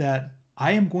idea that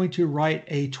I am going to write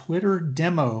a Twitter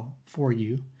demo for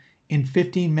you in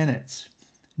 15 minutes,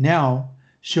 now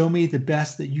show me the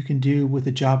best that you can do with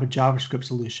a JavaScript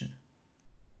solution.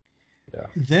 Yeah.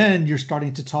 Then you're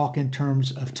starting to talk in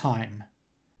terms of time,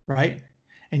 right?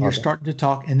 And you're starting to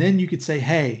talk, and then you could say,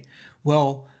 hey,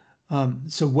 well,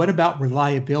 so what about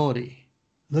reliability?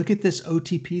 Look at this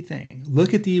OTP thing.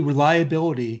 Look at the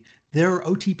reliability. There are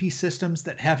OTP systems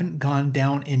that haven't gone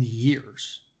down in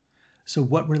years. So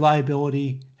what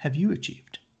reliability have you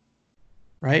achieved?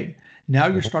 Right? Now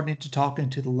you're starting to talk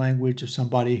into the language of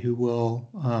somebody who will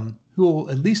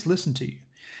at least listen to you.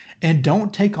 And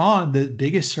don't take on the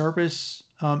biggest service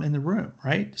in the room,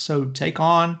 right? So take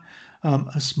on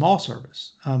a small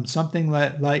service, something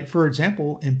like, for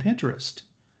example, in Pinterest,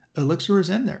 Elixir is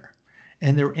in there.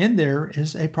 And they're in there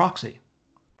as a proxy,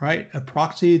 right? A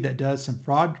proxy that does some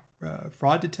fraud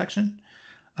detection,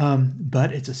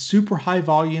 but it's a super high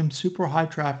volume, super high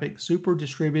traffic, super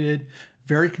distributed,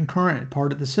 very concurrent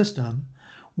part of the system,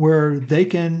 where they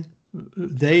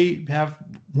have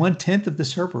 1/10 of the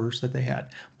servers that they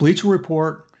had. Bleacher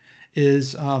Report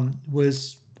was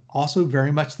also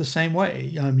very much the same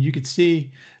way. You could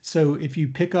see, so if you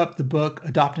pick up the book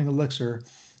Adopting Elixir,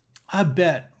 I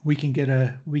bet we can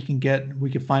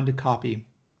find a copy.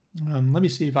 Let me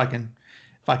see if I can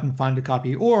find a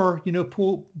copy, or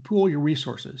pool your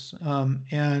resources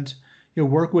and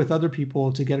work with other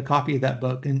people to get a copy of that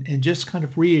book and just kind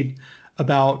of read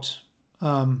about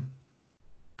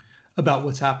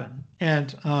what's happened.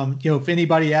 And if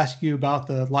anybody asks you about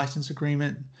the license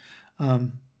agreement,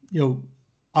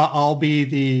 I'll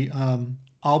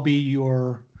be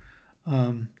your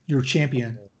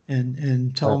champion.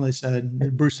 And tell them they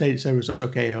said Bruce Tate said it was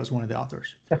okay. I was one of the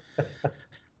authors.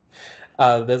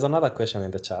 There's another question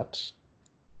in the chat.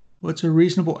 What's a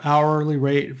reasonable hourly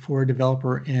rate for a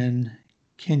developer in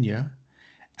Kenya?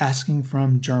 Asking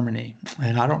from Germany,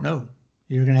 and I don't know.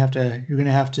 You're gonna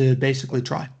have to basically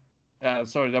try.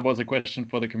 Sorry, that was a question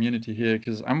for the community here,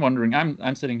 because I'm wondering.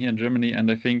 I'm sitting here in Germany, and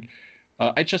I think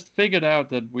I just figured out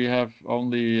that we have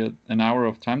only an hour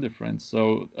of time difference.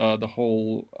 So the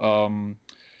whole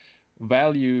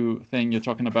value thing you're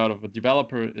talking about of a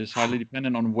developer is highly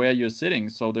dependent on where you're sitting.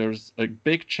 So there's a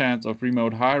big chance of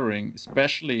remote hiring,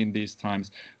 especially in these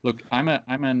times. Look, I'm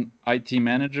an IT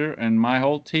manager, and my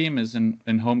whole team is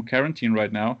in home quarantine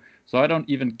right now. So I don't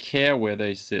even care where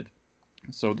they sit.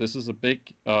 So this is a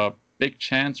big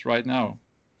chance right now.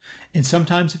 And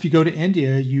sometimes if you go to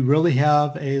India, you really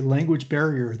have a language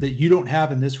barrier that you don't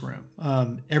have in this room.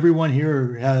 Everyone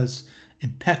here has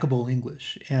impeccable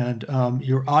English, and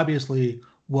you're obviously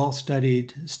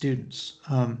well-studied students.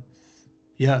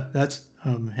 That's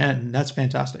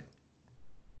fantastic.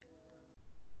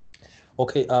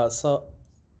 Okay, so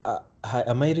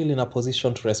am I really in a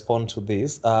position to respond to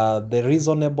this? The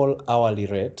reasonable hourly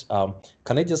rate,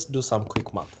 can I just do some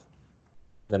quick math?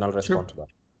 Then I'll respond to that.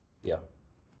 Yeah.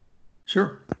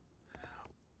 Sure.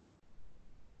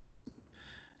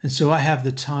 And so I have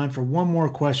the time for one more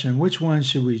question. Which one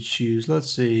should we choose? Let's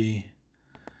see.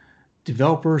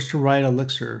 Developers to write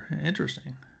Elixir.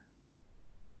 Interesting.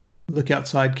 Look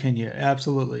outside Kenya.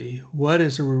 Absolutely. What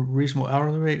is a reasonable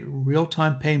hourly rate?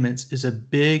 Real-time payments is a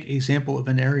big example of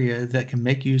an area that can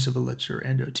make use of Elixir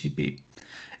and OTP.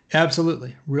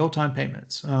 Absolutely. Real-time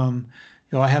payments.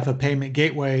 I have a payment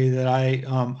gateway that I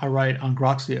write on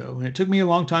Groxio, and it took me a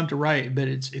long time to write, but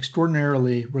it's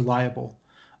extraordinarily reliable.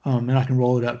 And I can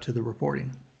roll it up to the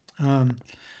reporting.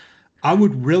 I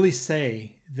would really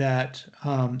say that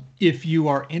if you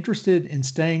are interested in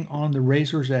staying on the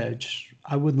razor's edge,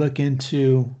 I would look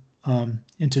into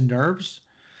Nerves,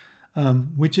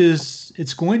 which is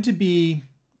it's going to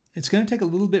take a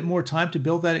little bit more time to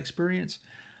build that experience,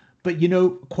 but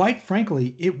quite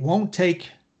frankly, it won't take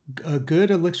a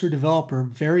good Elixir developer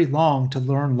very long to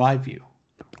learn LiveView,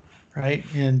 right?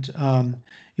 And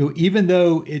even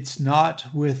though it's not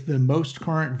with the most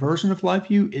current version of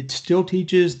LiveView, it still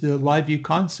teaches the LiveView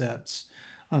concepts.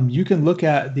 You can look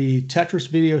at the Tetris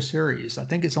video series. I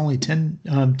think it's only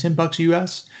 $10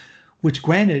 US, which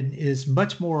granted is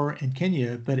much more in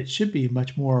Kenya, but it should be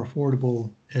much more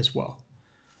affordable as well.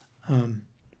 And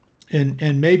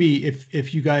maybe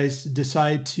if you guys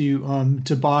decide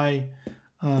to buy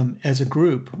as a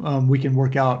group, we can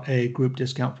work out a group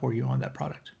discount for you on that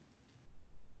product.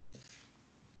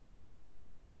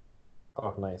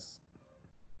 Oh, nice.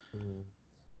 Mm.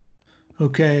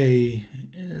 Okay,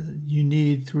 you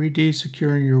need 3D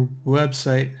securing your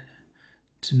website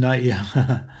tonight.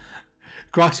 Yeah,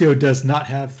 Groxio does not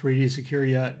have 3D secure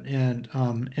yet,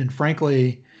 and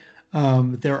frankly,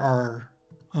 there are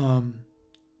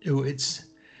it's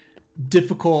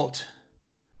difficult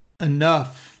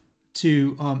enough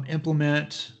to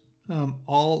implement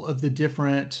all of the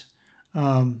different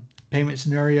payment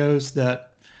scenarios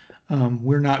that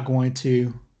we're not going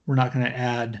to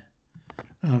add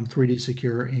 3D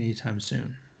secure anytime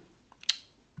soon.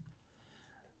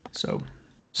 So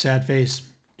sad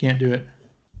face, can't do it.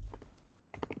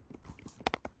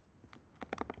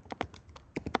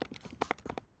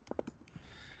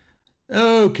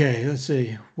 Okay, let's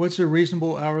see. What's a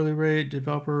reasonable hourly rate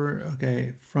developer?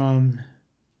 Okay, from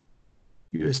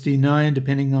USD 9,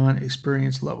 depending on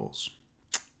experience levels.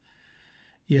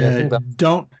 Yeah, I Yeah, think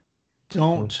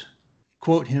don't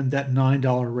quote him that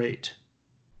 $9 rate.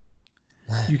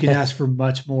 You can ask for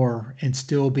much more and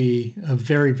still be a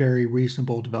very, very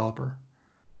reasonable developer.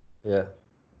 Yeah.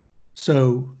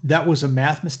 So that was a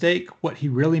math mistake. What he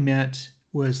really meant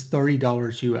was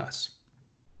 $30 US.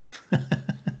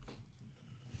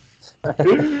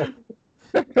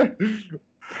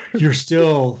 You're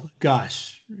still,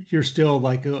 gosh, you're still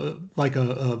like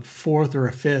a fourth or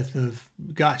a fifth of,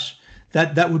 gosh,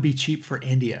 that would be cheap for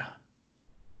India.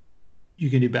 You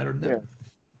can do better than that.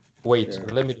 Wait,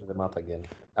 let me do the math again.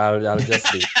 I'll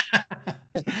just do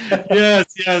it.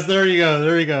 Yes, there you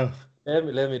go. Let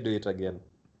me do it again.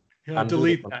 Yeah,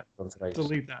 delete that. Right.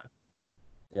 Delete that.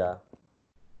 Yeah.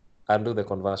 Undo the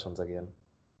conversions again.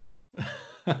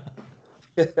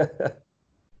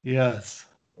 Yes.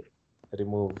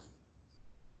 Remove.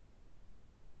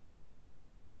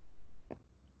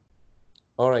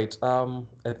 All right.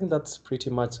 I think that's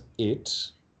pretty much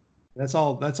it. That's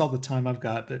all the time I've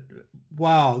got. But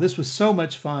wow, this was so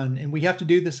much fun, and we have to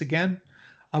do this again.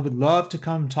 I would love to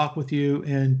come talk with you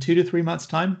in 2 to 3 months'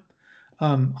 time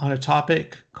on a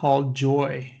topic called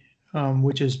joy,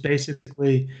 which is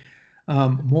basically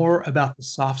more about the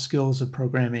soft skills of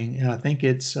programming. And I think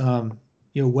it's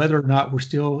whether or not we're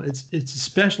still it's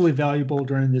especially valuable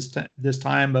during this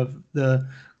time of the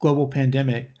global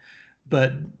pandemic.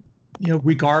 But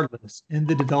regardless, in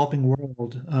the developing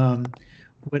world,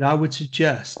 what I would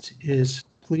suggest is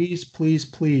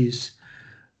please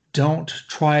don't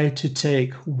try to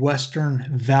take Western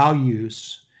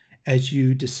values as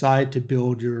you decide to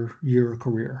build your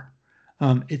career.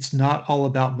 It's not all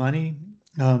about money.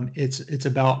 It's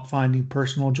about finding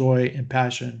personal joy and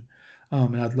passion.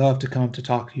 And I'd love to come to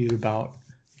talk to you about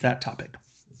that topic,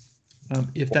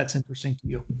 if that's interesting to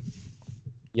you.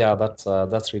 Yeah,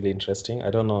 that's really interesting. I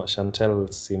don't know,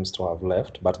 Chantel seems to have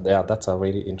left, but yeah, that's a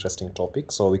really interesting topic.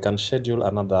 So we can schedule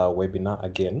another webinar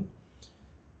again.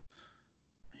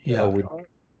 Yeah.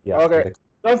 Okay.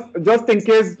 Just in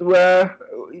case,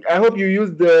 I hope you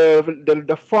use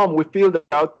the form we filled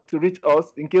out to reach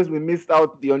us in case we missed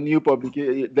out your new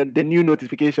publication, the new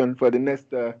notification for the next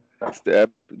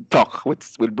talk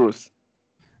with Bruce.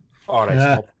 All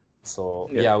right. So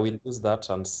yeah, we'll use that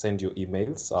and send you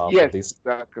emails for this,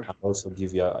 exactly. and also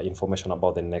give you information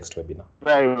about the next webinar.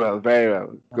 Very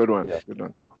well. Good one. Good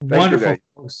one. Wonderful,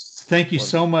 folks. Thank you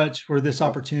so much for this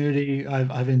opportunity.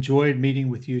 I've enjoyed meeting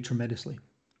with you tremendously.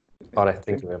 All right.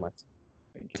 Thank you very much.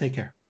 Take care.